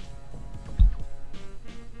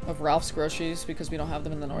 Of Ralph's groceries because we don't have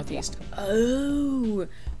them in the Northeast. Oh,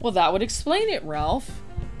 well that would explain it, Ralph.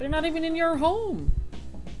 They're not even in your home.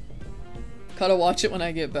 Gotta watch it when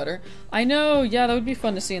I get better. I know, yeah, that would be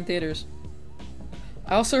fun to see in theaters.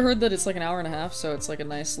 I also heard that it's like an hour and a half, so it's like a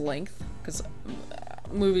nice length, because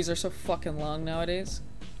movies are so fucking long nowadays.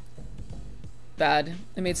 Bad.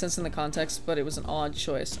 It made sense in the context, but it was an odd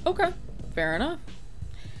choice. Okay, fair enough.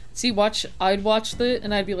 See, I'd watch it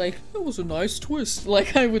and I'd be like, that was a nice twist.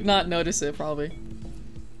 Like, I would not notice it, probably.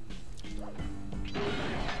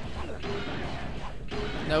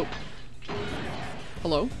 Nope.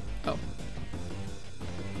 Hello? Oh.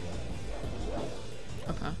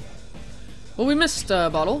 Okay. Well, we missed a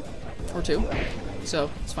bottle. Or two.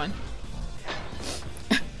 So, it's fine.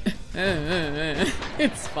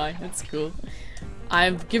 It's fine. It's cool.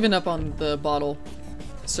 I've given up on the bottle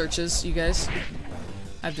searches, you guys.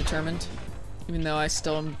 I've determined, even though I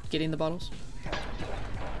still am getting the bottles.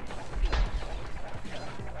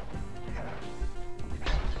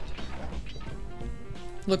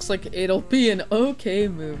 Looks like it'll be an okay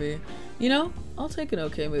movie. You know, I'll take an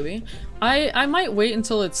okay movie. I might wait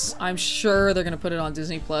until it's, I'm sure they're gonna put it on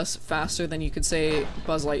Disney Plus faster than you could say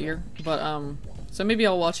Buzz Lightyear. But, so maybe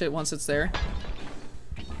I'll watch it once it's there.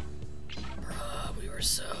 Bruh, we were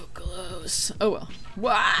so close. Oh well.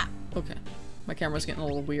 Wah! Okay. My camera's getting a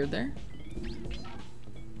little weird there.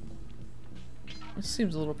 This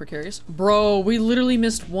seems a little precarious. Bro, we literally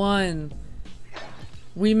missed one.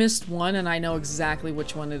 We missed one and I know exactly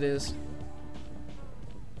which one it is.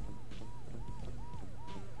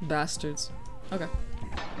 Bastards. Okay.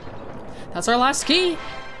 That's our last key!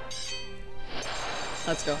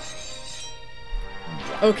 Let's go.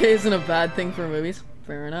 Okay isn't a bad thing for movies.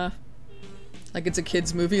 Fair enough. Like, it's a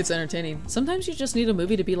kid's movie, it's entertaining. Sometimes you just need a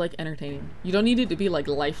movie to be, like, entertaining. You don't need it to be, like,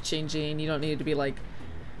 life-changing. You don't need it to be, like,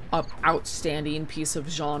 an outstanding piece of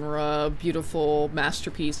genre, beautiful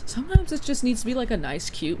masterpiece. Sometimes it just needs to be, like, a nice,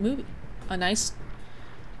 cute movie. A nice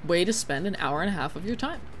way to spend an hour and a half of your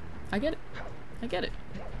time. I get it. I get it.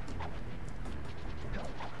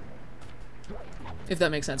 If that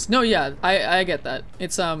makes sense. No, yeah, I get that.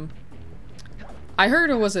 It's, I heard,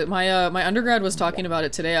 or was it, my undergrad was talking about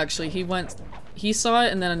it today, actually. He saw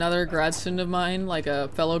it, and then another grad student of mine, like a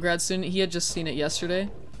fellow grad student, he had just seen it yesterday.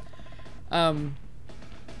 And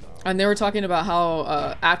they were talking about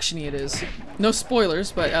how actiony it is. No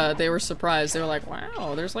spoilers, but they were surprised. They were like,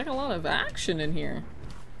 wow, there's like a lot of action in here.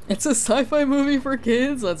 It's a sci-fi movie for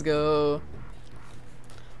kids? Let's go.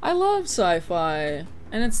 I love sci-fi.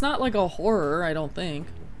 And it's not like a horror, I don't think.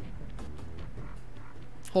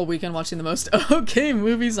 Whole weekend watching the most okay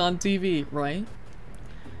movies on TV, right?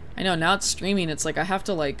 I know, now it's streaming, it's like I have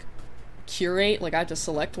to like curate, like I have to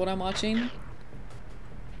select what I'm watching.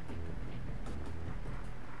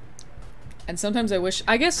 And sometimes I wish,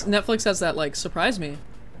 I guess Netflix has that, like, surprise me.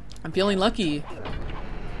 I'm feeling lucky.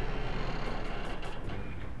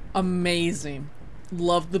 Amazing.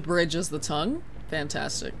 Love the bridge as the tongue.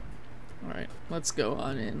 Fantastic. Alright, let's go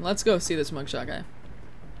on in. Let's go see this mugshot guy.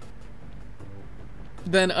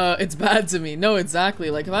 Then, it's bad to me. No,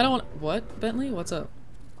 exactly. Like, if I don't want- What? Bentley? What's up?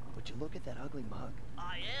 Would you look at that ugly mug?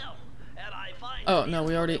 I am, and I find Oh, it no,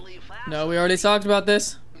 we already- infinitely No, we already talked about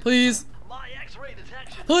this. Please. My X-ray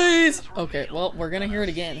detection Please! has Okay, revealed well, we're gonna hear it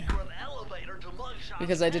a again. secret elevator to Mugshot's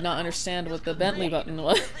Because I did not understand what the Bentley button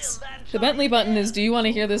was. within that The Bentley giant button is, do you want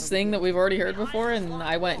to hear this thing that we've already heard before? And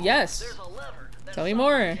I went, yes. There's a lever that Tell me sucks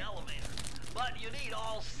more. the elevator, but you need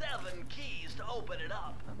all 7 keys to open it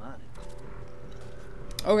up. I'm on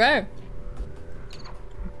it. Okay.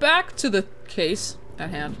 Back to the case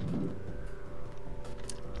at hand.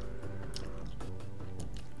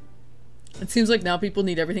 It seems like now people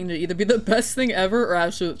need everything to either be the best thing ever or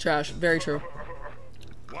absolute trash. Very true.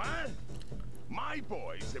 What? My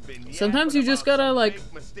boys have been Sometimes yapping you just about gotta, some like,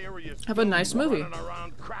 big, mysterious have a nice dude movie. running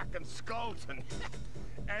around cracking skulls and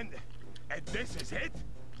this is it?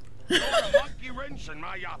 You're a monkey wrench in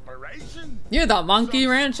my operation? You're the monkey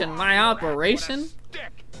Some wrench in my scrawny rat with a operation.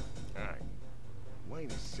 stick. Hey,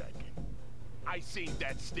 wait a second. I seen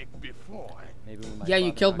that stick before. Maybe when my Yeah, you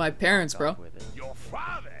father killed knocked my the parents, block bro. off with it. Your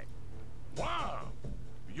father? Wow.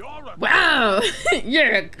 You're a Wow!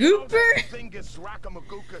 You're a You know gooper? that Thingus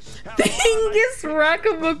Rackamacookus Dingus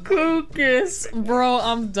Rackamacookus! Bro,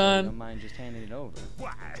 I'm Don't done. mind just handing it over.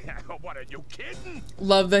 What are you kidding?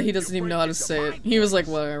 Love that he doesn't You even know break how to into say my it. He was like,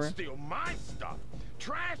 place, whatever. Steal my stuff,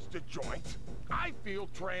 trash the joint. I feel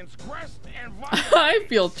transgressed and violated. I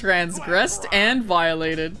feel transgressed and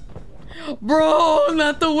violated. Bro,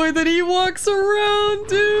 not the way that he walks around,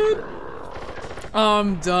 dude.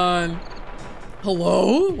 I'm done.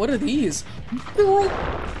 Hello? What are these? Girl.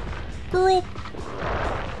 Girl.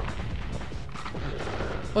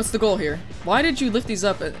 What's the goal here? Why did you lift these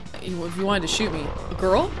up if you wanted to shoot me? A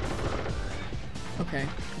girl? Okay,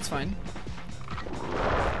 it's fine.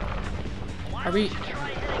 Why Are we- don't you try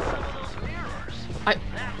hitting some of those mirrors? I-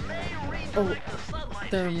 That may redirect Oh, the sunlight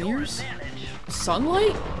the to your mirrors? advantage.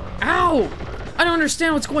 Sunlight? Ow! I don't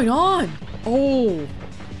understand what's going on. Oh.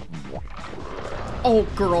 Oh,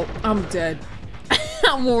 girl, I'm dead.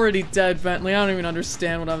 I'm already dead, Bentley. I don't even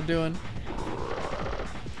understand what I'm doing.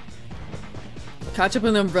 Catch up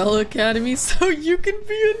in the Umbrella Academy so you can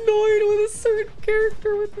be annoyed with a certain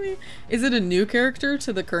character with me. Is it a new character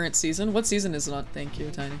to the current season? What season is it on? Thank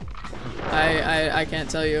you, Tiny. I can't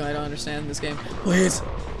tell you. I don't understand this game. Please.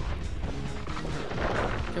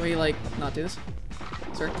 Can we, like, not do this?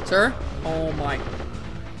 Sir? Sir? Oh my.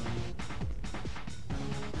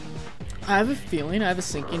 I have a feeling, I have a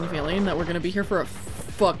sinking feeling that we're gonna be here for a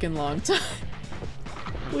fucking long time.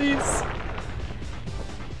 Please.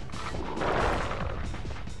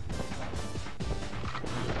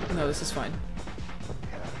 No, this is fine.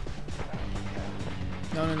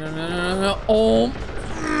 No, no, no, no, no, no, no. Oh.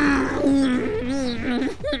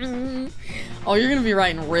 Oh, you're gonna be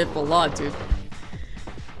writing RIP a lot, dude.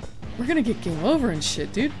 We're gonna get game over and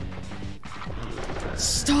shit, dude.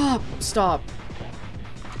 Stop! Stop.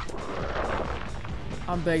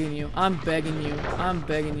 I'm begging you. I'm begging you. I'm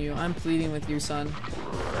begging you. I'm pleading with you, son.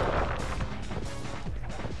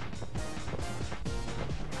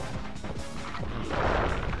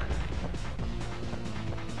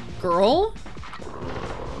 Girl?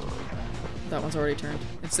 That one's already turned.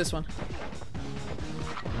 It's this one.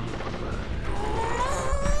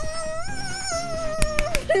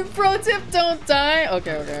 Pro tip, don't die.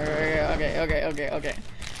 Okay.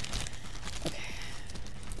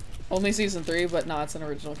 Only season 3, but no, it's an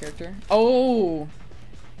original character. Oh,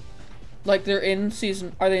 like they're in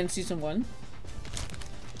season. Are they in season 1?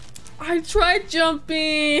 I tried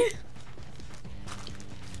jumping.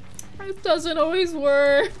 It doesn't always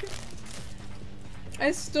work.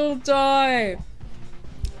 I still die.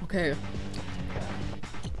 Okay.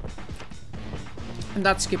 I'm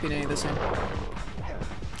not skipping any this time.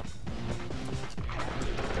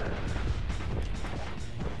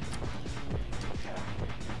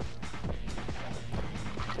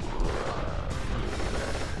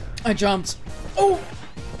 I jumped. Oh!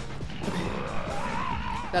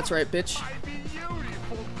 Okay. That's right, bitch. My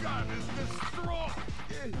beautiful gun is destroyed.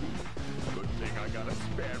 Good thing I got a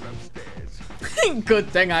spare upstairs. Good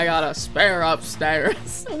thing I got a spare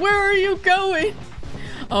upstairs. Where are you going?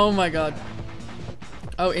 Oh my god.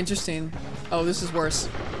 Oh, interesting. Oh, this is worse.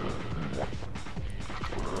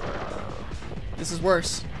 This is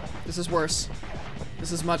worse. This is worse.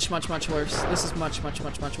 This is much worse. This is much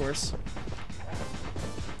worse.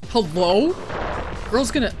 Hello?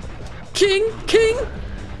 Girl's gonna King! King!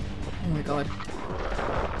 Oh my god.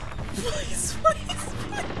 Please, please,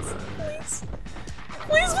 please, please.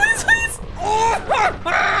 Please, please, please!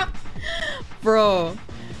 Oh! Bro.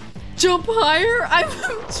 Jump higher? I'm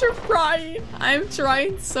trying. I'm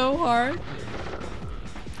trying so hard.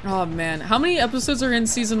 Oh man. How many episodes are in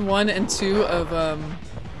season 1 and 2 of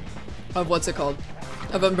what's it called?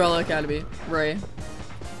 Of Umbrella Academy, Ray?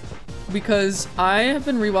 Because I have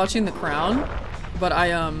been rewatching The Crown, but I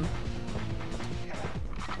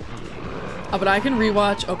can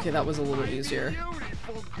rewatch. Okay, that was a little easier.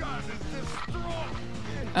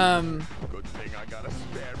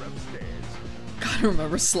 Gotta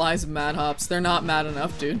remember Sly's mad hops. They're not mad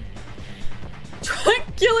enough, dude. Try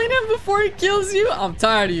killing him before he kills you. I'm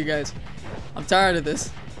tired of you guys. I'm tired of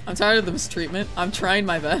this. I'm tired of the mistreatment. I'm trying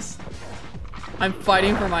my best. I'm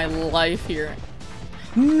fighting for my life here.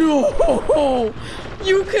 No!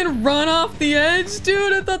 You can run off the edge,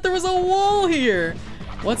 dude. I thought there was a wall here.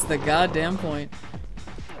 What's the goddamn point?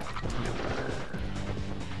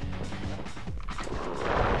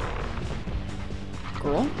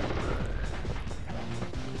 Girl?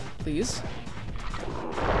 Please?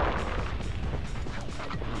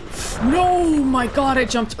 No! My god, I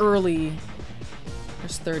jumped early.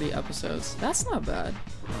 There's 30 episodes. That's not bad.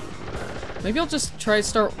 Maybe I'll just try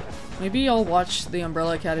start... Maybe I'll watch the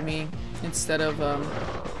Umbrella Academy instead of,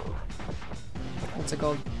 what's it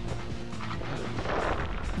called?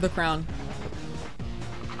 The Crown.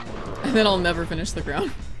 And then I'll never finish The Crown.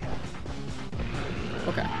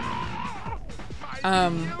 Okay.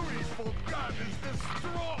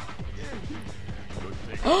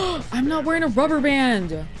 Oh, I'm not wearing a rubber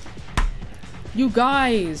band! You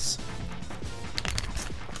guys!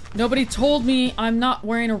 Nobody told me I'm not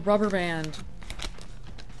wearing a rubber band.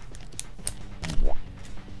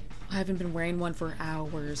 I haven't been wearing one for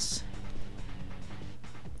hours.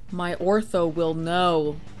 My ortho will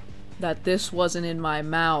know that this wasn't in my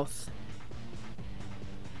mouth.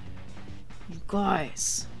 You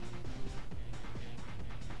guys.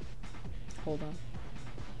 Hold on.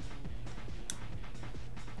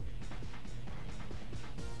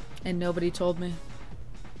 And nobody told me.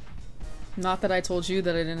 Not that I told you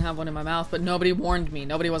that I didn't have one in my mouth, but nobody warned me.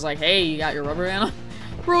 Nobody was like, hey, you got your rubber band on?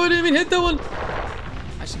 Bro, I didn't even hit that one.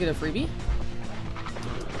 I should get a freebie.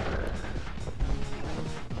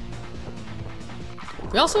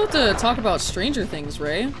 We also have to talk about Stranger Things,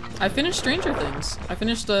 Ray. I finished Stranger Things. I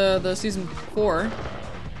finished the season 4.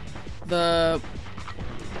 I'm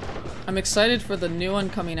excited for the new one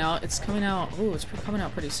coming out. It's coming out. Ooh, it's coming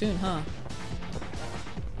out pretty soon, huh?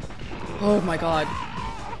 Oh my god.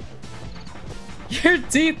 Your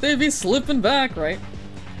teeth, they be slipping back, right?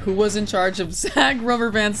 Who was in charge of SAG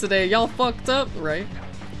rubber bands today? Y'all fucked up, right?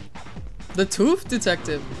 The Tooth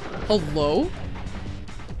Detective. Hello?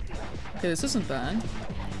 Okay, this isn't bad.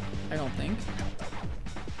 I don't think.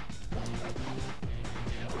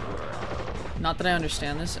 Not that I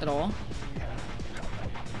understand this at all.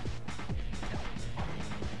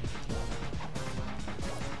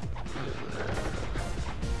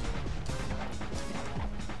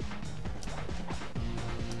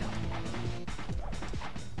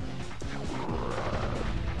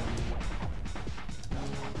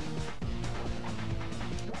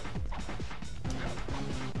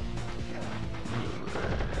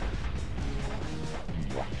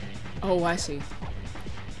 Oh, I see.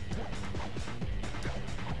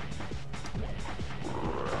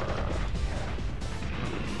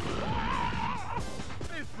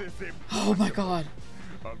 Oh my god.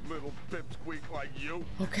 A little pipsqueak like you.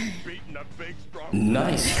 Okay. Beating a big strong.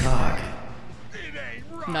 Nice cock. It ain't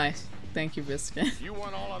right. Nice. Thank you, Biscuit. You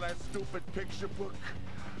want all of that stupid picture book?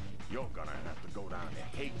 You're gonna have to go down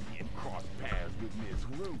to Haiti and cross paths with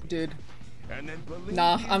Miss Ruby. Dude. And then believe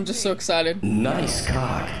Nah, I'm just so excited. Nice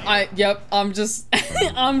cock. Yep, I'm just,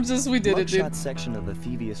 we did it, dude. Mugshot section of the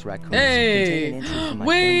Thievius Raccoons. Hey!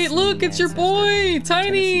 Wait, look, it's your boy,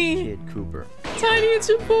 Tiny! Kid Cooper. Tiny, it's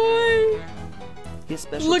your boy! His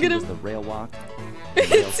specialty Look at was him. the rail walk.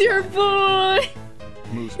 It's your boy!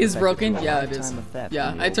 Moves Is perfected broken? for a Yeah, it is. lifetime of theft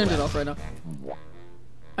Yeah, in the I old turned it west. off right now.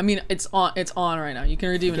 I mean, it's on right now. You can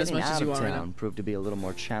redeem it as Getting much as out you of want right now. town proved to be a little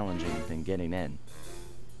more challenging than getting in.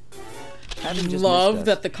 Having just Love missed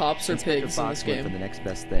us, that the cops are Inspector pigs in Fox this went for game. the next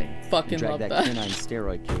best thing. Fucking He dragged love that that. canine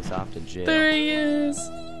steroid case off to jail. There he is!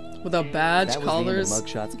 With a badge, That was collars, the end of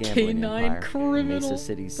Mugshot's gambling K9 empire. criminal. Mesa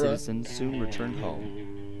City's Bruh. citizens soon returned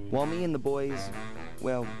home. While me and the boys,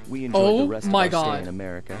 well, we enjoyed Oh the rest my of our God. stay in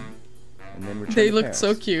America, and then returned They to looked Paris,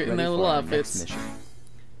 so cute in ready their for little our next outfits. mission.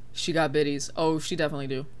 She got biddies. Oh, she definitely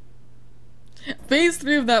do. Phase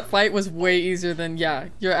 3 of that fight was way easier than, yeah,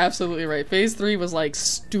 you're absolutely right. Phase 3 was like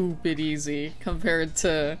stupid easy compared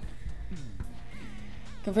to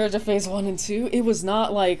phase 1 and 2. It was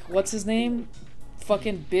not like, what's his name?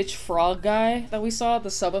 Fucking bitch frog guy that we saw at the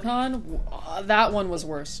subathon. That one was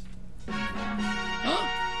worse.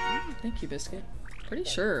 Thank you, Biscuit. Pretty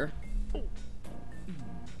sure.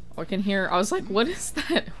 I can hear, I was like, what is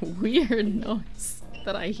that weird noise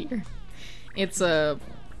that I hear? It's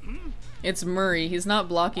Murray. He's not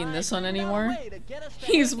blocking this one anymore.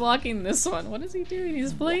 He's blocking this one. What is he doing?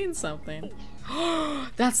 He's playing something.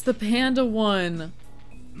 That's the panda one.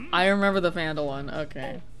 I remember the panda one.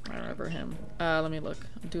 Okay. I remember him. Let me look.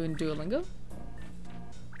 I'm doing Duolingo.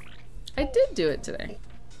 I did do it today.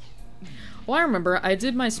 Well, I remember I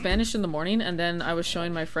did my Spanish in the morning and then I was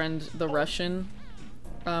showing my friend the Russian,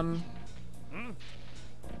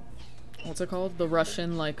 what's it called? The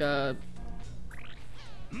Russian, like,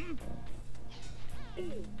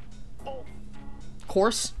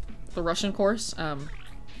 course. The Russian course.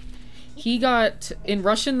 He got, in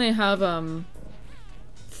Russian they have,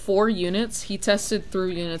 4 units. He tested through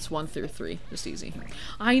units 1 through 3. Just easy.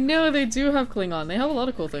 I know they do have Klingon. They have a lot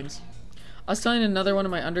of cool things. I was telling another one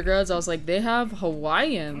of my undergrads, I was like, they have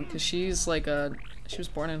Hawaiian, because she's like she was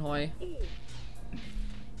born in Hawaii.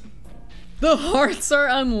 The hearts are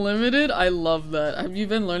unlimited? I love that. Have you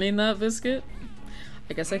been learning that, Biscuit?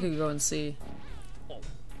 I guess I could go and see.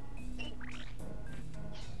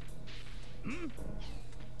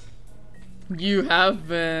 You have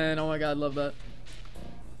been. Oh my god, love that.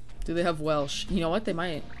 Do they have Welsh? You know what? They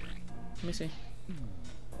might. Let me see.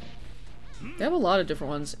 They have a lot of different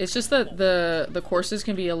ones. It's just that the courses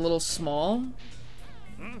can be a little small.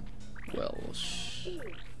 Welsh.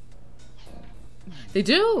 They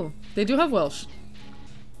do! They do have Welsh.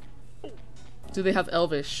 Do they have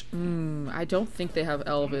Elvish? I don't think they have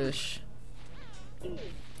Elvish.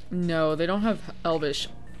 No, they don't have Elvish.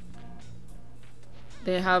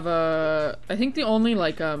 They have I think the only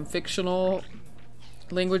like fictional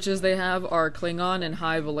languages they have are Klingon and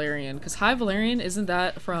High Valyrian. Because High Valyrian, isn't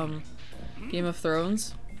that from Game of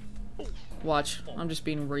Thrones? Watch, I'm just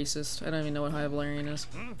being racist. I don't even know what High Valyrian is.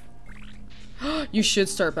 You should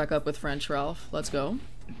start back up with French, Ralph. Let's go.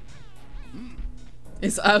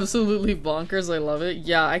 It's absolutely bonkers. I love it.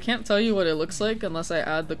 Yeah, I can't tell you what it looks like unless I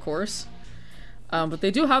add the course. But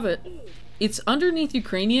they do have it. It's underneath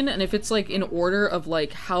Ukrainian, and if it's like in order of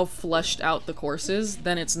like how fleshed out the course is,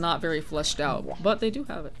 then it's not very fleshed out. But they do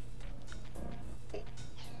have it.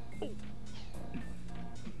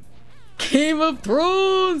 Game of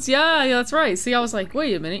Thrones! Yeah, that's right. See, I was like,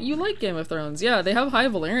 wait a minute, you like Game of Thrones. Yeah, they have High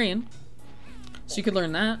Valyrian. So you could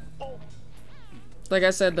learn that. Like I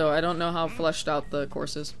said though, I don't know how fleshed out the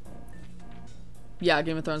course is. Yeah,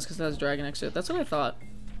 Game of Thrones because it has dragon next to it. That's what I thought.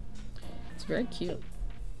 It's very cute.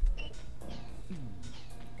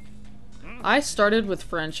 I started with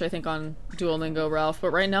French, I think, on Duolingo, Ralph, but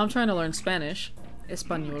right now I'm trying to learn Spanish.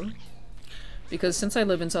 Español. Because since I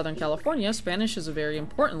live in Southern California, Spanish is a very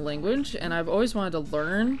important language, and I've always wanted to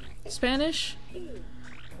learn Spanish.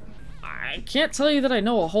 I can't tell you that I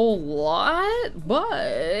know a whole lot,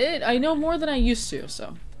 but I know more than I used to,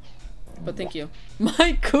 so. But thank you.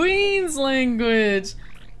 My queen's language!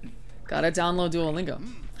 Gotta download Duolingo.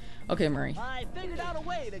 Okay, Murray. I figured out a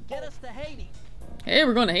way to get us to Haiti. Hey,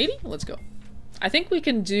 we're going to Haiti? Let's go. I think we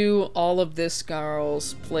can do all of this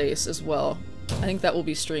girl's place as well. I think that will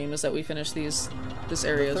be streamed, is that we finish this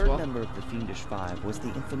area as well. The third member of the Fiendish Five was the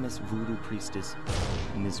infamous voodoo priestess,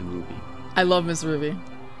 Ms. Ruby. I love Ms. Ruby.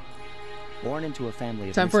 Born into a family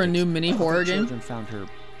of Time for a mystics, new mini horror game. Children found her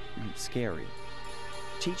scary.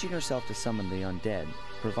 Teaching herself to summon the undead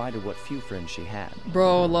provided what few friends she had.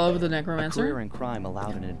 Bro, love the A necromancer. career in crime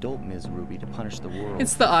allowed an adult Ms. Ruby to punish the world.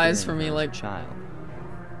 It's the eyes fearing for me, her as a like- child.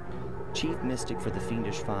 Chief mystic for the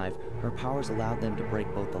Fiendish Five, her powers allowed them to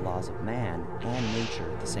break both the laws of man and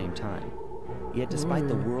nature at the same time. Yet despite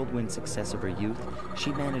the whirlwind success of her youth,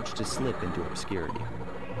 she managed to slip into obscurity.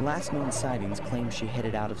 Last known sightings claim she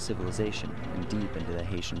headed out of civilization and deep into the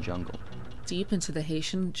Haitian jungle. Deep into the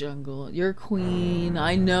Haitian jungle. Your queen.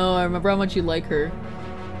 I know. I remember how much you like her.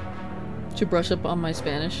 Should brush up on my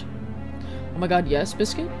Spanish. Oh my god, yes,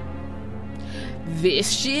 Biscuit?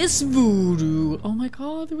 Vicious voodoo. Oh my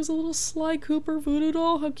god, there was a little SlyCooper voodoo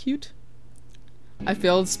doll. How cute. I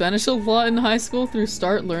failed Spanish a lot in high school through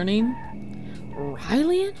start learning.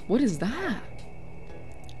 Rylian? What is that?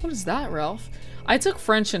 What is that, Ralph? I took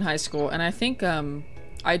French in high school, and I think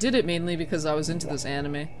I did it mainly because I was into this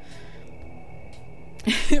anime.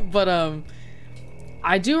 But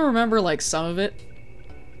I do remember like some of it.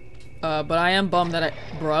 But I am bummed that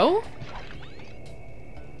Bro?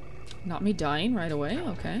 Not me dying right away.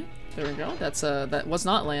 Okay. There we go. That's that was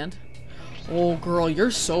not land. Oh girl, you're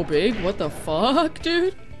so big. What the fuck,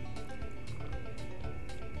 dude?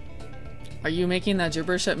 Are you making that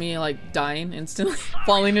gibberish at me like dying instantly?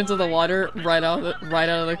 Falling into the water right out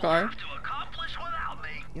of the car?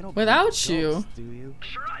 You don't Without play you. ghosts, do you?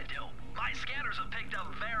 Sure I do. My scanners have picked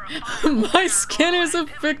up verifiable. My scanners have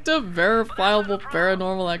picked up verifiable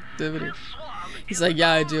paranormal activity. He's like,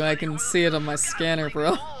 yeah, I do. I can see it on my scanner,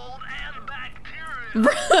 bro.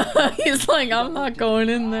 Bro, he's like, I'm not going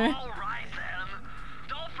in there. Alright then.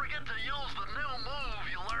 Don't forget to use the new move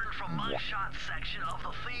you learned from my shot section of the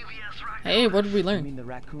Thievius Raccoon. Hey, what did we You learn? mean the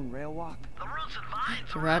raccoon rail walk? The roots and vines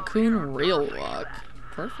The are raccoon out here. rail walk.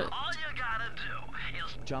 Perfect. All you gotta do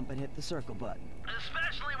is, Jump and hit the circle button.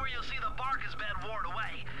 especially where you see the bark has been worn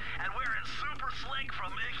away, and where it's super slick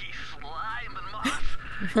from icky slime and moss.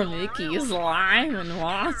 From icky slime and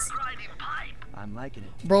moss. Grinding pipe. I'm liking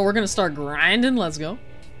it. Bro, we're gonna start grinding. Let's go.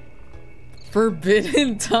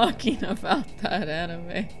 Forbidden talking about that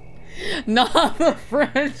anime. Not the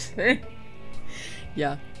French thing.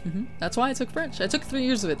 Yeah. That's why I took French. I took 3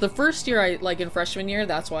 years of it. The first year, in freshman year,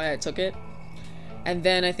 that's why I took it. And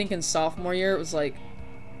then I think in sophomore year, it was like,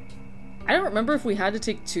 I don't remember if we had to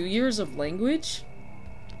take 2 years of language,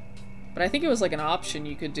 but I think it was like an option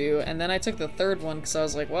you could do. And then I took the third one because I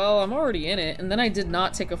was like, well, I'm already in it. And then I did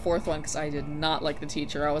not take a fourth one because I did not like the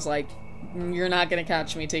teacher. I was like, you're not gonna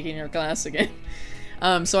catch me taking your class again.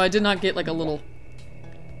 So I did not get like a little,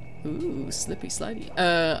 ooh, slippy slidey,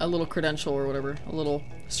 a little credential or whatever, a little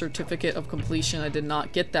certificate of completion. I did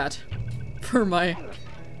not get that from my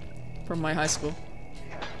high school.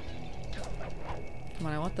 Come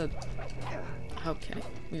on, I want the, okay.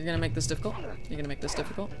 You're gonna make this difficult? You're gonna make this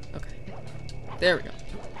difficult? Okay. There we go.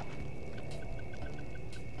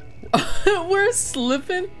 We're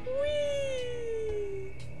slipping.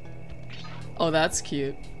 Whee! Oh, that's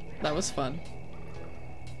cute. That was fun.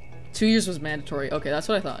 2 years was mandatory. Okay, that's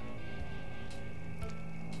what I thought.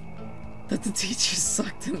 That the teacher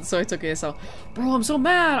sucked and so I took ASL. Bro, I'm so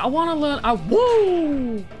mad. I wanna learn.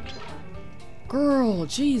 Whoa! Girl,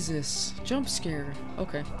 Jesus. Jump scare.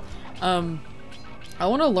 Okay. I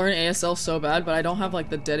want to learn ASL so bad, but I don't have like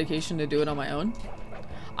the dedication to do it on my own.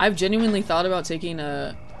 I've genuinely thought about taking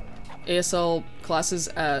ASL classes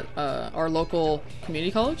at our local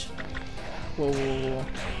community college. Whoa, whoa, whoa.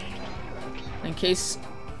 In case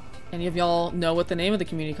any of y'all know what the name of the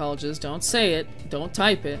community college is, don't say it, don't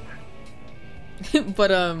type it.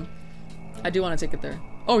 But I do want to take it there.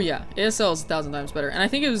 Oh yeah, ASL is 1,000 times better, and I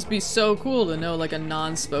think it would be so cool to know like a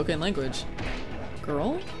non-spoken language.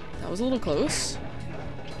 Girl, that was a little close.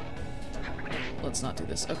 Let's not do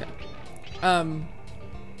this. Okay.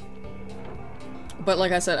 But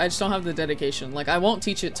like I said, I just don't have the dedication. Like, I won't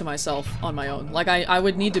teach it to myself on my own. Like, I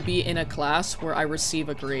would need to be in a class where I receive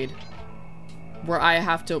a grade. Where I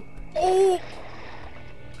have to... Oh!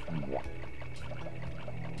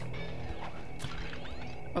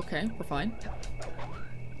 Okay, we're fine. Okay.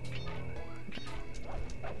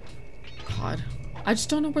 God. I just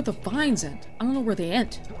don't know where the vines end. I don't know where they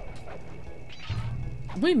end.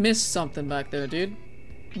 We missed something back there, dude.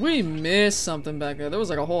 We missed something back there. There was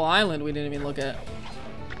like a whole island we didn't even look at.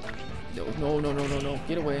 No, no, no, no, no.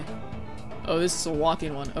 Get away. Oh, this is a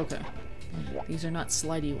walking one. Okay. These are not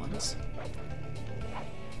slidey ones.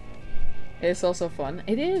 It's also fun.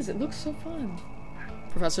 It is. It looks so fun.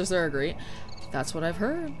 Professors there are great. That's what I've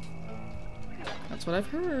heard. That's what I've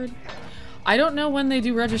heard. I don't know when they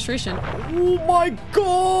do registration. Oh my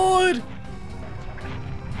god!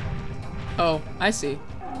 Oh, I see.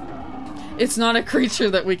 It's not a creature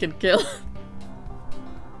that we can kill.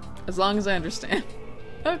 As long as I understand.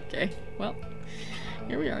 Okay, well,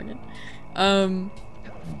 here we are again.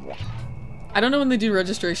 I don't know when they do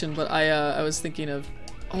registration, but I was thinking of...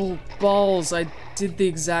 Oh, balls! I did the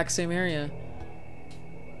exact same area.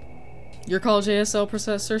 Your college ASL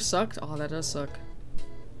professor sucked? Oh, that does suck.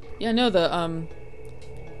 Yeah, no, the,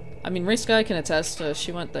 I mean, Race Guy can attest.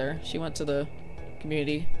 She went there. She went to the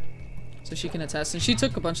community. So she can attest. And she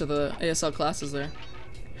took a bunch of the ASL classes there.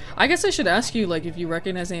 I guess I should ask you, like, if you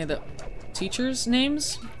recognize any of the teachers'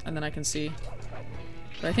 names, and then I can see.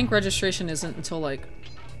 But I think registration isn't until, like,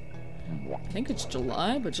 I think it's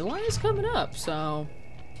July, but July is coming up, so...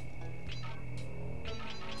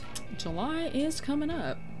 July is coming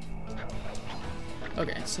up.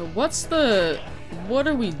 Okay, so what's the... What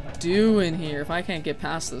are we doing here if I can't get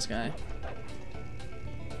past this guy?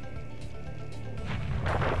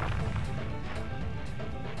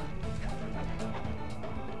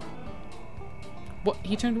 What?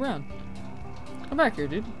 He turned around. Come back here,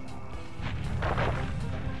 dude.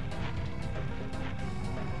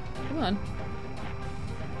 Come on.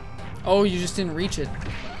 Oh, you just didn't reach it.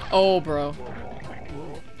 Oh, bro.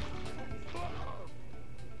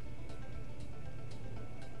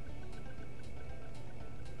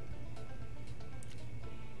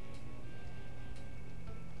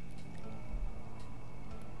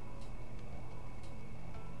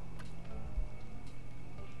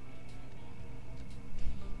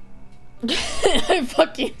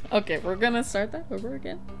 Fucking. Okay, we're gonna start that over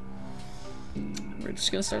again. We're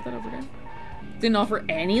just gonna start that over again. Didn't offer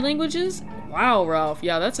any languages? Wow, Ralph.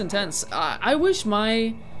 Yeah, that's intense. I wish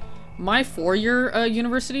my four-year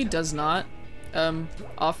university does not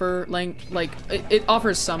offer it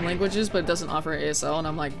offers some languages, but it doesn't offer ASL, and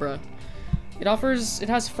I'm like, bruh. It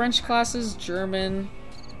has French classes, German.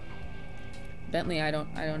 Bentley, I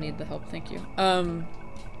don't need the help, thank you.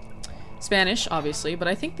 Spanish, obviously, but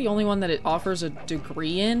I think the only one that it offers a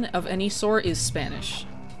degree in of any sort is Spanish.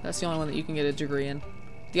 That's the only one that you can get a degree in.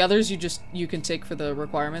 The others you can take for the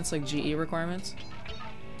requirements, like GE requirements.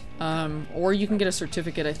 Or you can get a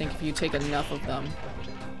certificate, I think, if you take enough of them.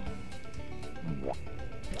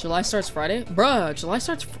 July starts Friday? Bruh, July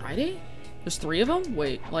starts Friday? There's 3 of them?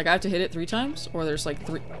 Wait, like I have to hit it 3 times? Or there's like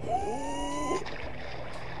 3...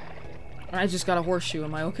 I just got a horseshoe,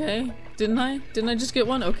 am I okay? Didn't I? Didn't I just get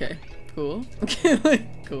one? Okay. Cool. Okay,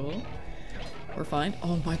 cool. We're fine.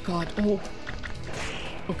 Oh my god. Oh.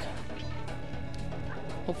 Okay.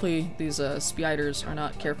 Hopefully these spiders are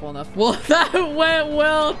not careful enough. Well, that went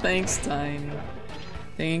well. Thanks, Tiny.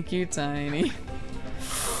 Thank you, Tiny.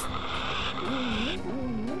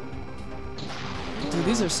 Dude,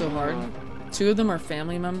 these are so hard. 2 of them are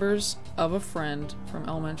family members of a friend from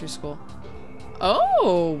elementary school.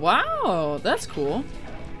 Oh, wow. That's cool.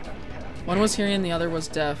 One was hearing and the other was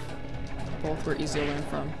deaf. Both were easy to learn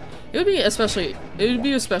from. It would be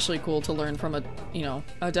especially cool to learn from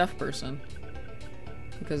a deaf person.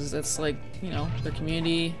 Because it's like, their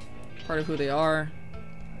community, part of who they are.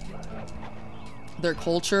 Their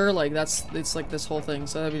culture, like it's like this whole thing,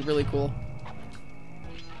 so that'd be really cool.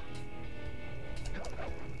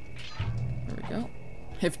 There we go.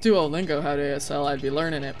 If Duolingo had ASL, I'd be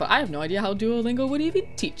learning it, but I have no idea how Duolingo would even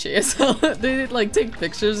teach ASL. They like take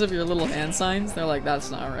pictures of your little hand signs. They're like, that's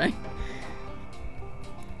not right.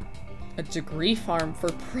 A degree farm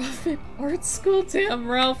for profit art school. Damn,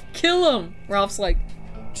 Ralph, kill him. Ralph's like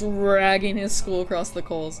dragging his school across the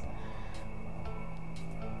coals.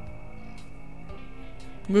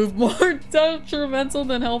 Move more detrimental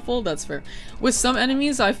than helpful. That's fair. With some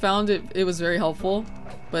enemies, I found it was very helpful.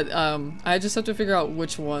 But, I just have to figure out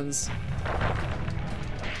which ones.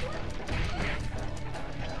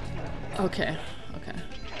 Okay. Okay.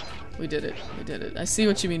 We did it. We did it. I see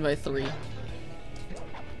what you mean by 3.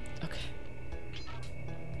 Okay.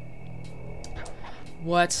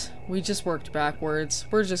 What? We just worked backwards.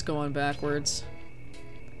 We're just going backwards.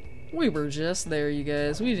 We were just there, you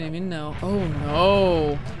guys. We didn't even know. Oh,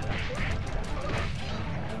 no.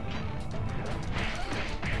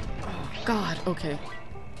 Oh, God. Okay.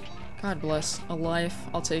 God bless. A life.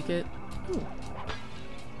 I'll take it. Ooh.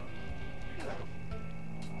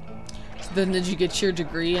 So then did you get your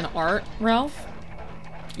degree in art, Ralph?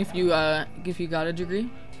 If you got a degree?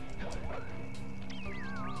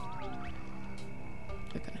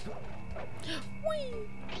 Okay. Whee!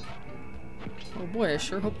 Oh boy, I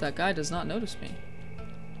sure hope that guy does not notice me.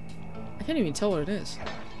 I can't even tell what it is.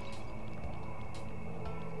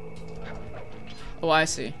 Oh, I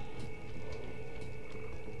see.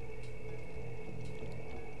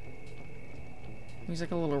 He's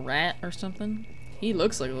like a little rat or something. He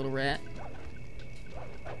looks like a little rat.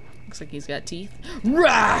 Looks like he's got teeth.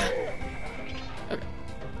 Rah! Okay.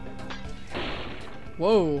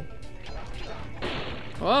 Whoa.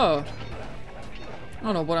 Whoa. I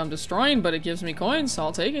don't know what I'm destroying, but it gives me coins, so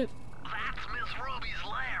I'll take it. That's Miss Ruby's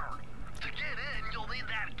lair. To get in, you'll need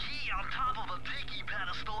that key on top of a tiki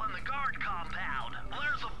pedestal in the guard compound.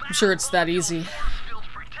 There's a I'm sure it's that easy. field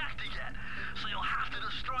protecting it, so you'll have to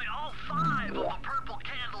destroy all 5 of the purple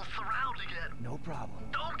candles surrounding it. No problem.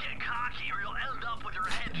 Don't get cocky or you'll end up with your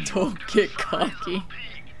head Don't shoved get through the size cocky.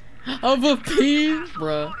 Of a pea. Of a pea, Ask those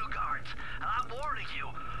bruh. photo guards, and I'm warning you,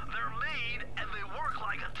 they're mean and they work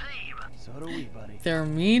like a team. So do we, buddy. They're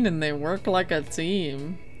mean and they work like a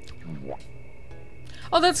team.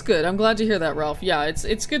 Oh, that's good. I'm glad to hear that, Ralph. Yeah,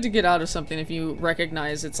 it's good to get out of something if you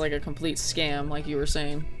recognize it's like a complete scam, like you were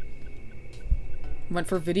saying. Went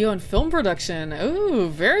for video and film production. Ooh,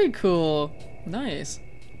 very cool. Nice.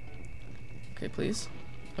 Okay, please.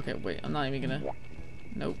 Okay, wait. I'm not even gonna...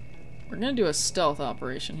 Nope. We're gonna do a stealth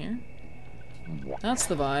operation here. That's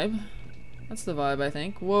the vibe. That's the vibe, I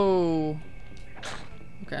think. Whoa.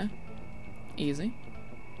 Okay. Easy.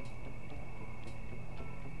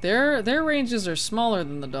 Their ranges are smaller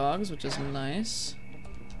than the dogs, which is nice.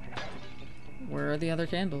 Where are the other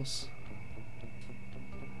candles?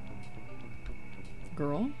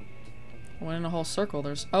 Girl? I went in a whole circle.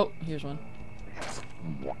 There's... Oh, here's one.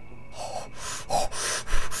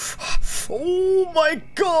 Oh my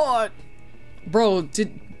god! Bro,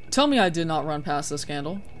 tell me I did not run past this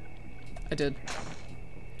candle. I did.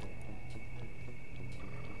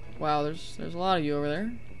 Wow, there's a lot of you over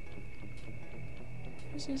there.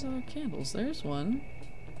 Where's these other candles? There's one.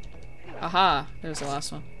 Aha! There's the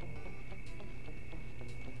last one.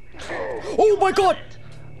 Oh my god!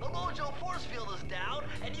 The Mojo force field is down,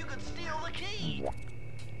 and you can steal the key.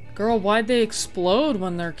 Girl, why'd they explode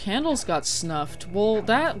when their candles got snuffed? Well,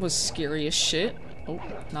 that was scary as shit. Oh,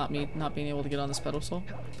 not me, not being able to get on this pedestal.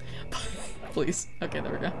 Please. Okay,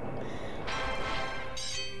 there we go.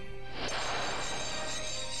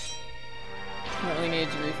 I don't really need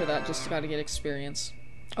a degree for that, just gotta get experience.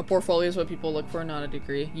 A portfolio is what people look for, not a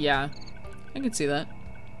degree. Yeah, I can see that.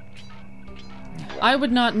 I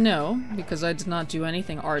would not know, because I did not do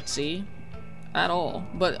anything artsy at all.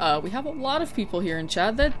 But we have a lot of people here in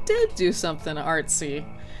chat that did do something artsy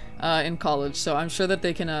in college, so I'm sure that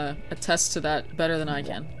they can attest to that better than I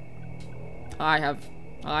can. I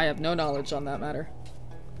have no knowledge on that matter.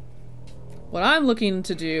 What I'm looking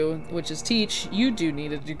to do, which is teach, you do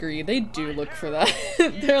need a degree. They do look for that.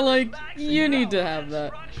 They're like, you need to have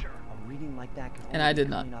that. A reading like that could And I did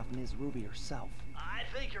not. only be coming off Ms. Ruby herself. I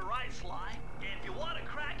think you're right, Sly. If you want to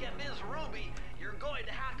crack at Ms. Ruby, you're going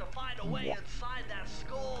to have to find a way inside that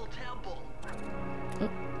skull temple. Oh.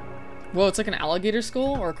 Whoa, it's like an alligator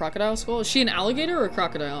skull or a crocodile skull? Is she an alligator or a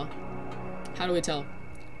crocodile? How do we tell?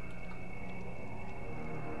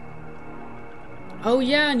 Oh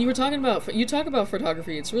yeah, and you talk about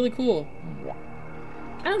photography. It's really cool.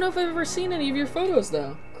 I don't know if I've ever seen any of your photos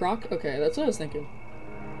though. Okay, that's what I was thinking.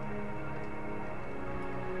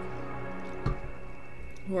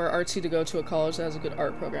 Who are artsy to go to a college that has a good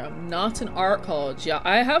art program. Not an art college. Yeah,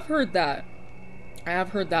 I have heard that. I have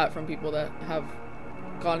heard that from people that have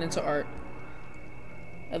gone into art.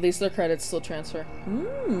 At least their credits still transfer.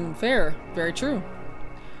 Fair. Very true.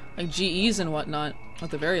 Like GEs and whatnot,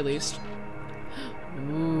 at the very least.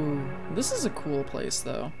 Ooh, this is a cool place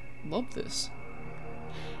though. Love this.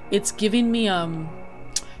 It's giving me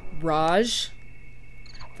Raj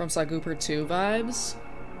from SlyCooper1 vibes.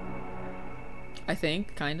 I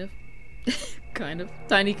think, kind of. Kind of.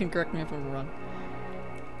 Tiny can correct me if I'm wrong.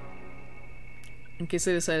 In case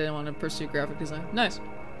they decided I want to pursue graphic design. Nice.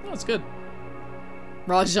 Oh, that's good.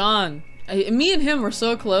 Rajan. Me and him were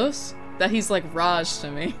so close that he's like Raj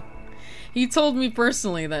to me. He told me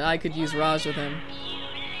personally that I could use Raj with him.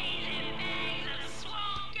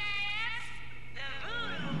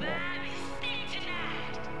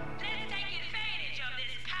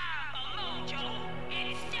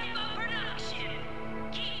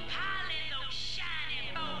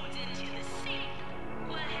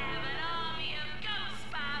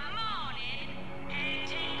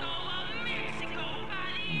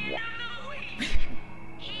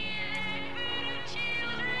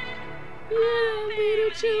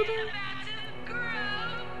 Children.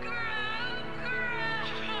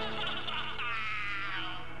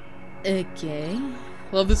 Okay.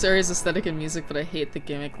 Love this area's aesthetic and music, but I hate the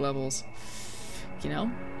gimmick levels. You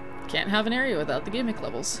know, can't have an area without the gimmick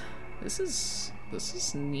levels. This is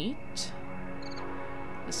neat.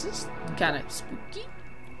 This is kind of spooky.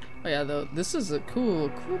 Oh yeah, though, this is a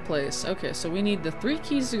cool place. Okay, so we need the 3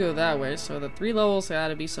 keys to go that way, so the 3 levels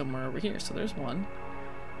gotta be somewhere over here. So there's one.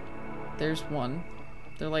 There's one.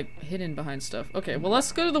 They're like hidden behind stuff. Okay, well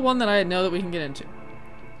let's go to the one that I know that we can get into.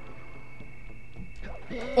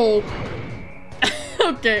 Oh.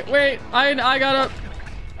 Okay, wait. I gotta...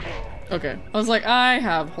 Okay. I was like, I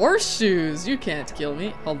have horseshoes. You can't kill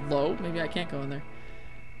me. Hello? Maybe I can't go in there.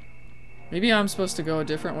 Maybe I'm supposed to go a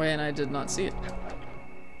different way and I did not see it.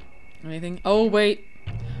 Anything? Oh, wait.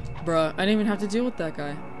 Bruh, I didn't even have to deal with that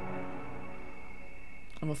guy.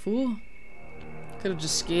 I'm a fool. Could have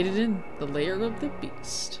just skated in the lair of the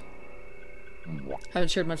beast.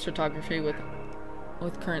 Haven't shared much photography with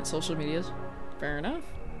current social medias. Fair enough,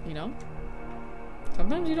 you know.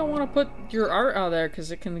 Sometimes you don't want to put your art out there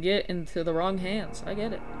because it can get into the wrong hands. I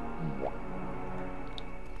get it.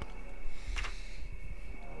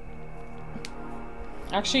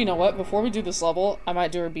 Actually, you know what? Before we do this level, I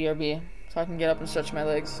might do a BRB so I can get up and stretch my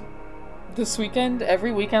legs. This weekend,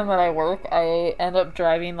 every weekend that I work, I end up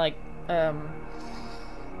driving like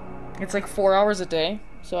it's like 4 hours a day,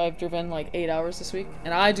 so I've driven like 8 hours this week,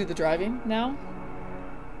 and I do the driving now.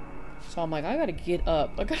 So I'm like, I gotta get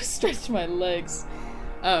up. I gotta stretch my legs.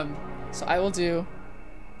 So I will do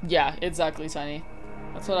Yeah, exactly, Tiny.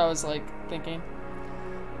 That's what I was, like, thinking.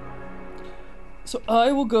 So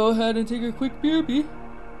I will go ahead and take a quick BRB.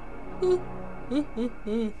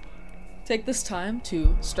 Take this time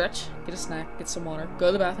to stretch, get a snack, get some water, go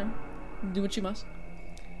to the bathroom, do what you must.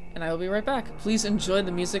 And I will be right back. Please enjoy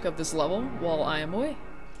the music of this level while I am away.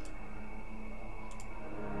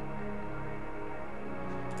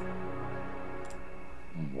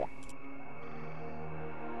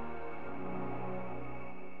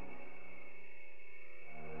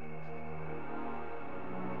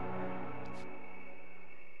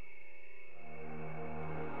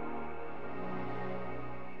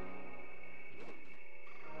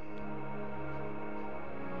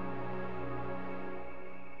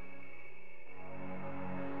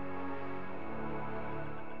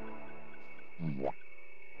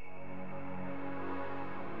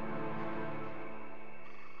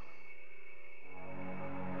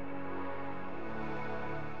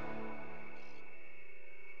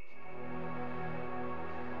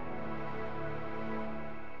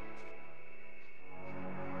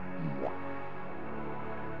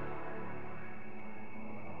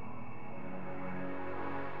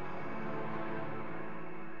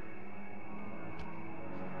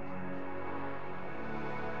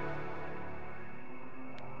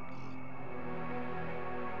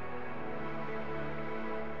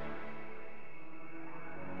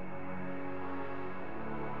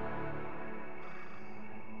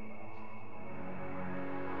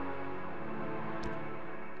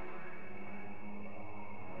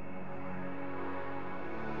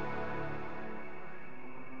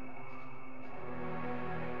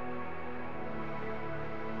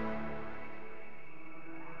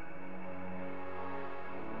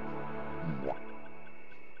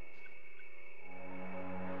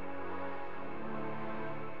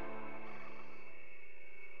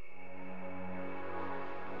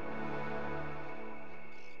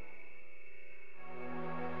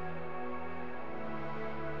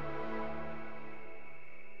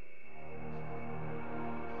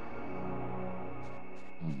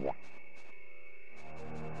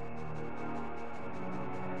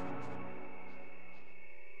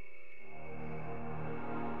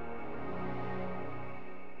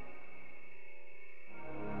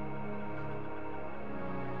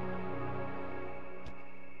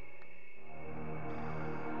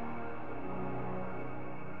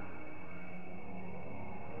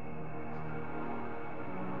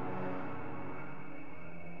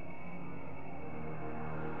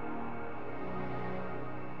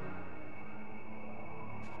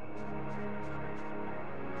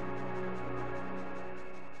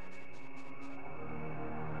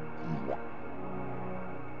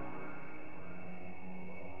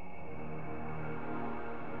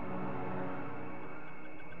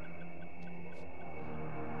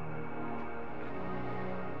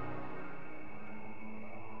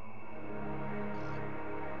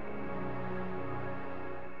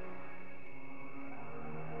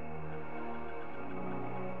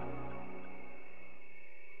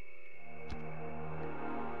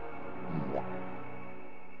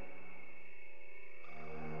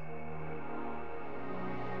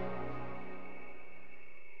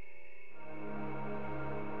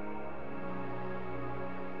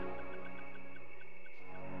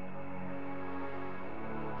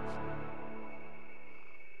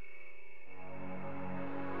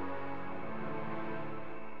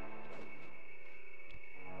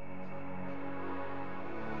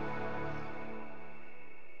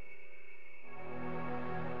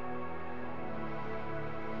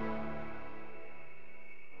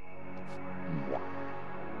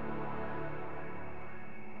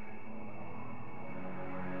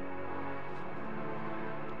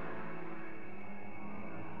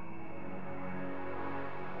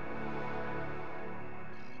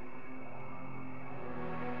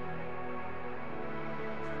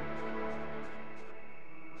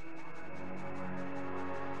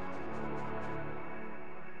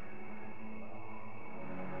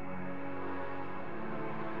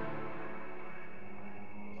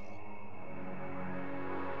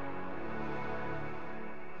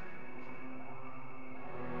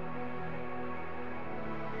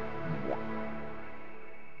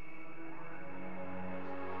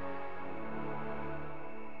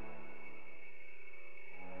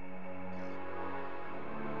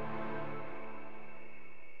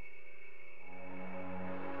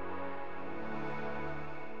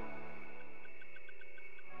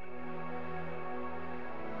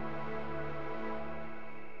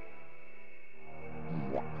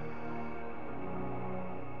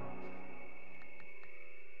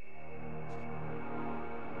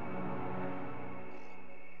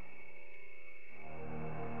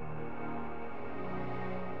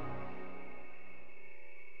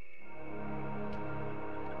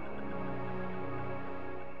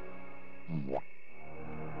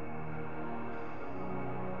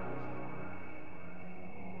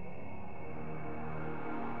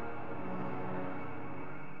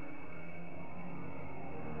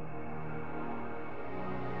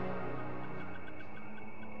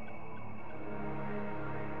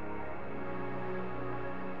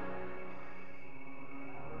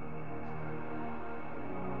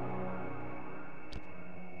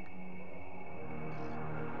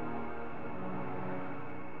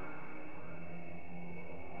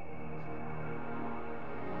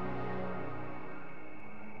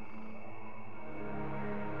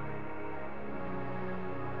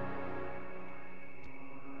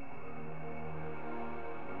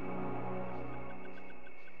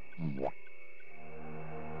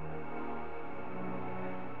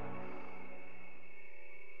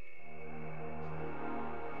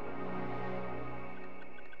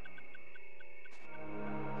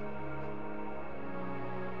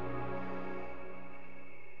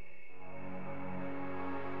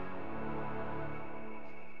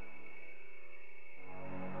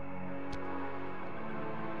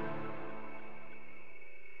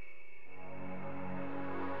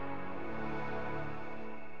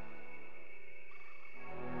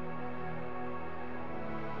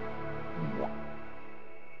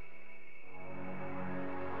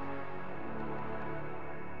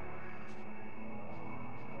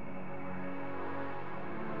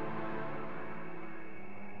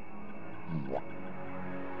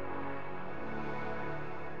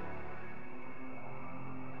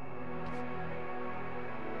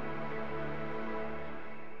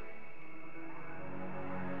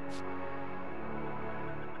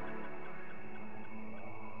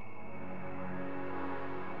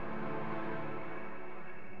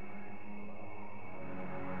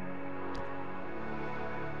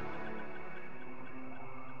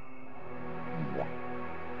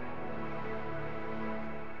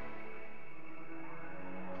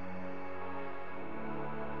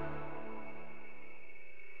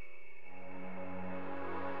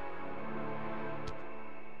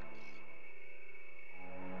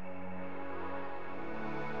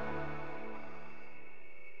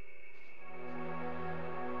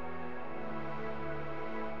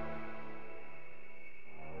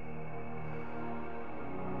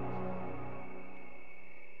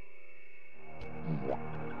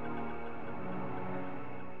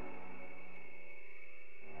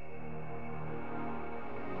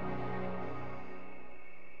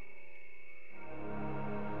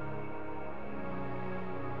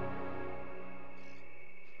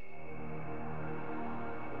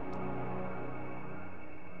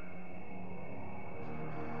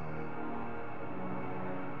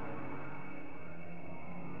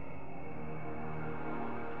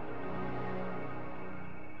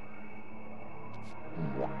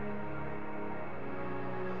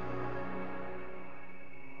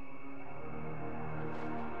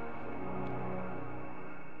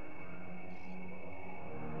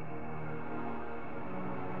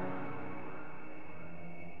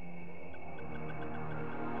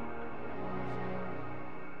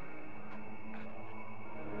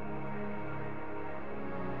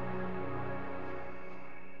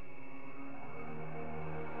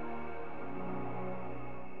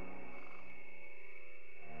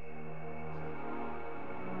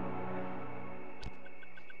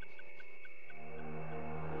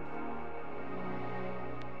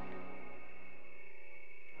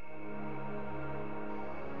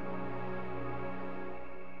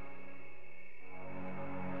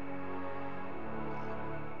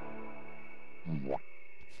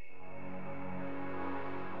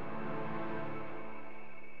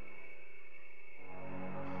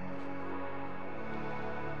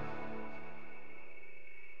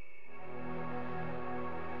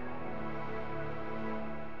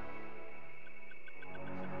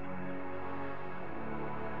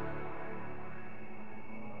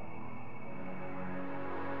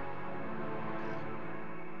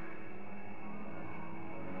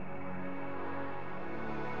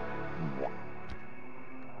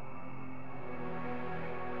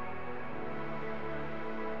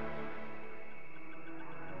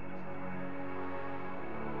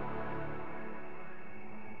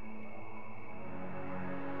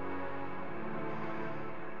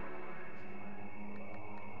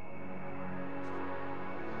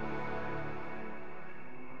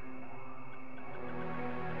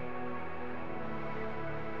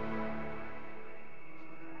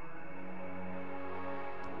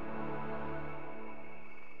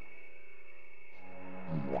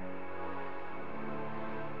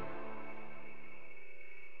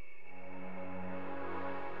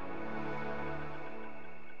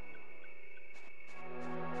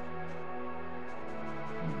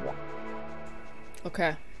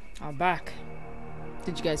 Okay, I'm back.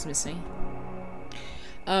 Did you guys miss me?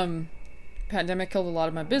 Pandemic killed a lot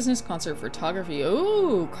of my business. Concert photography.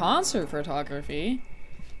 Ooh, concert photography.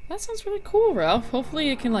 That sounds really cool, Ralph. Hopefully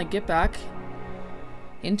you can, like, get back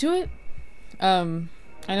into it. I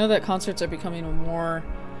know that concerts are becoming a more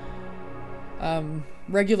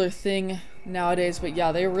regular thing nowadays, but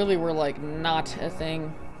yeah, they really were, like, not a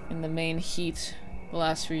thing in the main heat the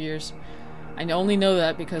last few years. I only know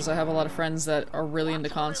that because I have a lot of friends that are really into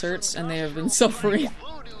concerts, and they have been suffering.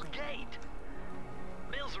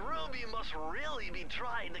 Miss Ruby must really be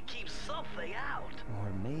trying to keep something out.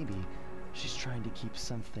 Or maybe she's trying to keep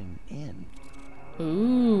something in.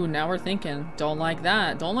 Ooh, now we're thinking. Don't like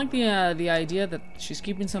that. Don't like the idea that she's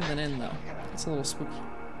keeping something in, though. It's a little spooky.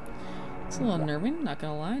 It's a little unnerving, not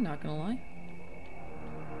gonna lie, not gonna lie.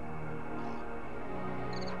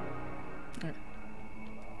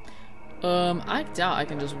 Alright. I doubt I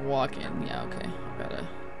can just walk in. Yeah, okay. I gotta...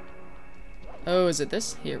 Oh, is it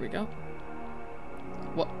this? Here we go.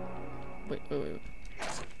 What? Wait.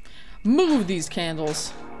 Move these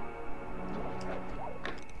candles!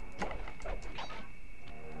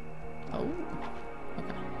 Oh,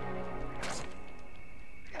 okay.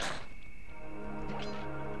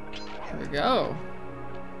 Here we go.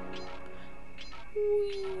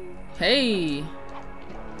 Hey!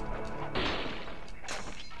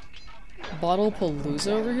 Bottle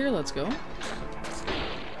Palooza over here, let's go.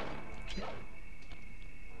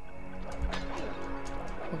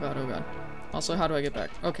 Oh god, oh god. Also, how do I get back?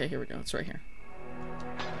 Okay, here we go, it's right here.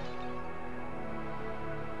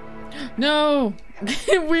 No!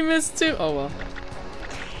 We missed two! Oh well.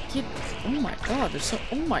 Oh my god, there's so-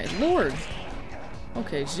 oh my lord!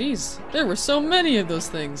 Okay, jeez. There were so many of those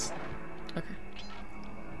things. Okay.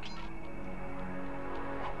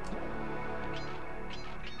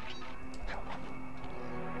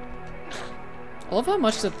 I love how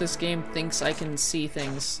much that this game thinks I can see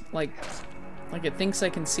things. Like it thinks I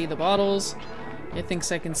can see the bottles. It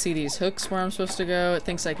thinks I can see these hooks where I'm supposed to go. It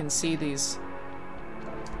thinks I can see these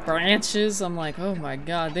branches. I'm like, oh my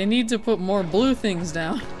god, they need to put more blue things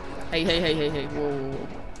down. Hey, whoa.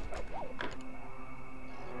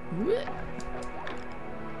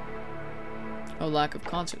 Oh, lack of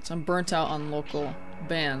concerts. I'm burnt out on local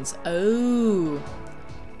bands. Oh,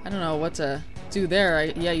 I don't know what to do there.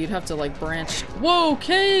 Yeah, you'd have to like branch. Whoa,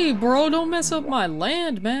 okay, bro, don't mess up my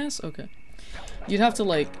land mass. Okay, you'd have to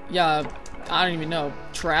like, yeah, I don't even know,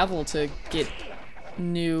 travel to get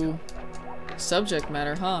new subject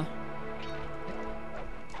matter, huh?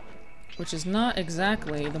 Which is not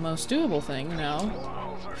exactly the most doable thing,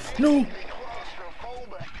 no. No!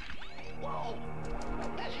 Whoa.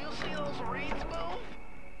 Did you see those reeds move?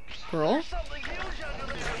 Girl? There's something huge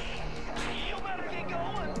under there. You better get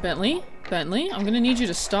going. Bentley, I'm gonna need you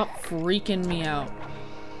to stop freaking me out.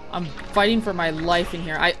 I'm fighting for my life in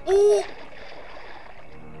here. Ooh!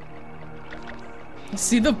 You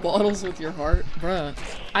see the bottles with your heart? Bruh,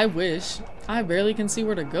 I wish. I barely can see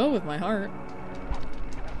where to go with my heart.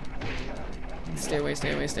 Stay away.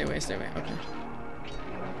 Okay.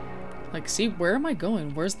 Like, see, where am I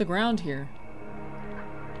going? Where's the ground here?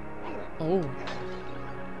 Oh.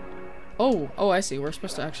 Oh, I see. We're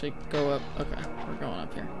supposed to actually go up. Okay, we're going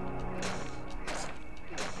up here.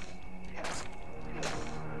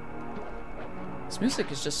 This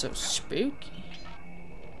music is just so spooky.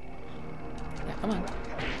 Yeah, come on.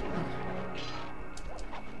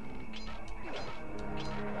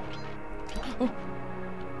 Oh.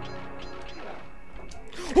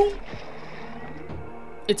 Oh.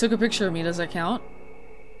 It took a picture of me. Does that count?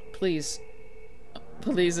 Please.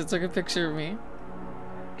 Please, it took a picture of me.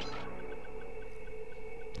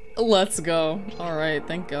 Let's go. Alright,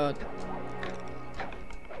 thank God.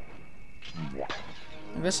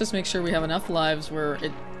 Let's just make sure we have enough lives where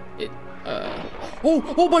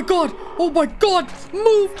Oh my god! Oh my god!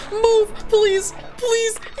 Move! Please!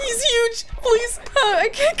 He's huge! Please! I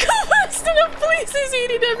can't go fast enough! Please! He's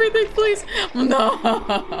eating everything! Please! No!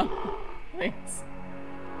 Please.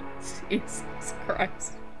 Jesus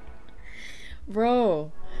Christ.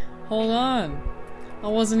 Bro, hold on. I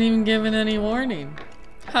wasn't even given any warning.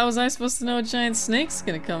 How was I supposed to know a giant snake's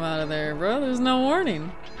gonna come out of there, bro? There's no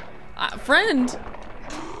warning. Friend!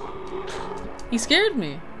 He scared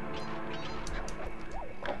me.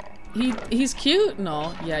 He's cute and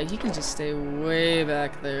all. Yeah, he can just stay way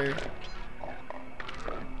back there.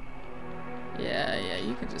 Yeah,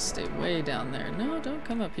 you can just stay way down there. No, don't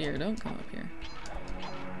come up here. Don't come up here.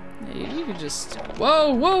 Yeah, you can just...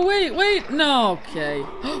 Whoa, wait! No, okay.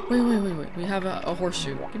 Wait. We have a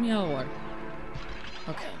horseshoe. Get me out of the water.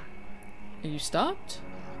 Okay. Are you stopped?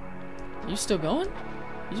 Are you still going?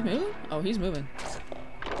 He's moving? Oh, he's moving.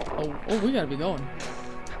 Oh, we gotta be going.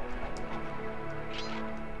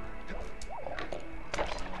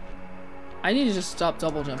 I need to just stop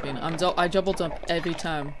double jumping. I double jump every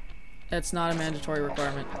time. That's not a mandatory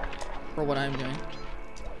requirement for what I'm doing.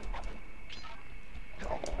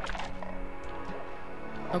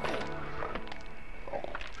 Okay.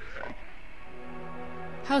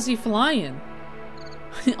 How's he flying?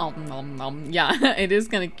 Yeah, it is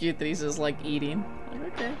kind of cute that he's just like eating.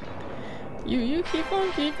 Like, okay. You keep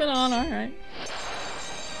on keeping on, alright.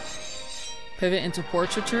 Pivot into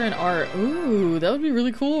portraiture and art. Ooh, that would be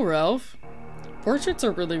really cool, Ralph. Portraits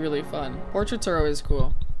are really, really fun. Portraits are always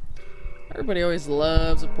cool. Everybody always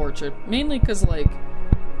loves a portrait. Mainly because, like...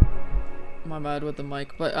 My bad with the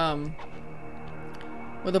mic. But,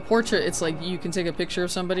 with a portrait, it's like you can take a picture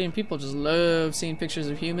of somebody and people just love seeing pictures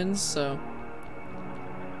of humans, so...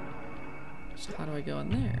 So how do I go in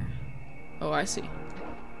there? Oh, I see.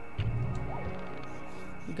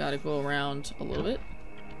 We gotta go around a little bit.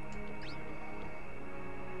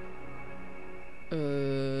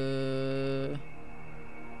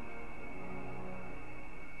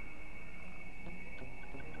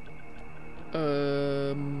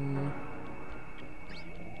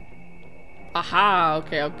 Aha!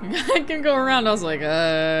 Okay, I can go around. I was like,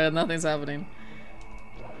 nothing's happening.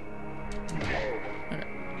 Okay.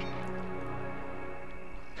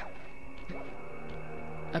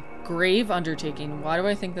 A grave undertaking. Why do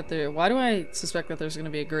I think that why do I suspect that there's gonna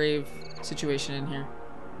be a grave situation in here?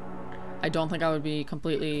 I don't think I would be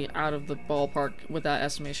completely out of the ballpark with that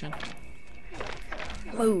estimation.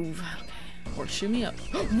 Move. Okay. Or shoot me up.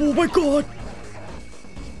 Oh my god!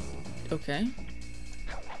 Okay.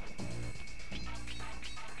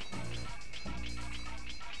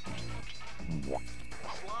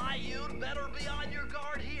 Sly, you'd better be on your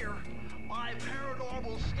guard here. My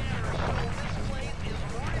paranormal scanners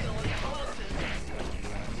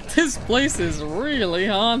show This place is really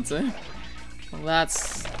haunted. Well,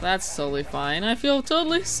 that's totally fine. I feel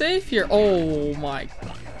totally safe here. Oh my.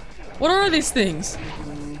 What are these things?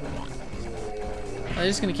 Are they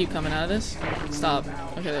just gonna keep coming out of this? Stop.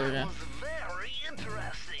 Okay, there we go. Very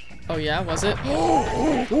interesting. Oh yeah, was it?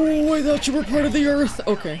 Oh, I thought you were part of the earth.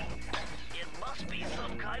 Okay. It must be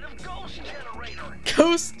some kind of ghost generator.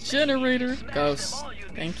 Ghost generator. Ghosts.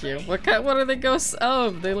 Thank you. What are the ghosts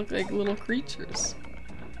of? They look like little creatures.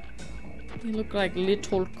 They look like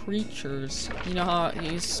little creatures. You know how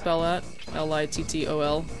you spell that?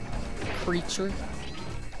 L-I-T-T-O-L. Creature.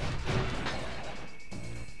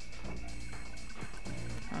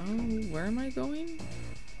 Oh, where am I going?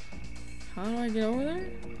 How do I get over there?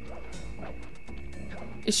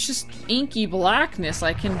 It's just inky blackness.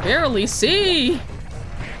 I can barely see.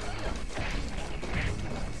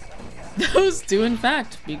 Those do in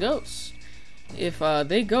fact be ghosts. If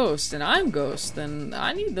they ghost and I'm ghost, then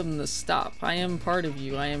I need them to stop. I am part of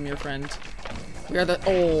you. I am your friend. We are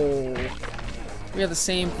we are the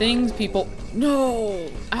same things, people. No!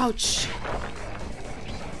 Ouch!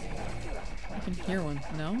 I can hear one.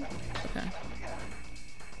 No? Okay.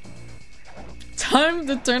 Time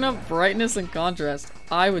to turn up brightness and contrast.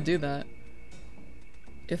 I would do that.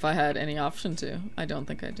 If I had any option to. I don't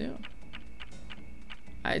think I do.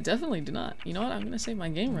 I definitely do not. You know what? I'm gonna save my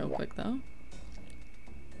game real quick though.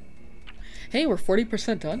 Hey, we're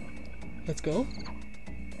 40% done. Let's go.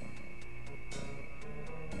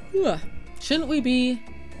 Ooh, shouldn't we be...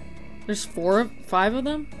 There's 5 of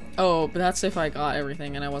them? Oh, but that's if I got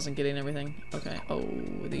everything and I wasn't getting everything. Okay. Oh,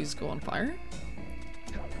 these go on fire?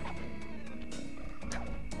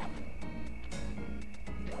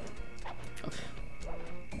 Okay.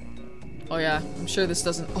 Oh yeah, I'm sure this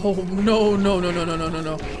doesn't... Oh, no, no, no, no, no, no, no,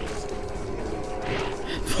 no.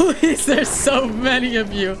 Please, there's so many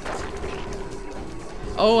of you.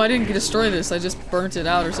 Oh, I didn't destroy this. I just burnt it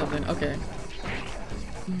out or something. Okay.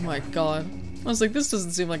 Oh my god. I was like, this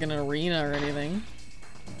doesn't seem like an arena or anything.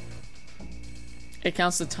 It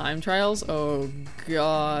counts the time trials? Oh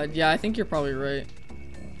god. Yeah, I think you're probably right.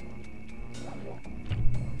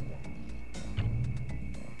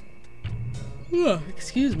 Ugh,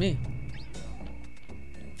 excuse me.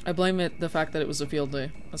 I blame the fact that it was a field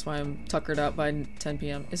day. That's why I'm tuckered out by 10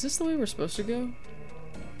 p.m. Is this the way we're supposed to go?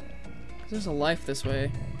 There's a life this way.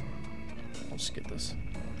 I'll just get this.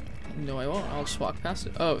 No, I won't. I'll just walk past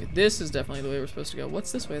it. Oh, this is definitely the way we're supposed to go.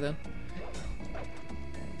 What's this way then?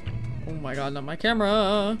 Oh my god, not my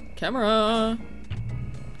camera! Camera!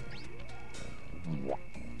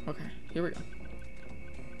 Okay, here we go.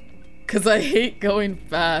 Cause I hate going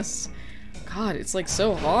fast. God, it's like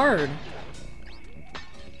so hard.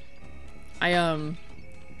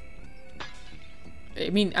 I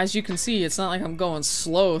mean, as you can see, it's not like I'm going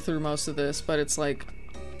slow through most of this, but it's like,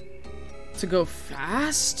 to go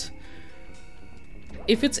fast?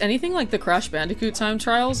 If it's anything like the Crash Bandicoot time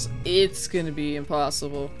trials, it's gonna be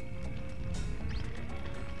impossible.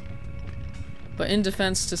 But in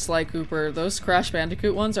defense to Sly Cooper, those Crash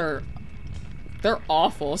Bandicoot ones are... they're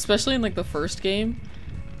awful, especially in like the first game.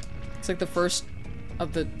 It's like the first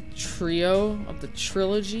of the trio, of the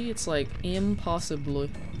trilogy. It's like impossible.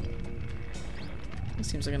 This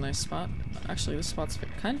seems like a nice spot. Actually, this spot's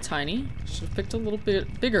kind of tiny. Should have picked a little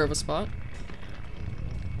bit bigger of a spot.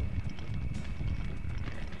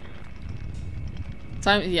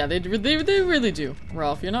 Time, yeah, they really do.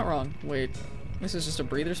 Ralph, you're not wrong. Wait, this is just a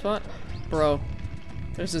breather spot? Bro,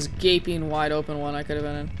 there's this gaping wide open one I could have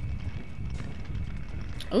been in.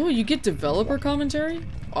 Oh, you get developer commentary?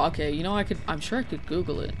 Okay, you know, I'm sure I could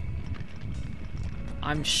Google it.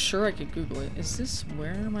 I'm sure I could Google it. Is this,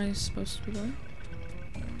 where am I supposed to be going?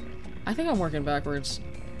 I think I'm working backwards.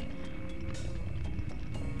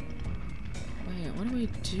 Wait, what are we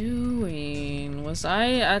doing? Was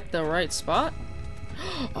I at the right spot?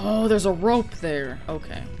 Oh, there's a rope there.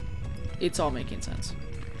 Okay. It's all making sense.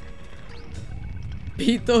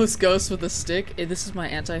 Beat those ghosts with a stick. This is my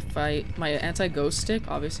anti-ghost stick,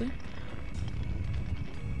 obviously.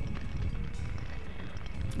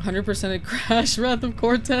 100% Crash Wrath of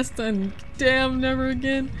Cortex and damn, never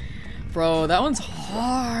again. Bro, that one's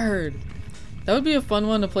hard. That would be a fun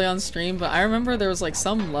one to play on stream, but I remember there was like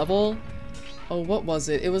some level. Oh, what was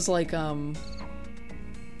it? It was like,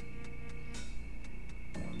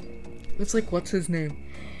 it's like, what's his name?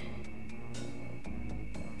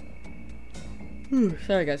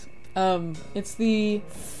 Sorry guys. It's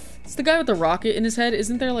the guy with the rocket in his head.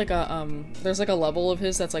 Isn't there like a, there's like a level of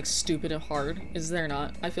his that's like stupid and hard? Is there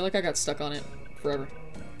not? I feel like I got stuck on it forever.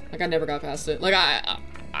 Like I never got past it. Like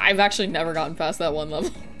I've actually never gotten past that one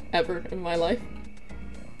level ever in my life.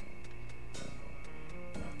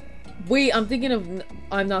 Wait, I'm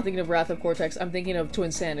not thinking of Wrath of Cortex. I'm thinking of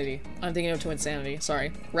Twinsanity.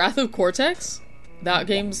 Sorry. Wrath of Cortex? That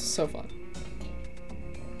game's so fun.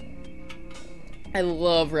 I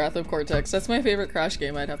love Wrath of Cortex. That's my favorite Crash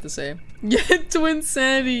game, I'd have to say. Yeah,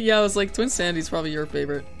 Twinsanity. Yeah, I was like, Twinsanity's probably your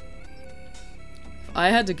favorite. If I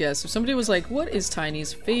had to guess, if somebody was like, what is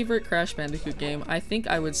Tiny's favorite Crash Bandicoot game? I think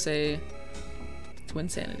I would say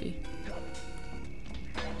Twinsanity.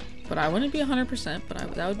 But I wouldn't be 100%,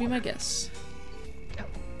 but that would be my guess.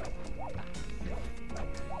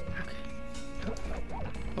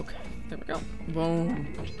 Okay, there we go. Boom.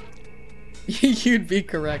 You'd be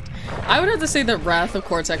correct. I would have to say that Wrath of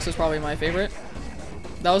Cortex was probably my favorite.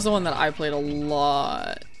 That was the one that I played a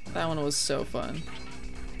lot. That one was so fun.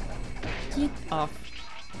 Get off.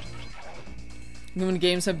 When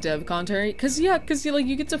games have dev commentary, cause you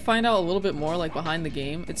get to find out a little bit more like behind the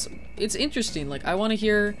game. It's interesting. Like I want to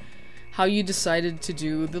hear how you decided to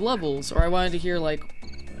do the levels, or I wanted to hear like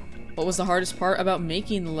what was the hardest part about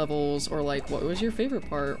making the levels, or like what was your favorite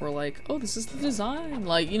part, or like, oh, this is the design,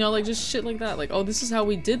 like, you know, like just shit like that, like, oh, this is how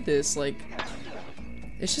we did this. Like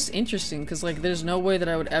it's just interesting because like there's no way that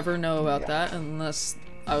I would ever know about that unless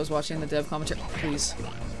I was watching the dev commentary. Please.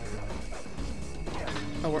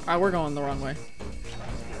 Oh, we're going the wrong way,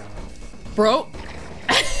 bro.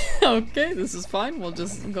 Okay, this is fine. We'll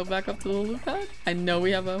just go back up to the loop pad. I know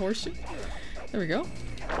we have a horseshoe. There we go.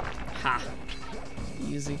 Ha.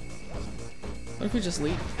 Easy. What if we just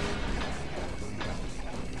leave?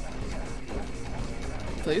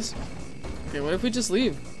 Please? Okay, what if we just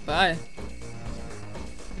leave? Bye.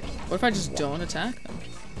 What if I just don't attack them?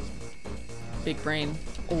 Big brain.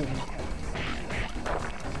 Oh.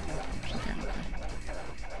 Okay, okay.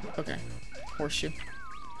 Okay. Horseshoe.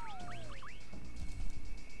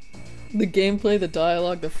 The gameplay, the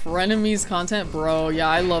dialogue, the frenemies content, bro. Yeah,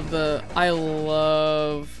 I love the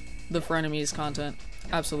frenemies content.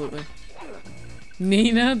 Absolutely.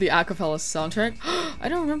 Nina, the acapella soundtrack. I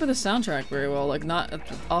don't remember the soundtrack very well, like not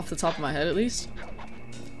off the top of my head at least.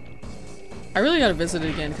 I really gotta visit it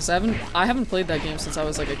again because I haven't played that game since I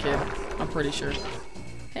was like a kid. I'm pretty sure.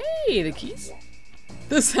 Hey, the keys.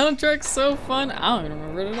 The soundtrack's so fun. I don't even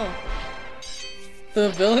remember it at all. The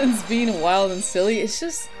villains being wild and silly, it's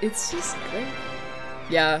just great.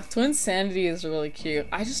 Yeah, Twinsanity is really cute.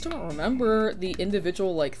 I just don't remember the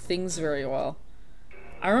individual like things very well.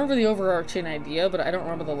 I remember the overarching idea, but I don't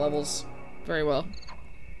remember the levels very well.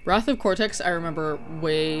 Wrath of Cortex I remember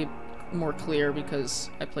way more clear because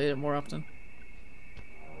I played it more often.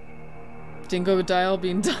 Dingo Dial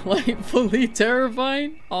being delightfully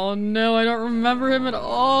terrifying? Oh no, I don't remember him at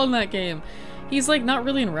all in that game. He's like not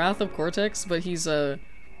really in Wrath of Cortex, but he's like,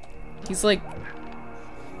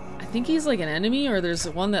 I think he's like an enemy, or there's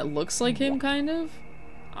one that looks like him, kind of.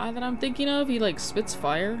 That I'm thinking of. He like spits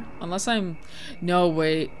fire. Unless I'm... No,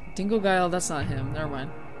 wait. Dingo Guile, that's not him. Never mind.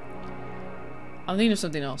 I'm thinking of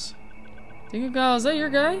something else. Dingo Guile, is that your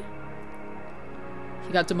guy?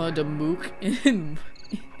 He got demoted to Mook in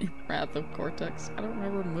Wrath of Cortex. I don't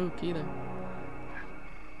remember Mook either.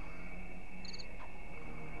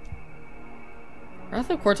 Wrath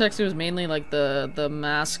of Cortex was mainly like the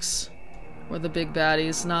masks were the big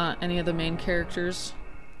baddies, not any of the main characters.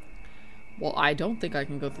 Well, I don't think I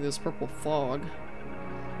can go through this purple fog.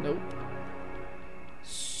 Nope.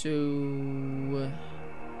 So...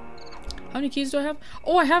 How many keys do I have?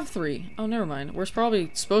 Oh, I have 3. Oh, never mind. We're probably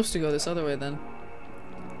supposed to go this other way then.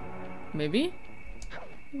 Maybe?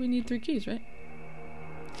 We need 3 keys, right?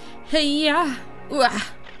 Hey, yeah!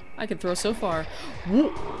 I can throw so far.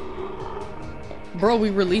 Woo. Bro, we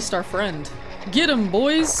released our friend. Get him,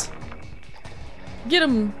 boys! Get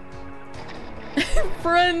him!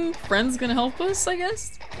 Friend's gonna help us, I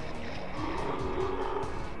guess?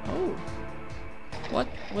 Oh. What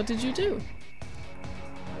did you do?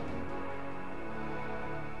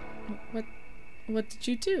 What did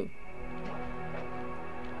you do?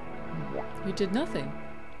 You did nothing.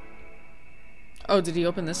 Oh, did he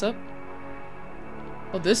open this up?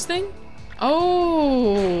 Oh, this thing?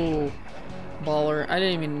 Oh! Baller. I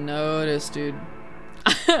didn't even notice, dude.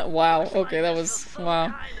 Wow. Okay, that was...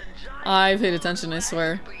 Wow. I paid attention, I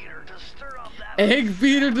swear. Egg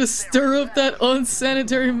beater to stir up that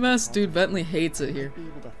unsanitary mess. Dude, Bentley hates it here. Be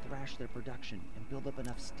able to thrash their production and build up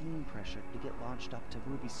enough steam pressure to get launched up to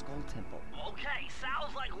Ruby's Skull Temple. Okay,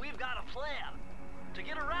 sounds like we've got a plan. To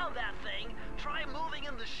get around that thing, try moving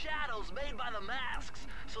in the shadows made by the masks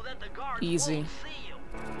so that the guards won't see you.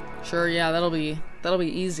 Sure, yeah, that'll be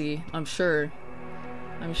easy. I'm sure.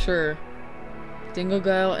 Dingo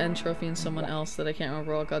Guile and Trophy and someone else that I can't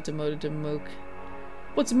remember all got demoted to Mook.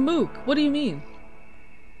 What's Mook? What do you mean?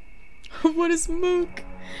 What is Mook?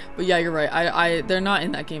 But yeah, you're right. They're not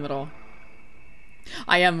in that game at all.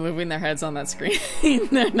 I am moving their heads on that screen.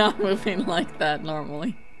 They're not moving like that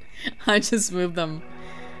normally. I just move them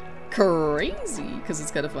crazy because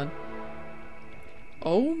it's kind of fun.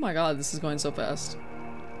 Oh my god, this is going so fast.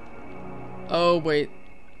 Oh wait.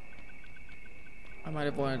 I might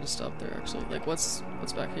have wanted to stop there actually. Like what's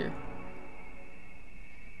back here?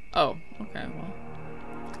 Oh, okay, well.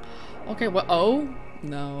 Okay, what? Oh?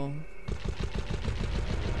 No.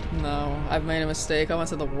 No, I've made a mistake. I went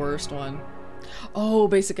to the worst one. Oh,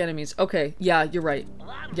 basic enemies. Okay, yeah, you're right.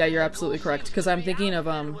 Yeah, you're absolutely correct. Because I'm thinking of,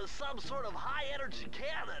 I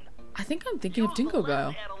think I'm thinking of Dingo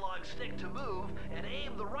Guile.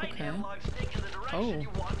 Okay. Oh.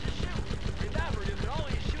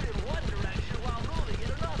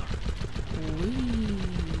 Wee.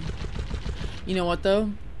 You know what,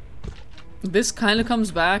 though? This kind of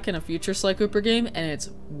comes back in a future SlyCooper game, and it's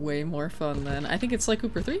way more fun than... I think it's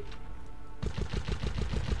SlyCooper 3?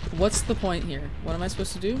 What's the point here? What am I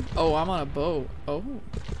supposed to do? Oh, I'm on a boat. Oh.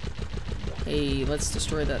 Hey, let's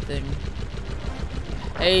destroy that thing.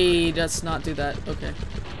 Hey, let's not do that. Okay.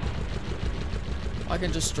 I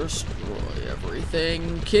can just destroy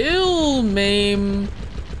everything. Kill, maim.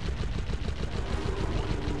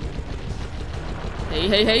 Hey,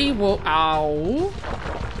 hey, hey. Whoa, ow.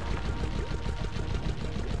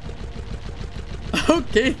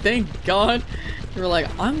 Okay, thank God. You were like,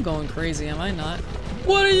 I'm going crazy, am I not?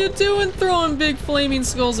 What are you doing throwing big flaming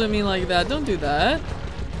skulls at me like that? Don't do that.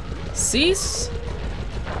 Cease.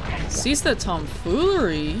 Cease that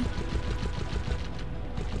tomfoolery.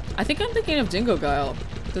 I think I'm thinking of Dingo Guile.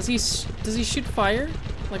 Does he shoot fire?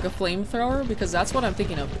 Like a flamethrower? Because that's what I'm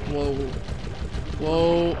thinking of. Whoa.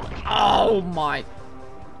 Whoa. Oh my.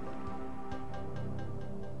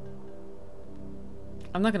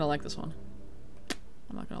 I'm not gonna like this one.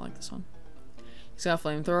 I'm not gonna like this one. He's got a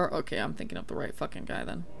flamethrower? Okay, I'm thinking of the right fucking guy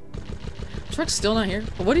then. Truck's still not here?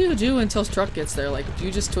 But what do you do until Truck gets there? Like, do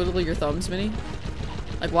you just twiddle your thumbs, Minnie?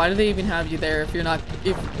 Like, why do they even have you there if you're not-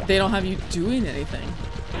 if they don't have you doing anything?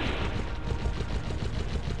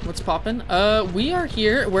 What's poppin'? We are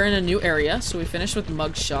here. We're in a new area, so we finished with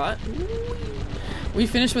Mugshot. We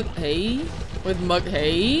finished with- hey? With Mug-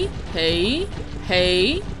 hey? Hey?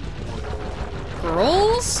 Hey?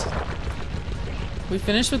 Girls? We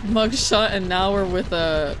finished with Mugshot and now we're with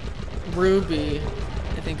Ruby,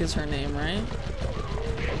 I think is her name, right?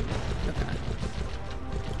 Okay.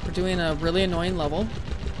 We're doing a really annoying level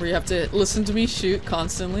where you have to listen to me shoot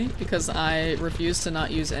constantly because I refuse to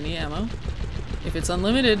not use any ammo. If it's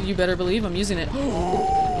unlimited, you better believe I'm using it.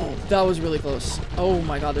 That was really close. Oh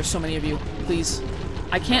my god, there's so many of you. Please.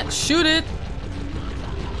 I can't shoot it!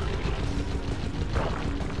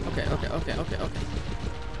 Okay, okay, okay, okay.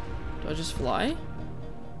 Do I just fly?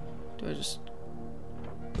 Do I just...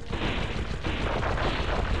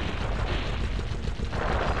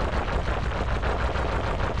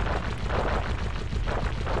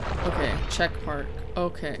 Okay, check park.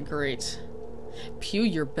 Okay, great. Pew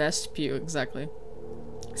your best pew, exactly.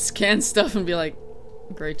 Scan stuff and be like,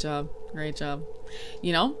 great job, great job.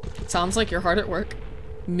 You know, sounds like you're hard at work.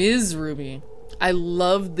 Ms. Ruby. I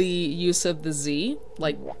love the use of the Z.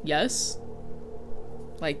 Like, yes.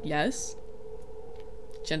 Like, yes.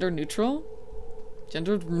 Gender neutral?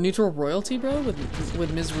 Gender neutral royalty, bro?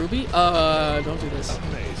 With Ms. Ruby? Don't do this.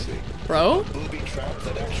 Amazing. Bro? Booby trap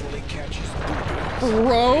that actually catches boobies.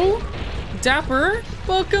 Bro? Dapper?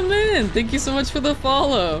 Welcome in! Thank you so much for the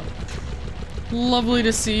follow. Lovely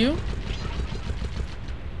to see you.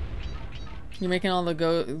 You're making all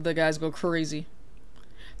the guys go crazy.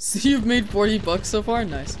 So you've made 40 bucks so far?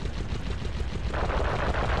 Nice.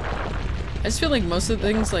 I just feel like most of the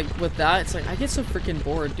things, like, with that, it's like, I get so freaking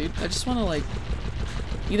bored, dude. I just want to, like,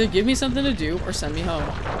 either give me something to do or send me home.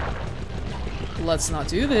 Let's not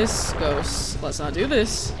do this, ghosts. Let's not do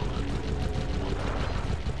this.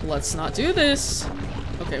 Let's not do this.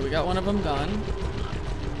 Okay, we got one of them gone.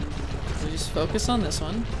 We just focus on this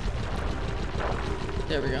one.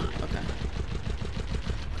 There we go. Okay.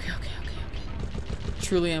 Okay.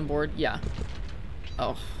 Truly on board? Yeah.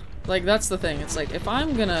 Oh. Like, that's the thing. It's like, if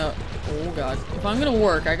I'm gonna... Oh, God. If I'm gonna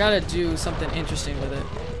work, I gotta do something interesting with it.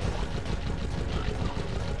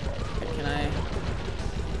 Okay, can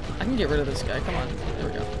I can get rid of this guy. Come on. There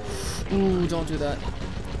we go. Ooh, don't do that.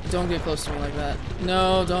 Don't get close to me like that.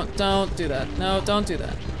 No, don't do that. No, don't do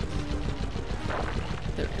that.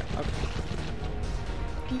 There we go. Okay.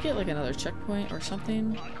 Can you get, like, another checkpoint or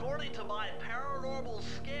something? According to my paranormal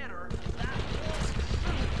scanner, that suit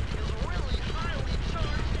is really highly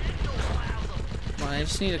charged ectoplasm. Come on, I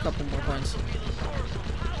just need a couple more coins. To be the source of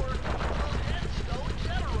power for those headstone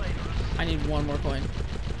generators. I need one more coin.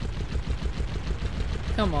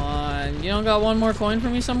 Come on. You don't got one more coin for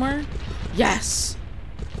me somewhere? Yes!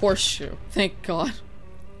 Horseshoe. Thank God.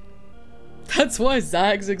 That's why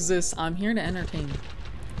Zags exists. I'm here to entertain.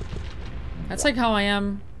 That's like how I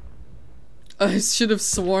am. I should have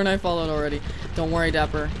sworn I followed already. Don't worry,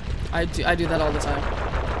 Dapper. I do that all the time.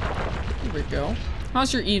 Here we go.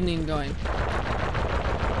 How's your evening going?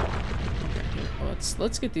 Okay, here,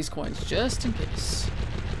 let's get these coins just in case.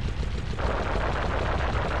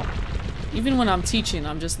 Even when I'm teaching,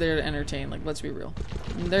 I'm just there to entertain. Like, let's be real.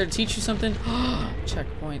 I'm there to teach you something.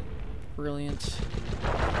 Checkpoint. Brilliant.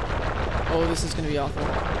 Oh, this is gonna be awful.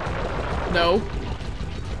 No.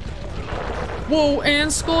 Whoa,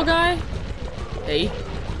 and Skull Guy? Hey.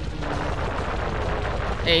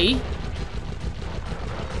 Hey.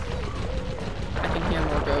 I can hear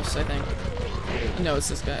more ghosts, I think. No, it's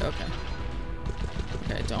this guy. Okay.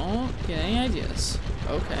 Okay, don't get any ideas.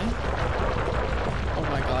 Okay. Oh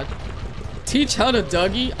my God. Teach how to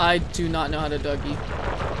Dougie? I do not know how to Dougie.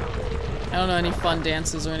 I don't know any fun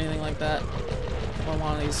dances or anything like that. I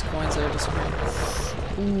want these coins that are disappearing.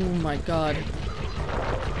 Oh my God.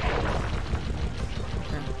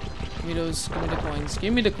 Okay. Give me those. Give me the coins.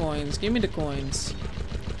 Give me the coins. Give me the coins.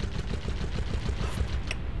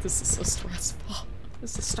 This is so stressful.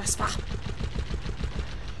 This is stressful.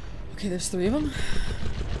 Okay, there's 3 of them.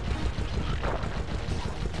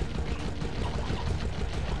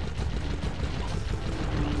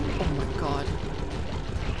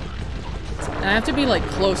 And I have to be, like,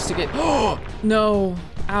 close to get- Oh! No!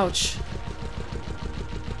 Ouch.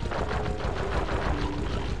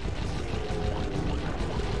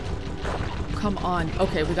 Come on.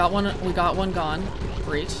 Okay, we got one gone.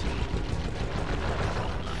 Great.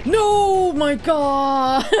 No! My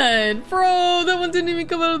God! Bro, that one didn't even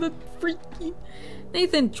come out of the freaky...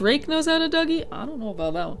 Nathan Drake knows how to Dougie? I don't know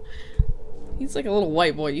about that one. He's like a little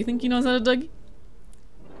white boy. You think he knows how to Dougie?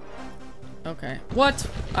 Okay. What?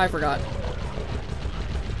 I forgot.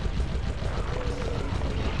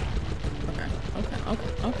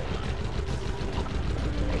 Okay.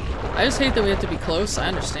 I just hate that we have to be close. I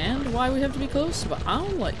understand why we have to be close, but I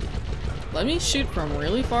don't like it. Let me shoot from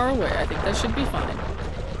really far away. I think that should be fine.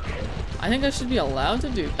 I think I should be allowed to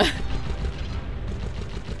do that.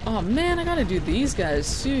 Oh man, I gotta do these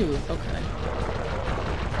guys too. Okay.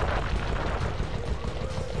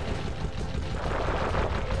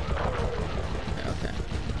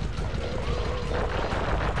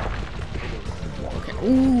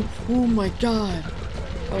 Ooh, oh my God.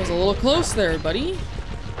 That was a little close there, buddy.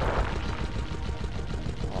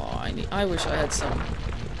 Oh, I wish I had some.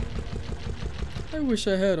 I wish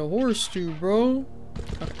I had a horse too, bro.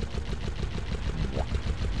 Okay.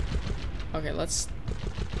 Okay, let's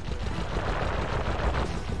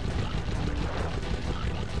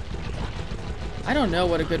I don't know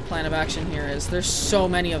what a good plan of action here is. There's so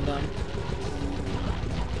many of them.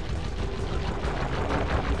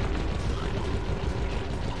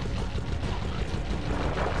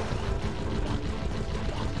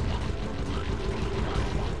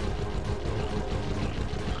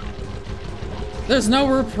 There's no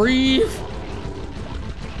reprieve!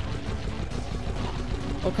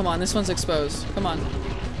 Oh, come on. This one's exposed. Come on.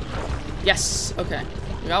 Yes! Okay.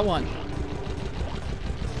 We got one.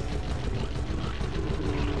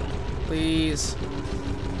 Please.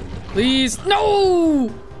 Please!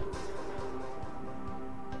 No!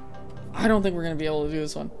 I don't think we're gonna be able to do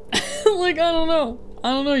this one. Like, I don't know. I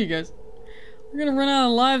don't know, you guys. We're gonna run out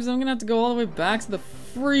of lives and I'm gonna have to go all the way back to the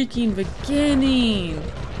freaking beginning.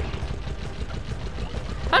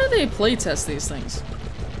 How do they playtest these things?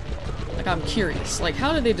 Like, I'm curious. Like,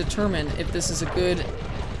 how do they determine if this is a good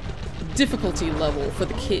difficulty level for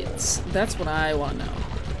the kids? That's what I want to know.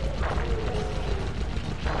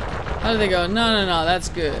 How do they go, no, that's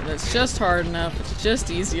good. That's just hard enough. It's just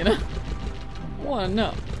easy enough. I want to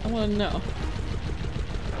know. I want to know.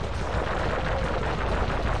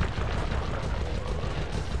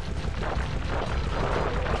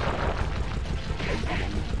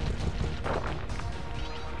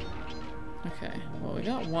 Okay, well, we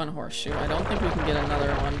got one horseshoe. I don't think we can get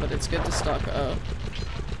another one, but it's good to stock up.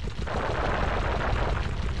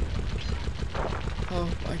 Oh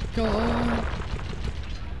my god.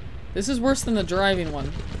 This is worse than the driving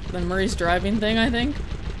one. Than Murray's driving thing, I think.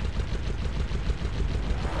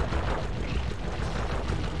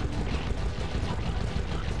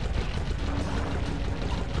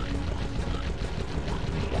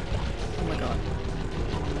 Oh my god.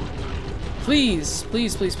 Please,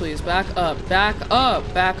 please, please, please. Back up, back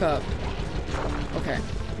up, back up. Okay.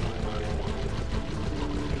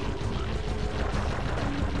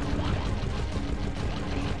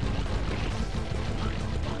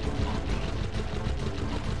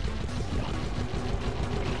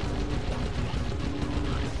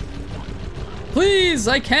 Please,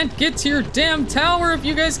 I can't get to your damn tower if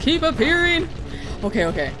you guys keep appearing. Okay,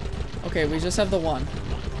 okay. Okay, we just have the one.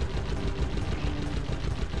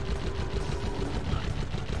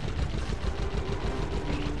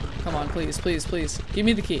 Come on, please, please, please. Give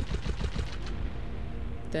me the key.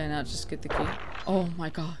 Did I not just get the key? Oh my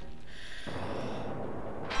god.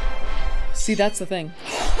 See, that's the thing.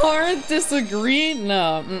 Hard disagree?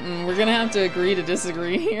 No, we're gonna have to agree to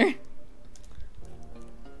disagree here.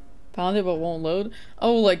 Found it but won't load.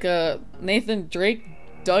 Oh, like Nathan Drake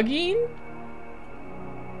Dugging?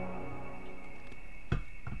 I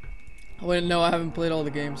wouldn't know, I haven't played all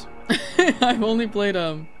the games. I've only played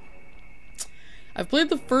I've played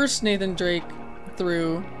the first Nathan Drake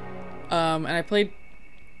through, and I played,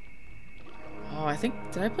 oh, I think,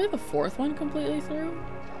 did I play the fourth one completely through?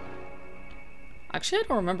 Actually, I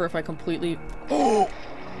don't remember if I completely, oh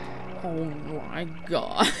my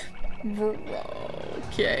god. Bro,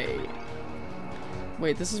 okay.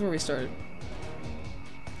 Wait, this is where we started.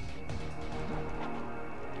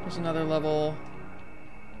 There's another level.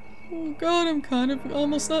 Oh god, I'm kind of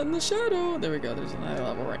almost not in the shadow. There we go, there's another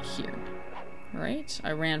level right here. Right?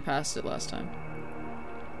 I ran past it last time.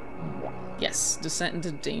 Yes, descent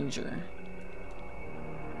into danger.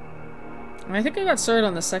 And I think I got started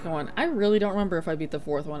on the second one. I really don't remember if I beat the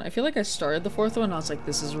fourth one. I feel like I started the fourth one and I was like,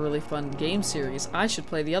 this is a really fun game series. I should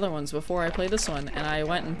play the other ones before I play this one. And I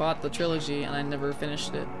went and bought the trilogy and I never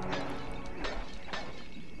finished it.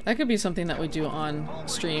 That could be something that we do on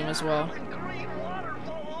stream as well.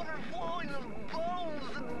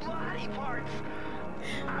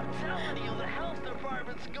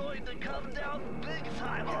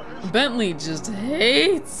 Bentley just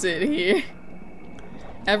hates it here.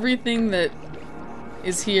 Everything that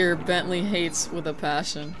is here, Bentley hates with a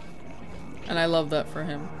passion. And I love that for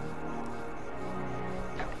him.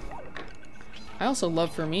 I also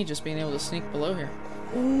love for me just being able to sneak below here.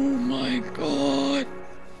 Oh my god.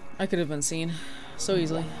 I could have been seen so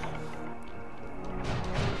easily.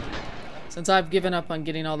 Since I've given up on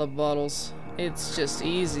getting all the bottles, it's just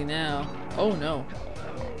easy now. Oh no.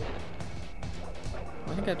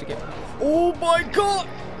 I think I have to get... Oh my god!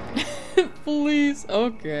 Please.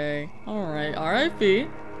 Okay. Alright. R.I.P.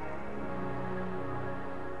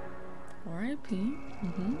 R.I.P.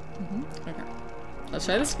 Okay. Let's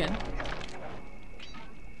try the skin.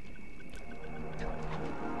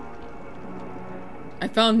 I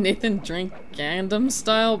found Nathan Drake Gundam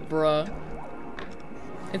style, bruh.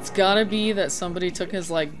 It's gotta be that somebody took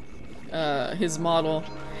his, like, his model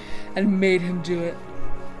and made him do it.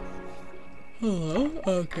 Hello?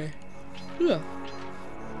 Okay. Yeah.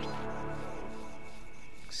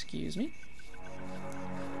 Excuse me.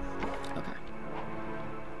 Okay.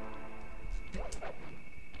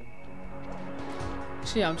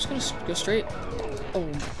 Actually, yeah, I'm just gonna go straight. Oh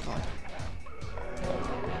my god.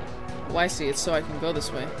 Oh, I see. It's so I can go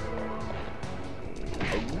this way.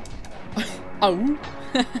 Oh.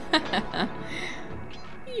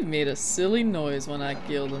 He made a silly noise when I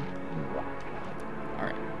killed him.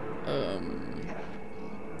 Alright.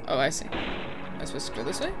 Oh, I see. I'm supposed to go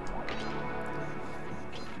this way?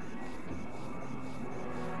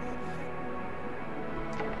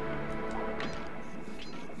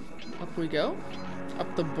 Up we go.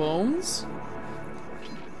 Up the bones.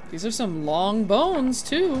 These are some long bones,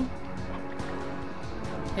 too.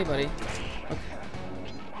 Hey, buddy. Okay.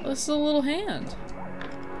 Oh, this is a little hand.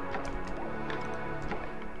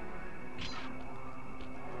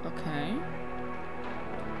 Okay.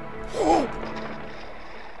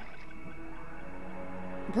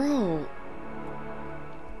 Bro.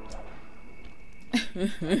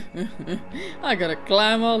 I gotta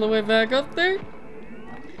climb all the way back up there?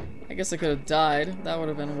 I guess I could have died. That would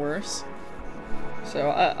have been worse. So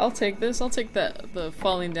I'll take this. I'll take the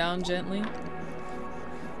falling down gently.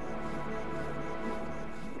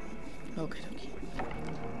 Okay, okay.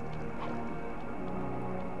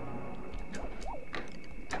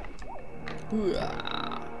 Ooh,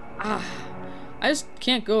 I just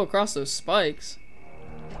can't go across those spikes.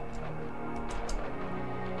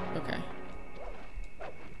 Okay.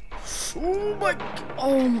 Oh my.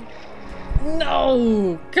 Oh.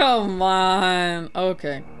 No! Come on!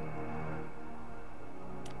 Okay.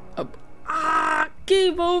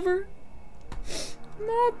 Game over?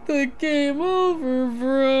 Not the game over,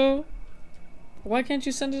 bro. Why can't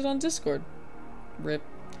you send it on Discord? Rip.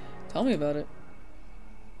 Tell me about it.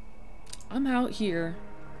 I'm out here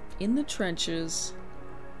in the trenches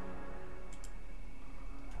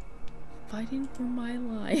fighting for my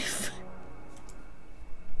life.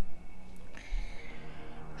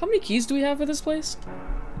 How many keys do we have for this place?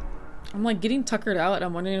 I'm like getting tuckered out.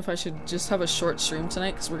 I'm wondering if I should just have a short stream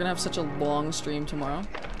tonight because we're gonna have such a long stream tomorrow.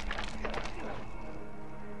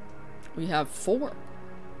 We have 4.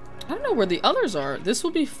 I don't know where the others are. This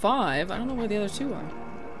will be 5. I don't know where the other 2 are.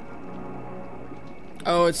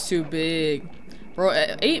 Oh, it's too big. Bro,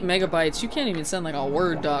 8 megabytes, you can't even send like a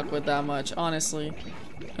Word doc with that much, honestly.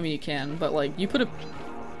 I mean, you can, but like, you put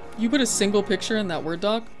a single picture in that Word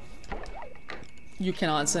doc, you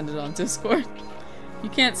cannot send it on Discord. You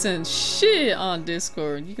can't send shit on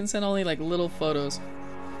Discord. You can send only like little photos.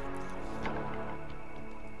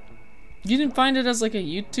 You didn't find it as like a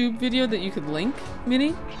YouTube video that you could link,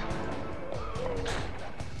 Minnie?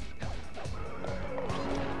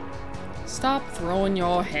 Stop throwing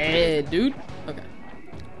your head, dude. Okay.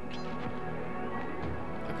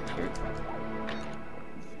 Okay, here.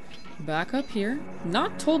 Back up here.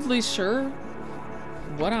 Not totally sure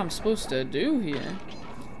what I'm supposed to do here.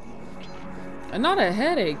 And not a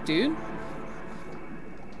headache, dude.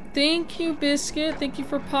 Thank you, Biscuit. Thank you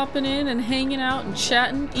for popping in and hanging out and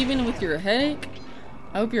chatting, even with your headache.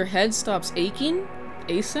 I hope your head stops aching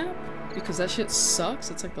ASAP, because that shit sucks.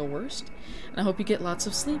 It's like the worst. And I hope you get lots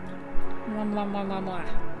of sleep. Mwah, mwah, mwah, mwah, mwah.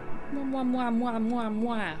 Mwah, mwah, mwah, mwah,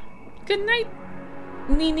 mwah. Good night,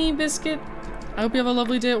 Nini Biscuit. I hope you have a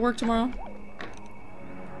lovely day at work tomorrow.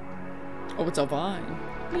 Oh, it's a vine.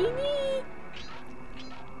 Nini.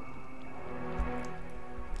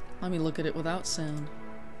 Let me look at it without sound.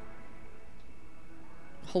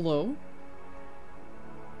 Hello?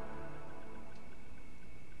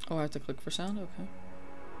 Oh, I have to click for sound?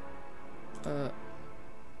 Okay.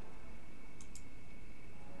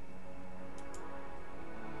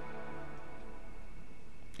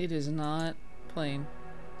 It is not playing.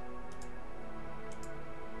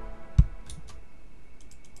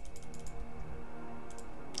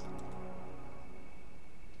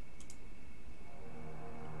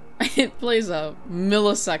 It plays a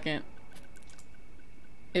millisecond.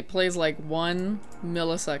 It plays like 1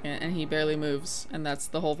 millisecond and he barely moves, and that's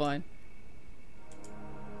the whole vine.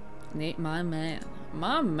 Nate, my man.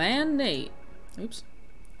 My man, Nate. Oops.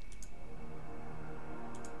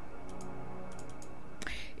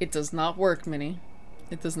 It does not work, Minnie.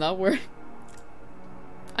 It does not work.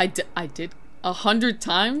 I did 100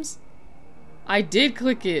 times? I did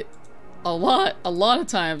click it a lot of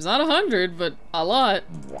times. Not 100, but a lot.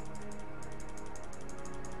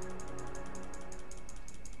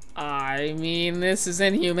 I mean, this is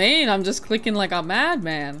inhumane. I'm just clicking like a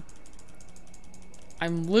madman.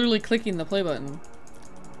 I'm literally clicking the play button.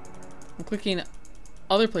 I'm clicking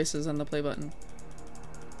other places on the play button.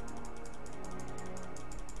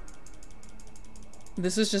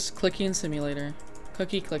 This is just clicking simulator.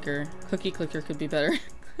 Cookie clicker. Cookie clicker could be better.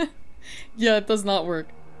 Yeah, it does not work.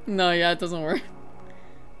 No, yeah, it doesn't work.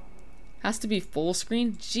 Has to be full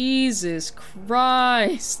screen? Jesus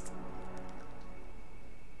Christ.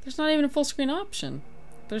 There's not even a full screen option.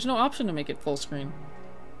 There's no option to make it full screen.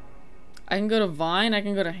 I can go to Vine, I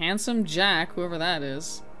can go to Handsome Jack, whoever that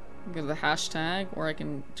is. I can go to the hashtag, or I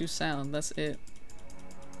can do sound. That's it.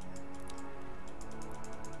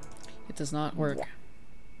 It does not work.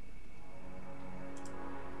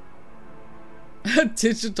 A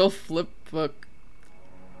digital flip book.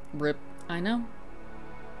 Rip. I know.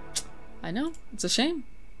 I know. It's a shame.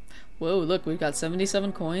 Whoa, look, we've got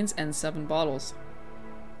 77 coins and 7 bottles.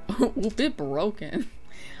 A bit broken.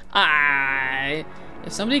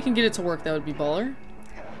 If somebody can get it to work, that would be baller.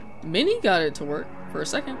 Minnie got it to work for a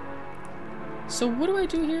second. So what do I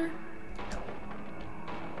do here?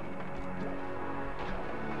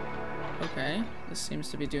 Okay, this seems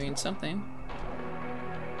to be doing something.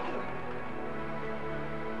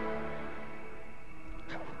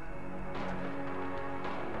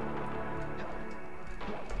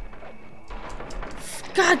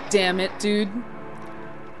 God damn it, dude.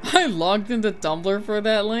 I logged into Tumblr for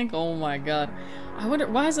that link? Oh my god. I wonder,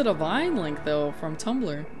 why is it a Vine link though from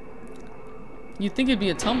Tumblr? You'd think it'd be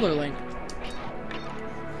a Tumblr link.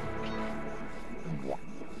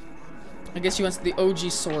 I guess you went to the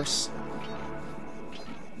OG source.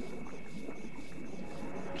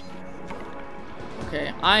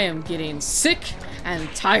 Okay, I am getting sick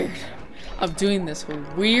and tired of doing this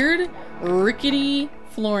weird, rickety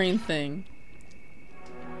flooring thing.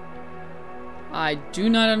 I do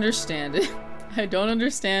not understand it. I don't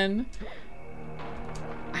understand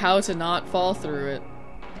how to not fall through it.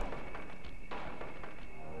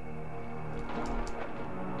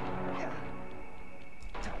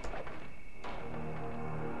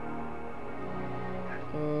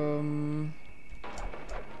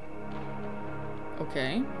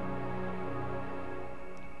 Okay.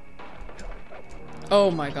 Oh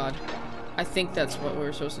my god. I think that's what we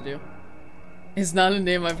were supposed to do. It's not a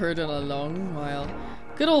name I've heard in a long while.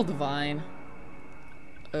 Good old Vine.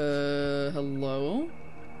 Hello?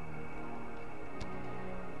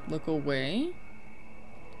 Look away.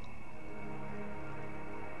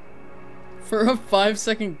 For a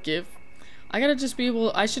 5-second GIF? I gotta just be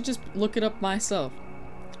able, I should just look it up myself.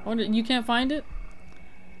 I wonder, you can't find it?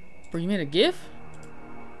 Bro, you made a GIF?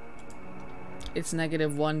 It's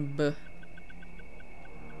 -1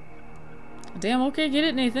 Damn, okay, get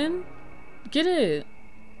it, Nathan. Get it.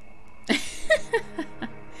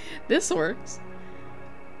 This works.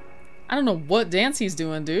 I don't know what dance he's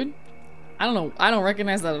doing, dude. I don't know. I don't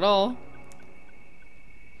recognize that at all.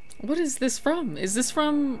 What is this from? Is this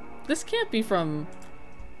from... This can't be from...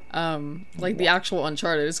 like the actual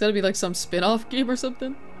Uncharted. It's gotta be like some spin-off game or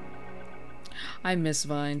something. I miss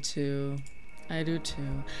Vine too. I do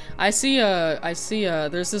too. I see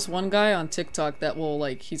there's this one guy on TikTok that will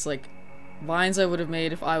like, he's like, Vines I would have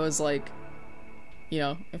made if I was like, you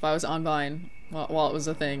know, if I was on Vine while it was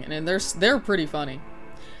a thing. And then they're pretty funny.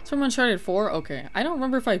 It's from Uncharted 4? Okay. I don't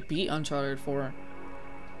remember if I beat Uncharted 4.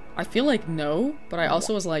 I feel like no, but I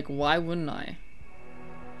also was like, why wouldn't I?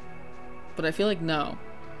 But I feel like no.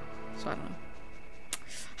 So I don't know.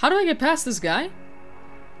 How do I get past this guy?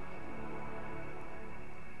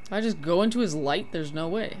 If I just go into his light, there's no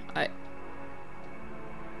way.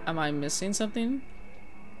 Am I missing something?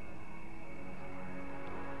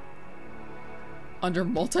 Under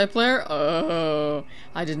multiplayer? Oh,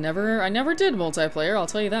 I never did multiplayer, I'll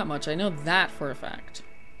tell you that much. I know that for a fact.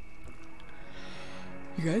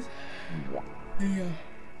 You guys?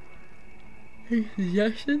 Any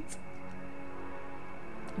suggestions?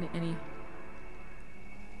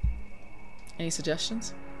 Any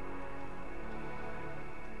suggestions?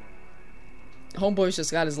 Homeboy's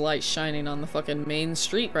just got his light shining on the fucking main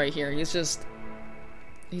street right here. He's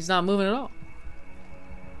not moving at all.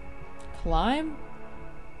 Climb?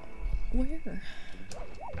 Where?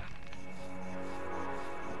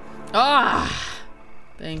 Ah!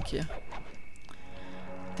 Thank you.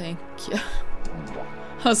 Thank you.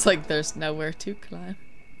 I was like, there's nowhere to climb.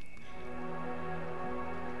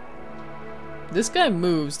 This guy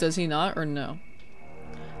moves, does he not? Or no?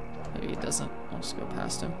 Maybe he doesn't. I'll just go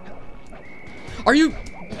past him. Are you...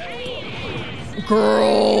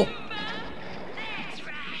 Girl!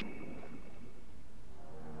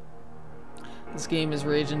 This game is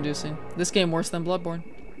rage-inducing. This game worse than Bloodborne.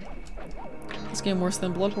 This game worse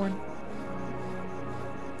than Bloodborne.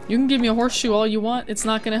 You can give me a horseshoe all you want. It's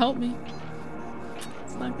not gonna help me.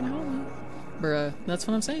 It's not gonna help me. Bruh, that's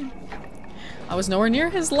what I'm saying. I was nowhere near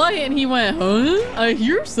his light and he went, huh? I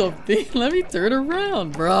hear something. Let me turn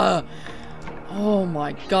around, bruh. Oh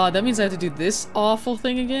my god, that means I have to do this awful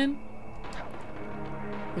thing again?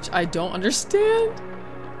 Which I don't understand.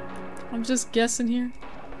 I'm just guessing here.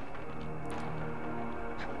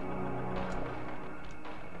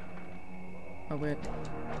 Oh wait.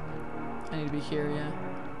 I need to be here, yeah.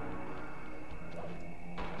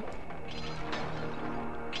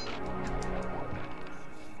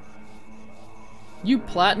 You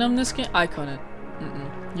platinum this game? I couldn't.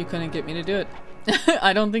 You couldn't get me to do it.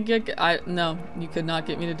 I don't think no, you could not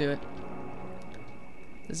get me to do it.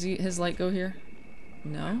 Does his light go here?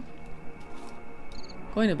 No.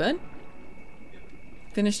 Going to bed?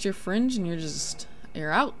 Finished your fringe and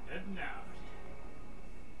you're out.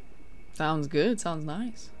 Sounds good, sounds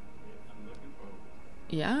nice.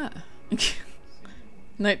 Yeah.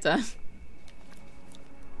 Nighttime.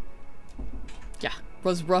 Yeah,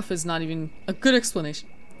 was rough is not even a good explanation.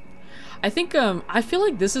 I think, I feel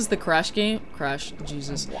like this is the Crash game. Crash,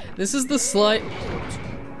 Jesus. This is the Sly.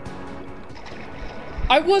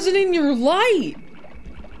 I wasn't in your light!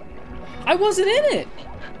 I wasn't in it!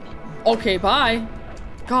 Okay, bye.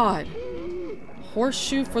 God.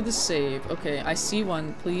 Horseshoe for the save. Okay, I see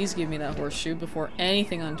one. Please give me that horseshoe before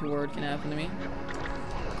anything untoward can happen to me.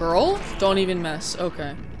 Girl? Don't even mess.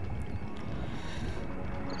 Okay.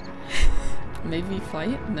 Maybe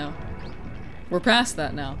fight? No. We're past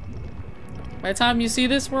that now. By the time you see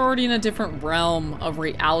this, we're already in a different realm of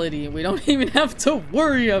reality. We don't even have to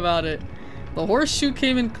worry about it. The horseshoe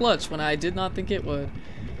came in clutch when I did not think it would.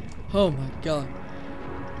 Oh my god.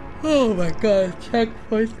 Oh my god.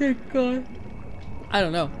 Checkpoint, thank god. I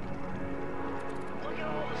don't know. Look at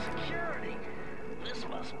all the security. This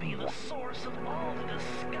must be the source of all the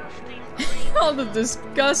disgusting All the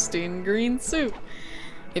disgusting green soup.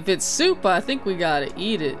 If it's soup, I think we gotta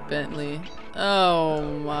eat it, Bentley. Oh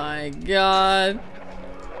my god.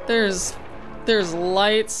 There's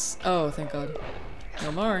lights. Oh, thank god.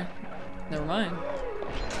 No more. Never mind.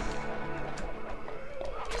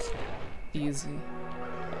 Easy.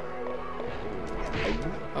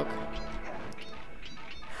 Okay.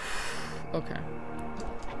 Okay.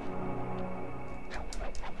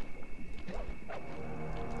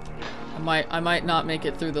 I might not make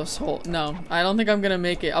it through this whole— no, I don't think I'm gonna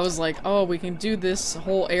make it. I was like, oh, we can do this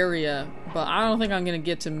whole area, but I don't think I'm gonna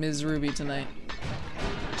get to Ms. Ruby tonight.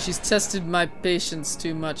 She's tested my patience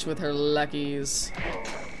too much with her lackeys.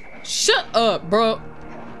 Shut up, bro!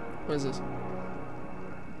 What is this?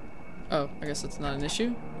 Oh, I guess that's not an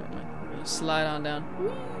issue. Never mind. I'm gonna slide on down.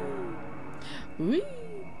 Whee!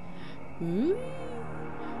 Whee!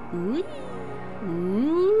 Whee!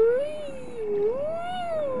 Whee!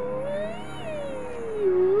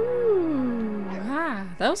 Ah,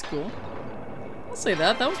 that was cool. I'll say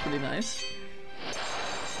that. That was pretty nice.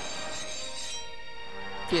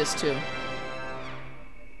 PS2.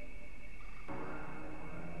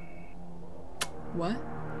 What?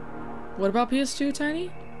 What about PS2,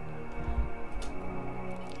 Tiny?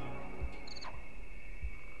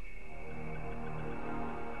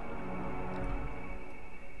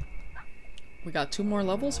 We got 2 more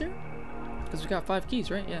levels here? Because we got 5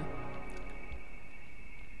 keys, right? Yeah.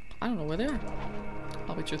 I don't know where they are.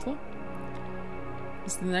 I'll be truthful.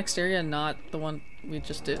 Is the next area not the one we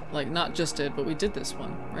just did? Like, not just did, but we did this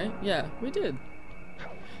one, right? Yeah, we did.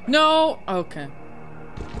 No! Okay.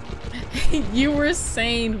 You were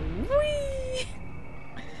saying wee.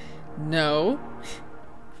 No.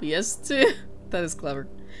 PS2. That is clever.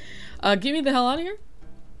 Get me the hell out of here.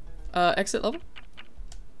 Exit level.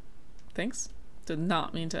 Thanks. Did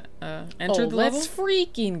not mean to enter the level. Let's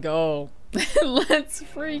freaking go. Let's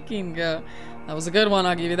freaking go. That was a good one,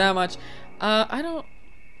 I'll give you that much. I don't...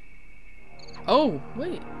 Oh,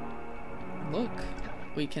 wait. Look.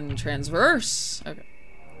 We can transverse. Okay.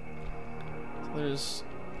 So there's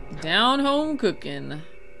down home cooking.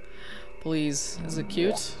 Please. Is it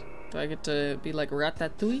cute? Do I get to be like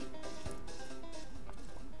Ratatouille?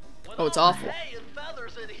 Oh, it's awful.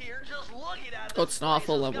 Oh, it's an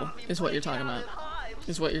awful level, is what you're talking about.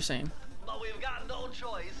 Is what you're saying. But we've got no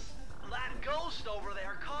choice. That ghost over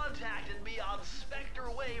there contacted me on Spectre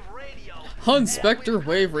Wave Radio. On Spectre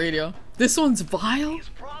Wave Radio? This one's vile? He's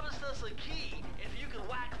promised us a key if you can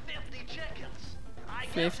whack 50 chickens. I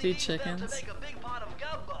 50 chickens? To make a big pot of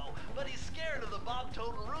gumbo, but he's scared of the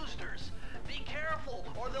bob-toed roosters. Be careful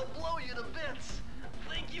or they'll blow you to bits.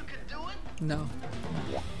 Think you can do it? No.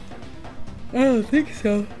 I don't think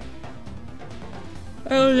so. I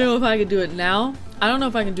don't know if I can do it now. I don't know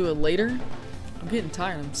if I can do it later. I'm getting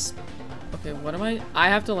tired. Okay, what am I? I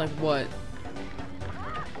have to like what?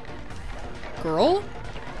 Girl?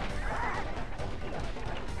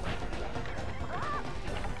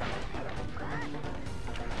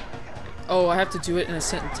 Oh, I have to do it in a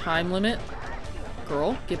certain time limit?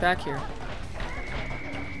 Girl, get back here.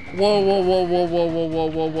 Whoa, whoa, whoa, whoa, whoa, whoa, whoa,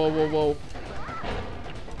 whoa, whoa, whoa, whoa.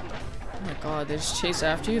 Oh my god, they just chase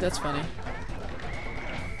after you? That's funny.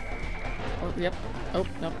 Oh, yep. Oh,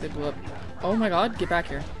 nope, they blew up. Oh my god, get back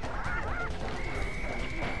here.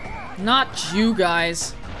 Not you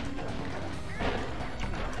guys.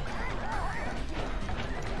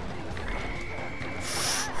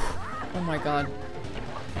 Oh my god.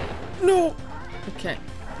 No! Okay,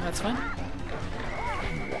 that's fine.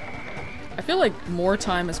 I feel like more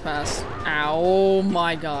time has passed. Ow,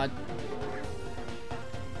 my god.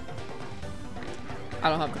 I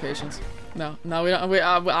don't have the patience. No, no, we don't.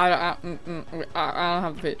 I don't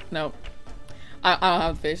have the patience. No. I don't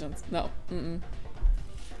have the patience. No.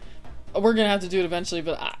 We're gonna have to do it eventually,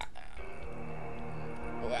 but I'm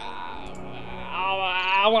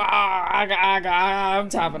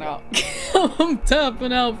tapping out. I'm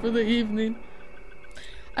tapping out for the evening.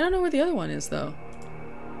 I don't know where the other one is, though.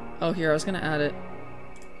 Oh, here, I was gonna add it.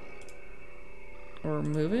 Or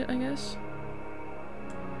remove it, I guess?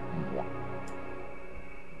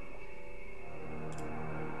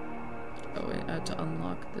 Oh wait, I had to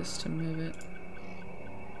unlock this to move it.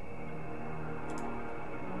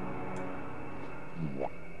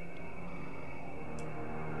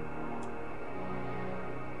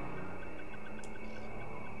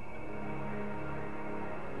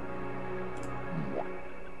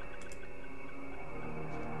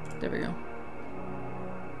 There we go.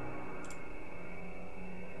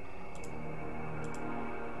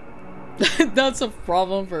 That's a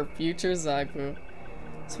problem for future Zagfu.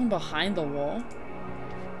 Is one behind the wall?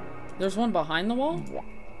 There's one behind the wall?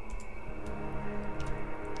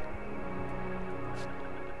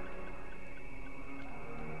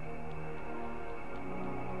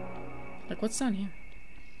 Like, what's down here?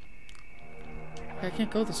 I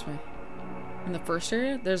can't go this way. In the first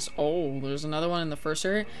area? There's another one in the first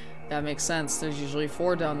area? That makes sense. There's usually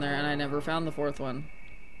 4 down there, and I never found the 4th one.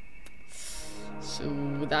 So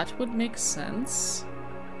that would make sense.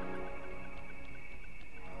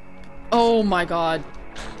 Oh my god.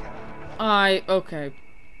 Okay.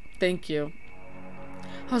 Thank you.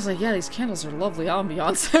 I was like, yeah, these candles are lovely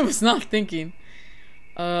ambiance. I was not thinking.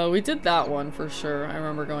 We did that one for sure. I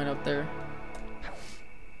remember going up there.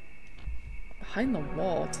 Behind the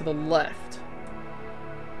wall to the left.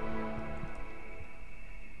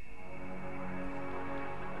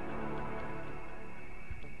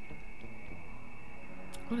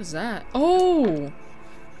 What is that? Oh!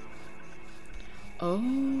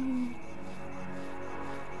 Oh.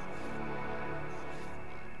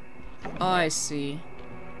 I see.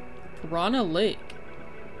 Piranha Lake.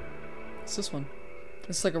 What's this one? Is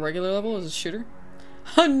this like a regular level? Is it a shooter?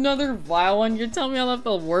 Another vile one? You're telling me I left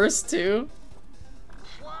the worst too?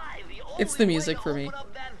 Sly, It's the music for me. Open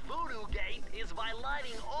up that voodoo gate is by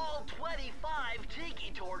lighting all 25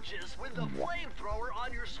 tiki torches with the flamethrower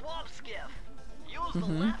on your swamp skiff. Use the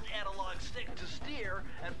left analog stick to steer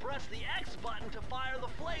and press the X button to fire the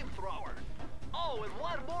flamethrower. Oh, and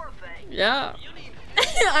one more thing. Yeah. You need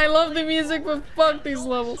I love the music, but fuck these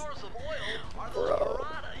levels. source of oil are those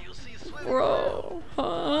piranha you see swimming Bro.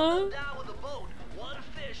 Huh? down with the boat. One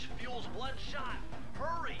fish fuels one shot.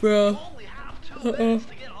 Hurry. Bro. You only have 2 minutes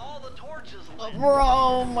to get all the torches lit. Bro,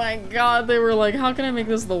 oh my god, they were like, how can I make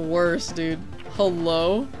this the worst, dude?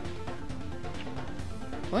 Hello?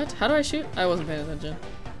 What? How do I shoot? I wasn't paying attention.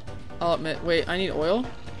 I'll admit. Wait, I need oil?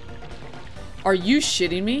 Are you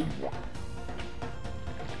shitting me?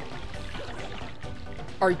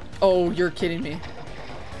 Oh, you're kidding me.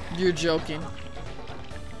 You're joking.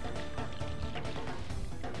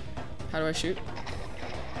 How do I shoot?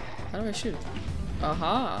 How do I shoot?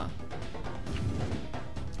 Aha.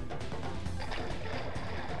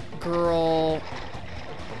 Girl.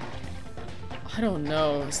 I don't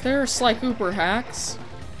know. Is there SlyCooper hacks?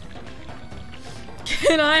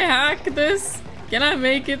 Can I hack this? Can I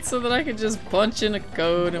make it so that I can just punch in a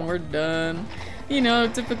code and we're done? You know,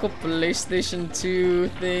 typical PlayStation 2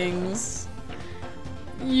 things.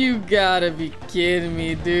 You gotta be kidding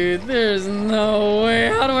me, dude. There's no way.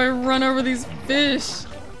 How do I run over these fish?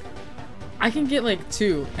 I can get like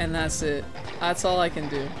 2 and that's it. That's all I can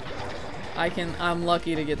do. I'm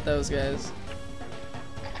lucky to get those guys.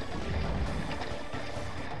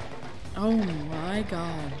 Oh my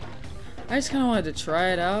god. I just kind of wanted to try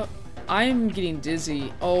it out. I'm getting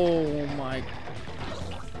dizzy. Oh my.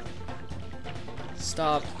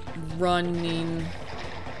 Stop running.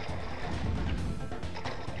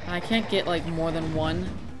 I can't get like more than one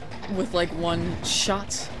with like one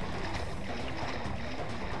shot.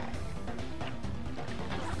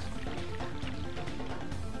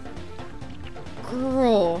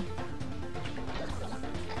 Girl.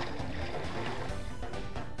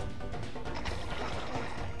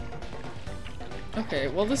 Okay,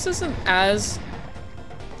 well this isn't as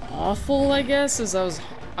awful, I guess, as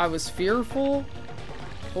I was fearful.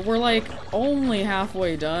 But we're like only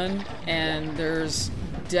halfway done, and there's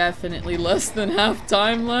definitely less than half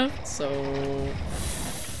time left, so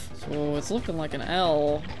it's looking like an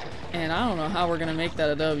L, and I don't know how we're gonna make that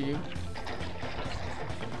a W.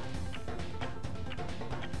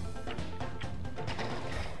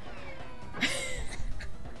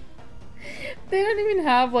 They don't even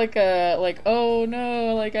have like a, like, oh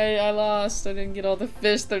no, like I lost, I didn't get all the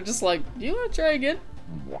fish. They're just like, do you want to try again?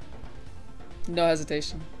 No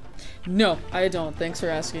hesitation. No, I don't. Thanks for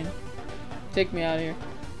asking. Take me out of here.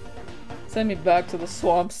 Send me back to the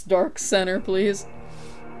swamp's dark center, please.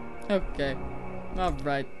 Okay.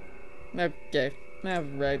 Alright. Okay.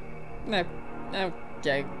 Alright.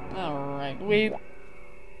 Okay. Alright. Wait.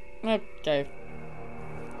 Okay.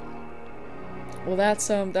 Well, that's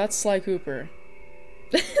Sly Cooper.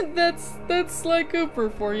 that's Sly Cooper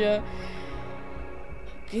for you.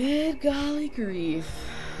 Good golly grief.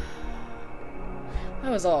 I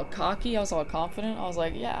was all cocky, I was all confident. I was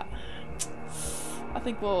like, yeah, I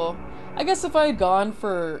think we'll... I guess if I had gone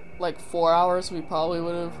for like 4 hours, we probably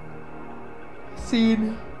would have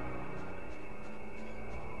seen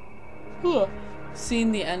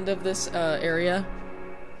the end of this area.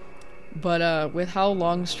 But with how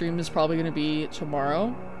long stream is probably going to be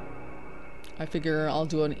tomorrow, I figure I'll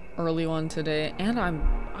do an early one today. And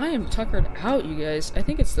I am tuckered out, you guys. I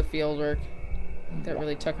think it's the field work that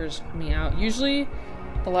really tuckers me out. Usually,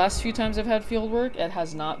 the last few times I've had field work, it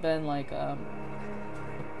has not been like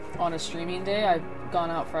on a streaming day. I've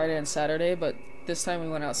gone out Friday and Saturday, but this time we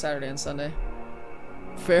went out Saturday and Sunday.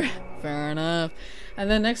 Fair enough.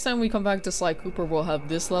 And then next time we come back to Sly Cooper, we'll have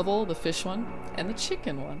this level, the fish one, and the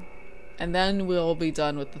chicken one. And then we'll be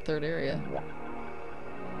done with the third area.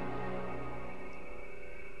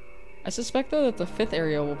 I suspect though that the fifth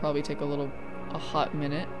area will probably take a hot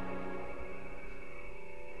minute.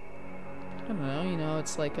 I don't know, you know,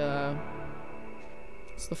 it's like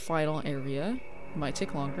it's the final area. It might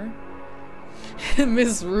take longer.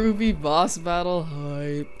 Miss Ruby boss battle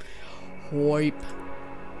hype. Hype.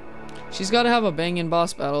 She's gotta have a banging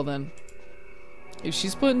boss battle then. If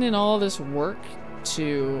she's putting in all this work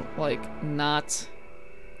to, like, not...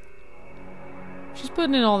 If she's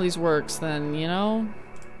putting in all these works, then, you know...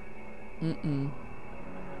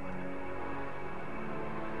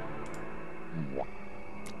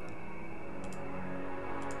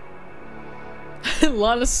 A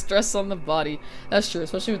lot of stress on the body. That's true,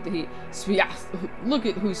 especially with the heat. So, yeah, look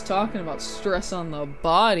at who's talking about stress on the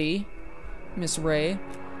body, Miss Ray.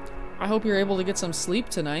 I hope you're able to get some sleep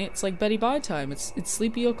tonight. It's like Betty Bye time. It's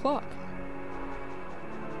sleepy o'clock.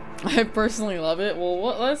 I personally love it.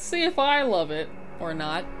 Well, let's see if I love it or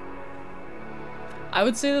not. I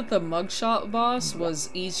would say that the mugshot boss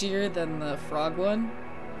was easier than the frog one.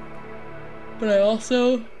 But I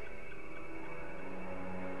also...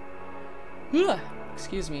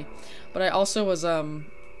 excuse me. But I also was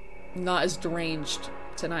not as deranged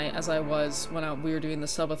tonight as I was when we were doing the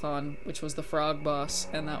subathon, which was the frog boss,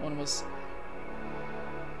 and that one was...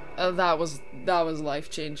 that was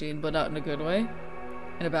life-changing, but not in a good way.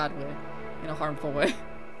 In a bad way. In a harmful way.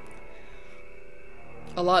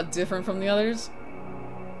 A lot different from the others.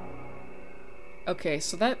 Okay,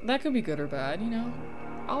 so that could be good or bad, you know?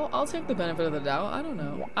 I'll take the benefit of the doubt. I don't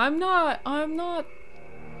know.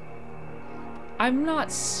 I'm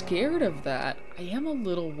not scared of that. I am a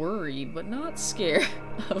little worried, but not scared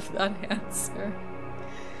of that answer.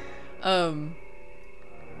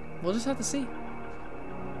 We'll just have to see.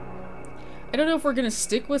 I don't know if we're gonna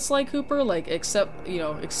stick with Sly Cooper, like, except, you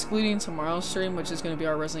know, excluding tomorrow's stream, which is gonna be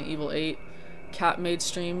our Resident Evil 8 cat-made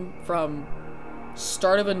stream from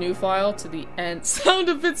start of a new file to the end. Sound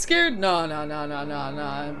a bit scared? No,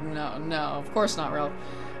 of course not, Ralph.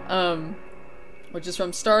 Which is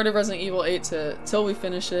from start of Resident Evil 8 till we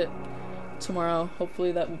finish it tomorrow.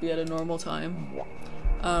 Hopefully that will be at a normal time.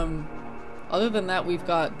 Other than that, we've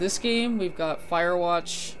got this game, we've got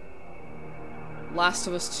Firewatch, Last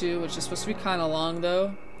of Us 2, which is supposed to be kind of long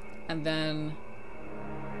though, and then...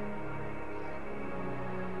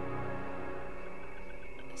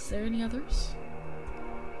 Is there any others?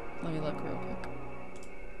 Let me look real quick.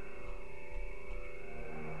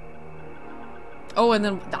 Oh, and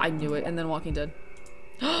then, I knew it, and then Walking Dead.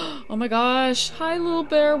 Oh my gosh, hi little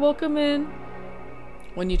bear, welcome in.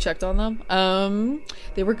 When you checked on them?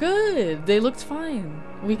 They were good, they looked fine.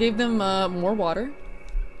 We gave them more water.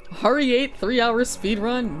 Hurry 8 3-hour speed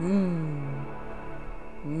run.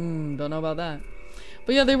 Don't know about that.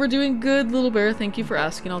 But yeah, they were doing good, little bear. Thank you for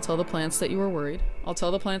asking. I'll tell the plants that you were worried. I'll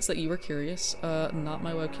tell the plants that you were curious. Not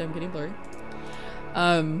my webcam getting blurry.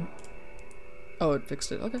 Oh, it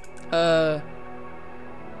fixed it. Okay.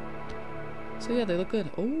 So yeah, they look good.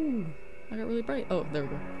 Oh, I got really bright. Oh, there we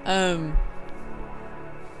go. I'm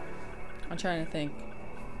trying to think.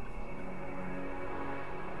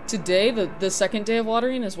 Today, the second day of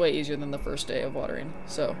watering is way easier than the first day of watering.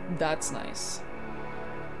 So that's nice.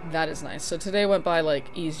 That is nice. So today went by like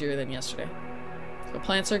easier than yesterday. So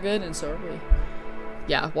plants are good and so are we.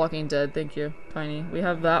 Yeah, Walking Dead, thank you, Tiny. We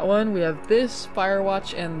have that one, we have this,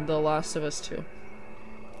 Firewatch, and The Last of Us 2.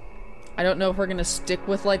 I don't know if we're gonna stick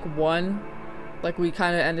with like one, like we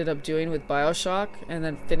kind of ended up doing with Bioshock, and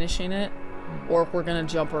then finishing it, or if we're gonna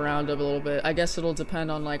jump around a little bit. I guess it'll depend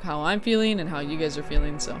on like how I'm feeling and how you guys are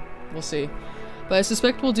feeling, so we'll see. But I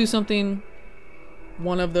suspect we'll do something,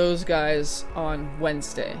 one of those guys, on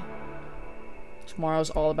Wednesday. Tomorrow's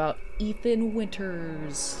all about Ethan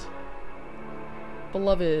Winters.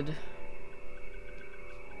 Beloved.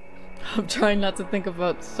 I'm trying not to think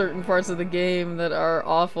about certain parts of the game that are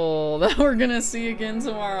awful that we're gonna see again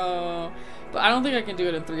tomorrow. But I don't think I can do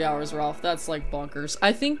it in 3 hours, Ralph. That's like bonkers.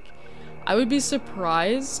 I think I would be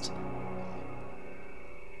surprised.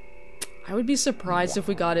 I would be surprised if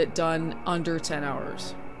we got it done under 10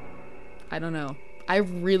 hours. I don't know. I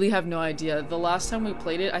really have no idea. The last time we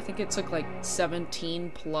played it, I think it took like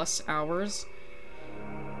 17 plus hours.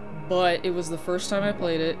 But it was the first time I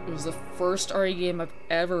played it. It was the first RE game I've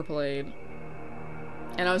ever played.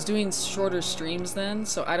 And I was doing shorter streams then,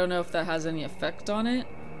 so I don't know if that has any effect on it.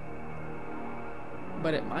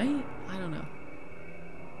 But it might? I don't know.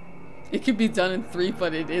 It could be done in 3,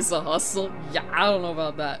 but it is a hustle. Yeah, I don't know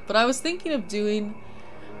about that. But I was thinking of doing,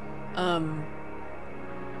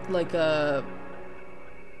 like a...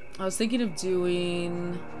 I was thinking of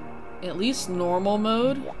doing at least normal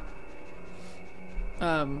mode.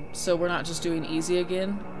 So we're not just doing easy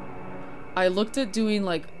again. I looked at doing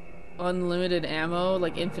like unlimited ammo,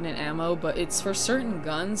 like infinite ammo, but it's for certain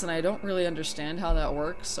guns and I don't really understand how that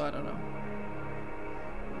works, so I don't know.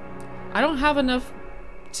 I don't have enough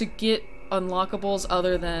to get unlockables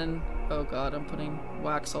other than... Oh god, I'm putting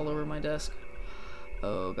wax all over my desk.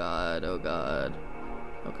 Oh god, oh god.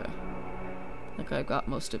 Okay. I think I got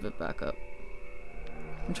most of it back up.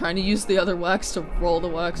 I'm trying to use the other wax to roll the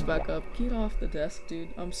wax back up. Get off the desk, dude.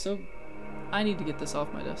 I need to get this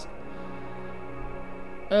off my desk.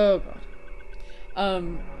 Oh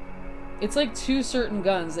god. It's like 2 certain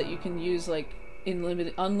guns that you can use like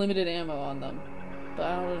unlimited ammo on them. But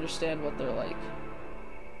I don't understand what they're like.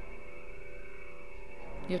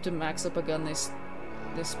 You have to max up a gun, they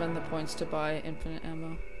spend the points to buy infinite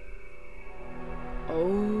ammo.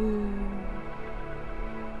 Oh.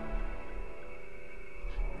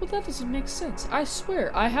 Well, that doesn't make sense. I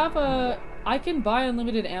swear, I can buy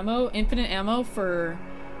unlimited ammo, infinite ammo for...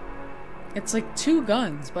 It's like 2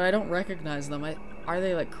 guns, but I don't recognize them. Are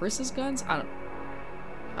they like Chris's guns? I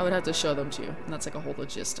would have to show them to you, and that's like a whole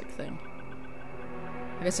logistic thing.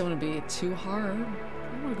 I guess I want to be too hard.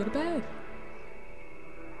 I want to go to bed.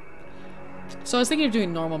 So I was thinking of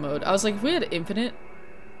doing normal mode. I was like, if we had infinite,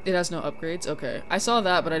 it has no upgrades. Okay, I saw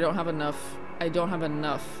that, but I don't have enough. I don't have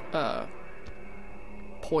enough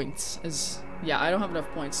points. Yeah, I don't have enough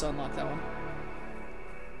points to unlock that one.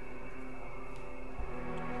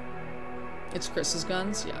 It's Chris's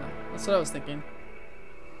guns. Yeah, that's what I was thinking.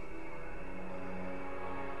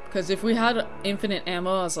 Because if we had infinite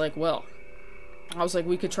ammo, I was like,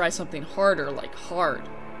 we could try something harder, like hard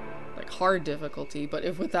difficulty. But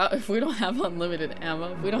if we don't have unlimited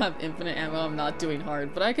ammo, if we don't have infinite ammo, I'm not doing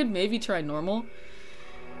hard. But I could maybe try normal.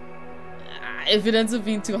 If it ends up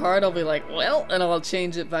being too hard, I'll be like, well, and I'll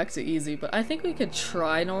change it back to easy. But I think we could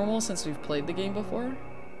try normal since we've played the game before.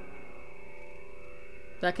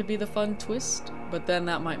 That could be the fun twist, but then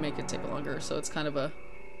that might make it take longer. So it's kind of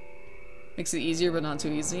makes it easier, but not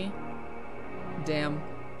too easy. Damn.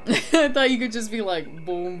 I thought you could just be like,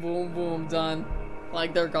 boom, boom, boom, done.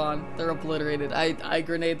 Like, they're gone. They're obliterated. I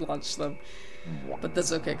grenade launched them. But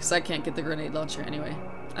that's okay, because I can't get the grenade launcher anyway.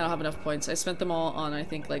 I don't have enough points. I spent them all on, I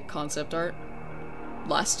think, like, concept art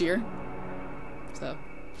last year. So,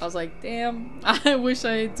 I was like, damn, I wish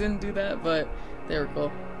I didn't do that, but they were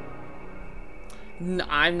cool.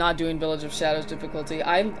 I'm not doing Village of Shadows difficulty.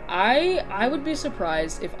 I would be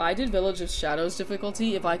surprised if I did Village of Shadows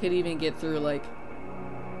difficulty if I could even get through, like,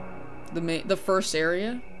 the first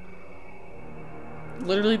area.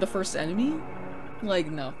 Literally the first enemy? Like,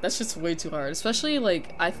 no, that's just way too hard. Especially,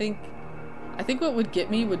 like, I think what would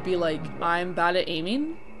get me would be, like, I'm bad at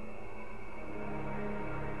aiming.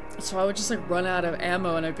 So I would just, like, run out of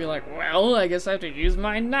ammo and I'd be like, well, I guess I have to use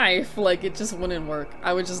my knife. Like, it just wouldn't work.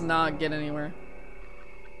 I would just not get anywhere.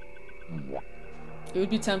 It would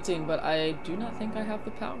be tempting, but I do not think I have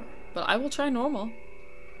the power. But I will try normal.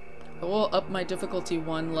 I will up my difficulty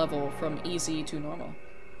 1 level from easy to normal.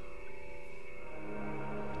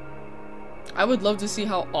 I would love to see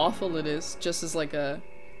how awful it is, just as like a...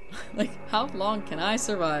 like, how long can I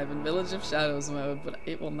survive in Village of Shadows mode? But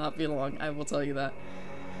it will not be long, I will tell you that.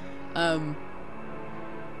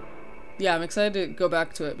 Yeah, I'm excited to go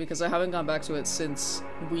back to it, because I haven't gone back to it since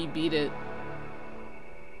we beat it.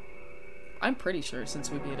 I'm pretty sure since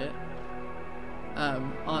we beat it.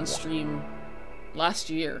 On stream last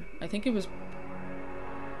year. I think it was...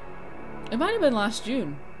 It might have been last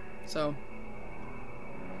June. So...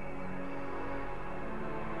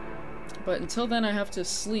 But until then I have to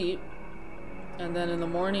sleep. And then in the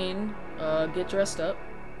morning, get dressed up.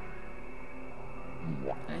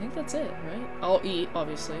 I think that's it, right? I'll eat,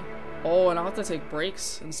 obviously. Oh, and I'll have to take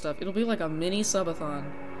breaks and stuff. It'll be like a mini subathon.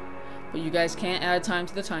 But you guys can't add time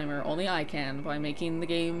to the timer. Only I can, by making the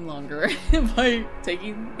game longer. By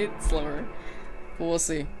taking it slower. But we'll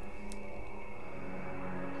see.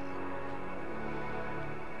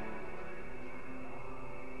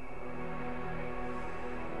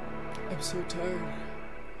 I'm so tired.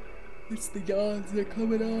 It's the yawns, they're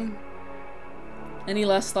coming on. Any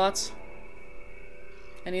last thoughts?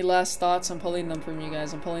 Any last thoughts? I'm pulling them from you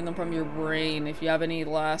guys. I'm pulling them from your brain. If you have any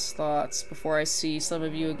last thoughts before I see some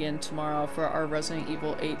of you again tomorrow for our Resident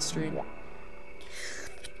Evil 8 stream.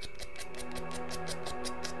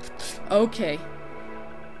 Okay.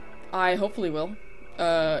 I hopefully will.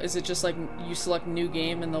 Is it just like you select new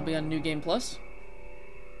game and they'll be on New Game Plus?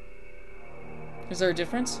 Is there a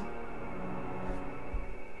difference?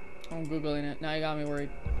 I'm Googling it. Now you got me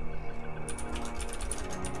worried.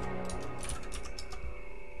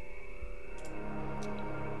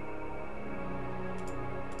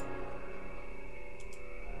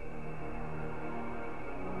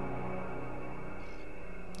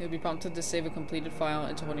 You'll be prompted to save a completed file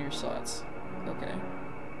into one of your slots. Okay.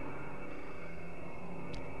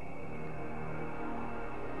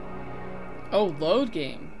 Oh, load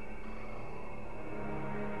game.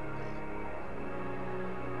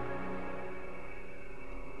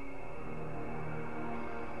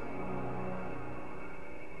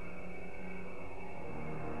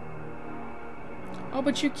 Oh,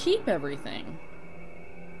 but you keep everything.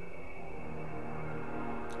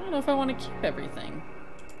 I don't know if I want to keep everything.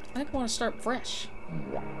 I think I want to start fresh.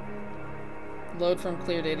 Load from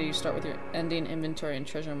clear data, you start with your ending inventory and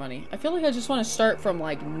treasure money. I feel like I just want to start from,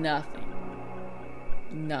 like, nothing.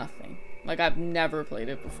 Nothing. Like, I've never played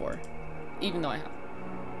it before. Even though I have.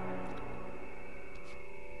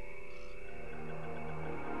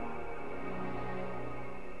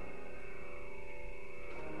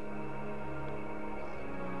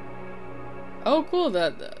 Oh, cool,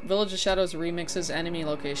 that Village of Shadows remixes enemy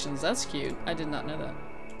locations. That's cute. I did not know that.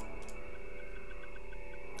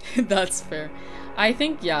 That's fair. I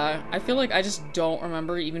think, yeah, I feel like I just don't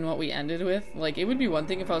remember even what we ended with. Like, it would be one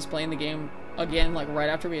thing if I was playing the game again, like, right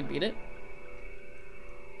after we had beat it.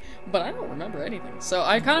 But I don't remember anything. So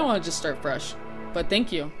I kind of want to just start fresh. But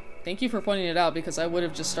thank you. Thank you for pointing it out, because I would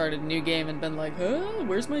have just started a new game and been like, huh,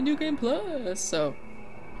 where's my New Game Plus? So,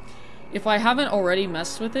 if I haven't already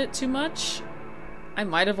messed with it too much, I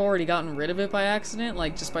might have already gotten rid of it by accident,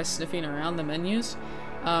 like, just by sniffing around the menus.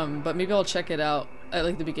 But maybe I'll check it out at,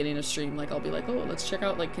 like, the beginning of stream. Like, I'll be like, oh, let's check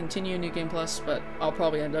out, like, continue New Game Plus, but I'll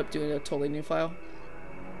probably end up doing a totally new file.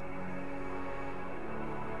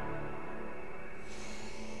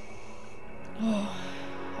 Oh,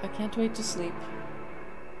 I can't wait to sleep.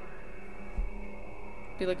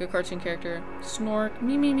 Be like a cartoon character. Snork.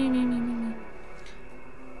 Me, me, me, me, me, me, me.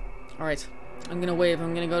 Alright. I'm gonna wave.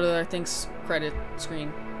 I'm gonna go to our thanks credit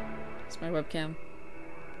screen. It's my webcam.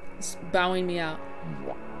 It's bowing me out.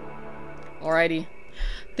 Alrighty.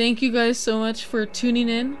 Thank you guys so much for tuning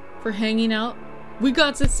in, for hanging out. We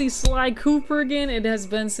got to see SlyCooper again. It has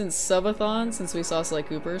been since Subathon, since we saw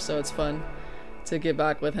SlyCooper, so it's fun to get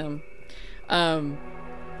back with him.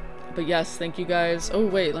 But yes, thank you guys. Oh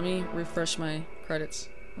wait, let me refresh my credits.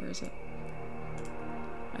 Where is it?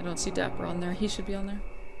 I don't see Dapper on there. He should be on there.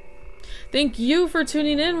 Thank you for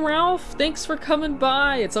tuning in, Ralph. Thanks for coming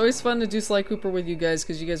by. It's always fun to do SlyCooper with you guys,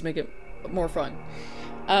 because you guys make it more fun.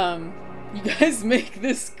 You guys make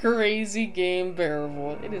this crazy game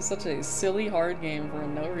bearable. It is such a silly, hard game for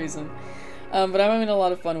no reason. But I'm having a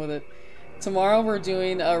lot of fun with it. Tomorrow we're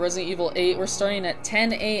doing Resident Evil 8. We're starting at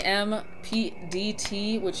 10 a.m.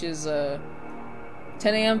 PDT, which is 10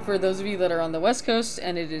 a.m. for those of you that are on the West Coast,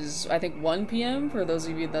 and it is, I think, 1 p.m. for those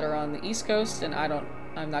of you that are on the East Coast, and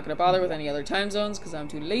I'm not going to bother with any other time zones because I'm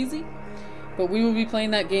too lazy. But we will be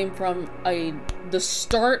playing that game from the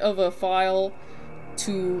start of a file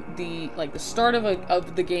to the start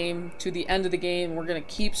of the game to the end of the game. We're gonna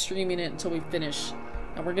keep streaming it until we finish,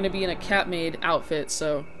 and we're gonna be in a cat maid outfit,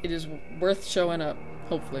 so it is worth showing up,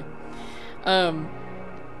 hopefully.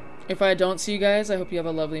 If I don't see you guys, I hope you have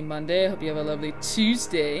a lovely Monday. I hope you have a lovely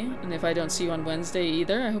Tuesday, and if I don't see you on Wednesday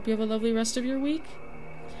either, I hope you have a lovely rest of your week.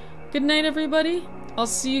 Good night, everybody. I'll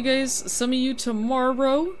see you guys, some of you,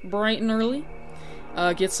 tomorrow, bright and early.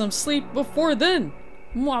 Get some sleep before then.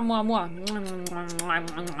 Mwah, mwah,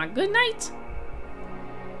 mwah. Good night.